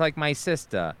always like my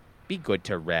sister. Be good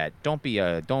to Red. Don't be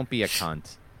a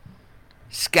cunt.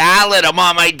 Scarlett, I'm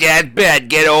on my deathbed.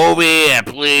 Get over here,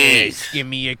 please. Give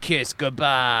me a kiss.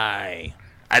 Goodbye.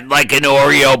 I'd like an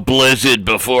Oreo Blizzard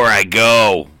before I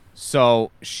go.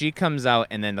 So she comes out,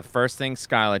 and then the first thing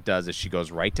Scarlett does is she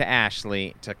goes right to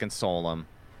Ashley to console him.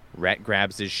 Rhett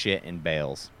grabs his shit and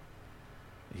bails.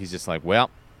 He's just like, well,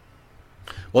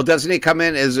 doesn't he come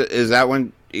in? Is that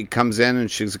when he comes in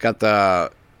and she's got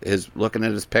his looking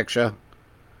at his picture?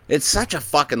 It's such a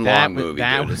fucking long movie,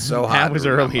 dude. It's so hard. That was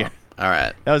to remember. earlier. All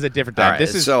right. That was a different time. All right,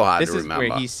 This it's is so hard this to is remember.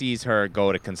 where he sees her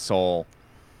go to console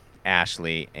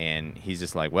Ashley, and he's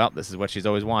just like, well, this is what she's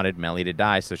always wanted, Melly to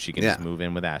die, so she can just move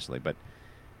in with Ashley. But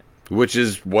which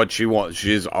is what she wants.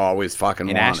 She's always fucking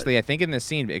and wanted. Ashley, I think in this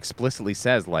scene, explicitly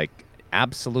says, like,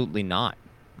 absolutely not.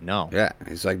 No. Yeah.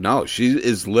 He's like, no, she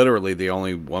is literally the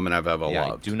only woman I've ever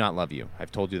loved. I do not love you.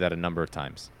 I've told you that a number of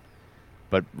times.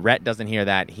 But Rhett doesn't hear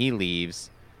that. He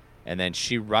leaves, and then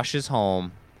she rushes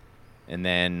home, and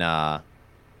then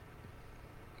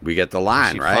we get the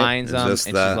line, she right? finds him, and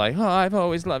she's like, oh, I've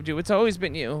always loved you. It's always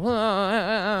been you.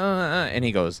 And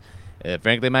he goes,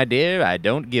 frankly, my dear, I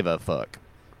don't give a fuck.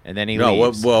 And then he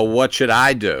leaves. What should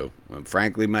I do?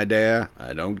 Frankly, my dear,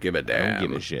 I don't give a damn. I don't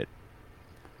give a shit.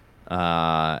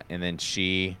 And then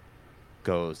she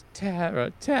goes,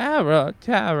 Tara, Tara,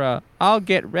 Tara, I'll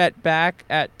get Rhett back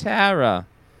at Tara.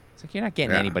 It's like, you're not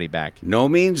getting anybody back. No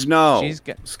means no,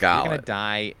 Scarlett. You're going to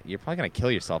die. You're probably going to kill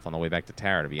yourself on the way back to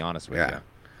Tara, to be honest with you.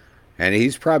 And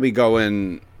he's probably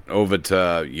going over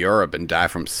to Europe and die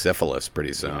from syphilis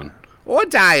pretty soon. Yeah. Or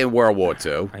die in World War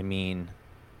II. I mean,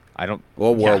 I don't...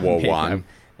 Or World War I.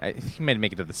 He might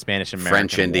make it to the Spanish-American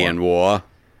French-Indian War.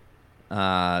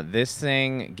 This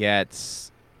thing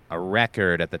gets a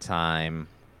record at the time.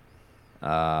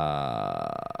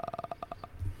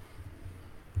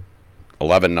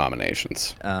 11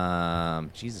 nominations.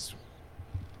 Jesus.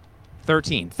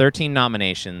 13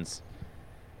 nominations.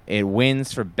 It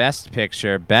wins for Best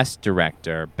Picture, Best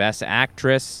Director, Best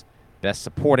Actress, Best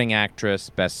Supporting Actress,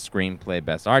 Best Screenplay,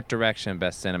 Best Art Direction,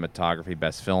 Best Cinematography,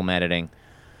 Best Film Editing.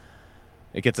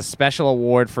 It gets a special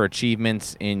award for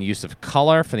achievements in use of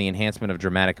color for the enhancement of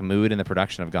dramatic mood in the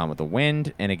production of Gone with the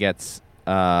Wind, and it gets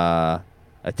a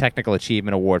technical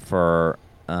achievement award for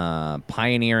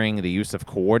pioneering the use of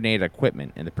coordinated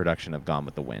equipment in the production of Gone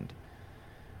with the Wind.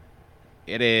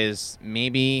 It is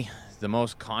maybe the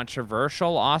most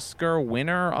controversial Oscar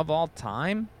winner of all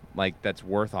time. Like, that's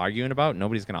worth arguing about.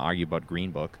 Nobody's going to argue about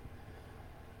Green Book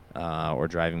or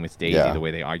Driving Miss Daisy the way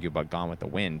they argue about Gone with the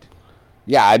Wind.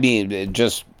 Yeah, I mean,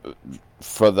 just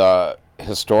for the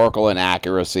historical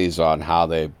inaccuracies on how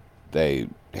they they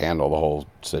handle the whole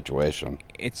situation.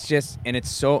 It's just, and it's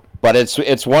so, But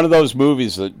it's one of those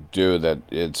movies that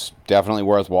it's definitely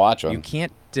worth watching. you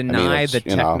can't deny it's, the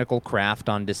you know. technical craft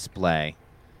on display,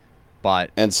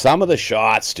 but And some of the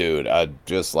shots, dude, are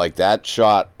just like that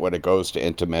shot when it goes to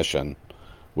intermission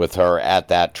with her at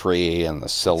that tree and the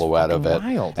silhouette of it.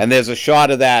 fucking wild. And there's a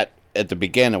shot of that at the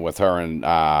beginning with her and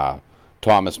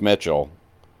Thomas Mitchell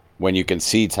when you can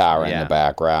see Tara in Yeah. the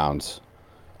background.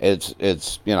 It's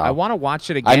you know. I want to watch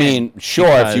it again. I mean, sure,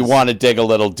 if you because- want to dig a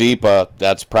little deeper,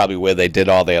 that's probably where they did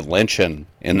all their lynching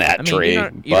in that I mean, tree. you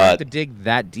don't have to But dig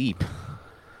that deep.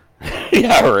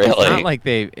 yeah, really. It's not like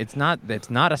it's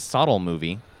not a subtle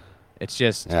movie. It's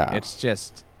just Yeah.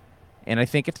 and I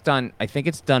think it's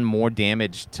done more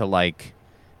damage to like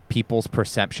people's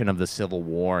perception of the Civil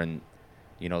War and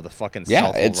the fucking Yeah,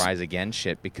 South will it's- rise again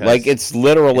shit because Like it's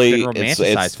literally it's been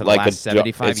romanticized it's for the like last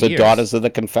 75 it's the years. Daughters of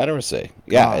the Confederacy.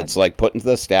 Yeah, God. it's like putting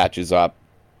the statues up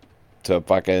to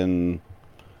fucking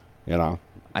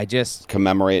I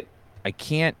commemorate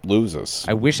can't. losers.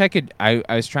 I wish I could. I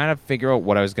was trying to figure out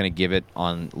what I was going to give it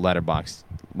on Letterboxd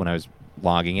when I was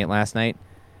logging it last night.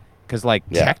 Because, like,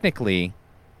 Yeah. technically,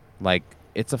 like,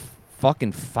 it's a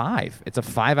fucking 5. It's a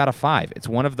 5 out of 5. It's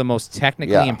one of the most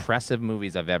technically Yeah. impressive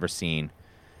movies I've ever seen.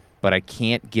 But I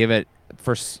can't give it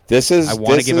This is I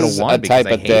wanna this give it a is 1 a because type I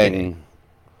of hated thing.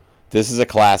 This is a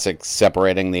classic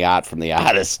separating the art from the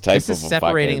artist type This is of a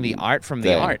separating fucking the art from the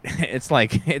thing. art. It's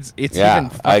like it's Yeah, even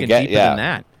I fucking get- deeper yeah. than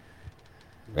that.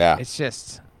 Yeah. It's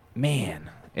just, man,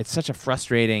 it's such a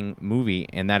frustrating movie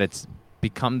in that it's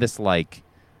become this like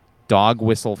dog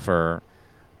whistle for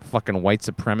fucking white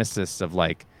supremacists of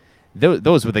like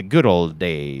those were the good old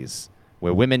days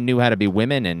where women knew how to be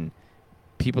women and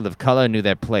people of color knew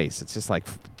their place. It's just like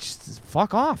just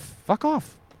fuck off.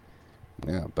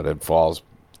 Yeah, but it falls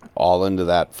all into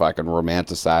that fucking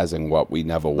romanticizing what we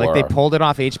never Like were. they pulled it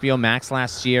off HBO Max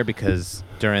last year because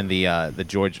during the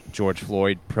George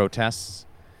Floyd protests,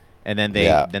 and then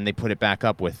they put it back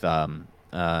up with in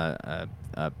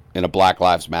a Black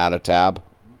Lives Matter tab.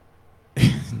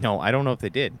 no, I don't know if they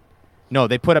did. No,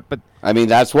 they put up, but I mean,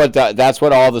 that's what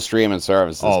all the streaming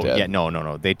services oh did. yeah,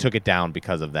 no, they took it down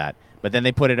because of that. But then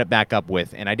they put it back up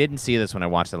with, and I didn't see this when I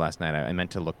watched it last night. I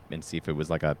meant to look and see if it was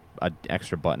like a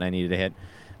extra button I needed to hit,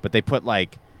 but they put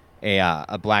like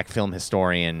a black film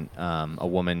historian, a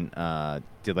woman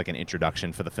did like an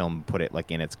introduction for the film, put it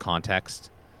like in its context,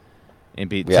 and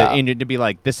to be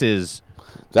like this is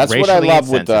That's what I racially love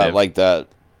with insensitive.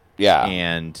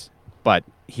 yeah. But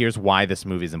here's why this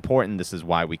movie is important. This is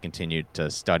why we continue to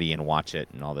study and watch it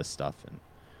and all this stuff. And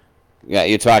Yeah,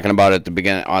 you're talking about it at the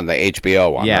beginning on the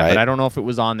HBO one, yeah, right? but I don't know if it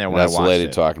was on there when That's I watched the lady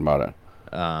it. talking about it.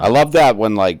 I love that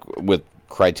when like with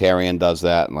Criterion does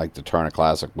that and like the Turner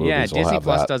Classic movies Yeah, will Disney have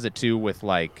Plus that. does it too with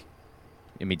like.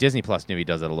 I mean, Disney Plus maybe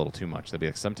does it a little too much. They'll be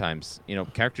like sometimes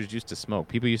characters used to smoke.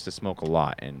 People used to smoke a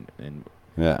lot, and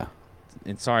Yeah.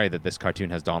 sorry that this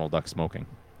cartoon has Donald Duck smoking.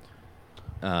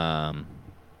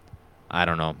 I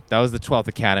don't know. That was the 12th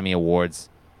Academy Awards.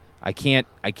 I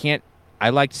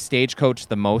liked Stagecoach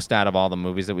the most out of all the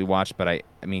movies that we watched, but I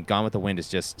mean, Gone with the Wind is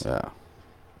just Yeah.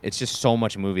 it's just so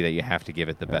much movie that you have to give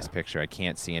it the best picture. I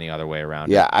can't see any other way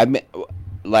around Yeah, I mean,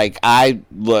 like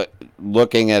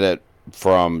looking at it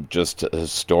from just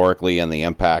historically and the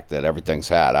impact that everything's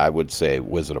had, I would say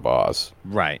Wizard of Oz,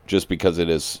 it. Right. just because it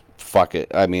is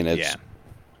I mean,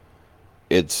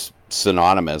 it's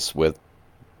synonymous with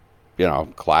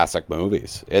classic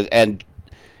movies, and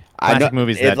I know Classic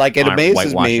movies that it aren't amazes me.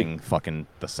 whitewashing fucking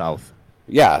the South.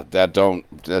 Yeah, that don't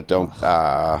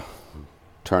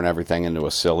turn everything into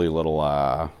a silly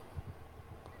little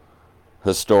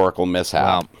historical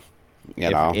mishap.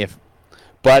 Well, if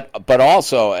But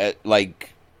also,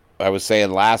 like I was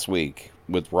saying last week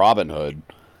with Robin Hood,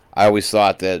 I always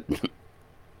thought that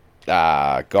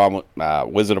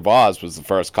Wizard of Oz was the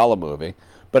first color movie,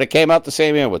 but it came out the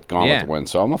same year with Gone with the Wind.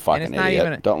 So I'm a and fucking it's not idiot.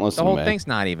 even Don't listen the whole to me. thing's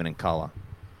not even in color.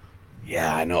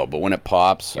 Yeah, I know, but when it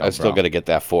pops, Yo, I still bro. got to get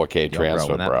that 4K Yo,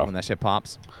 transfer, bro, when that shit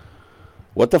pops.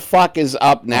 What the fuck is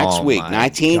up next Oh week? my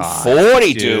 1940, God,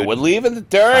 dude. dude. We're leaving the 5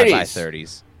 30s. by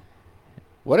 30s.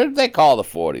 What did they call the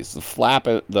 40s? The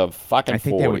fucking 40s. I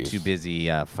think they were too busy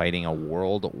fighting a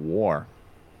world war.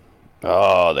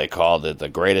 Oh, they called it the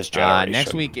greatest generation.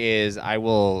 Next week is I'm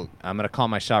gonna call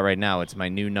my shot right now. It's my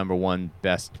new number one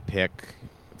best pick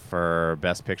for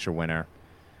best picture winner.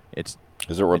 Is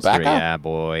it Rebecca? Yeah,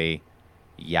 boy.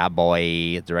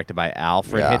 Directed by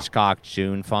Alfred Yeah. Hitchcock,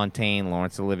 June Fontaine,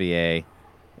 Laurence Olivier.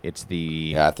 It's the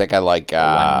Yeah, I think I like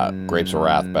Grapes of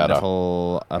Wrath better.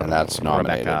 wonderful And that's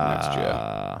nominated Rebecca. next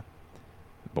year.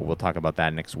 But we'll talk about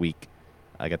that next week.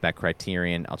 I got that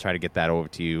Criterion. I'll try to get that over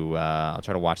to you. I'll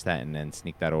try to watch that and then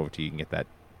sneak that over to you. You can get that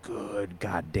good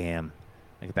goddamn.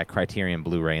 I got that Criterion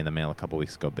Blu-ray in the mail a couple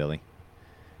weeks ago, Billy.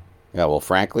 Yeah, well,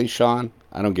 frankly, Sean,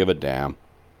 I don't give a damn.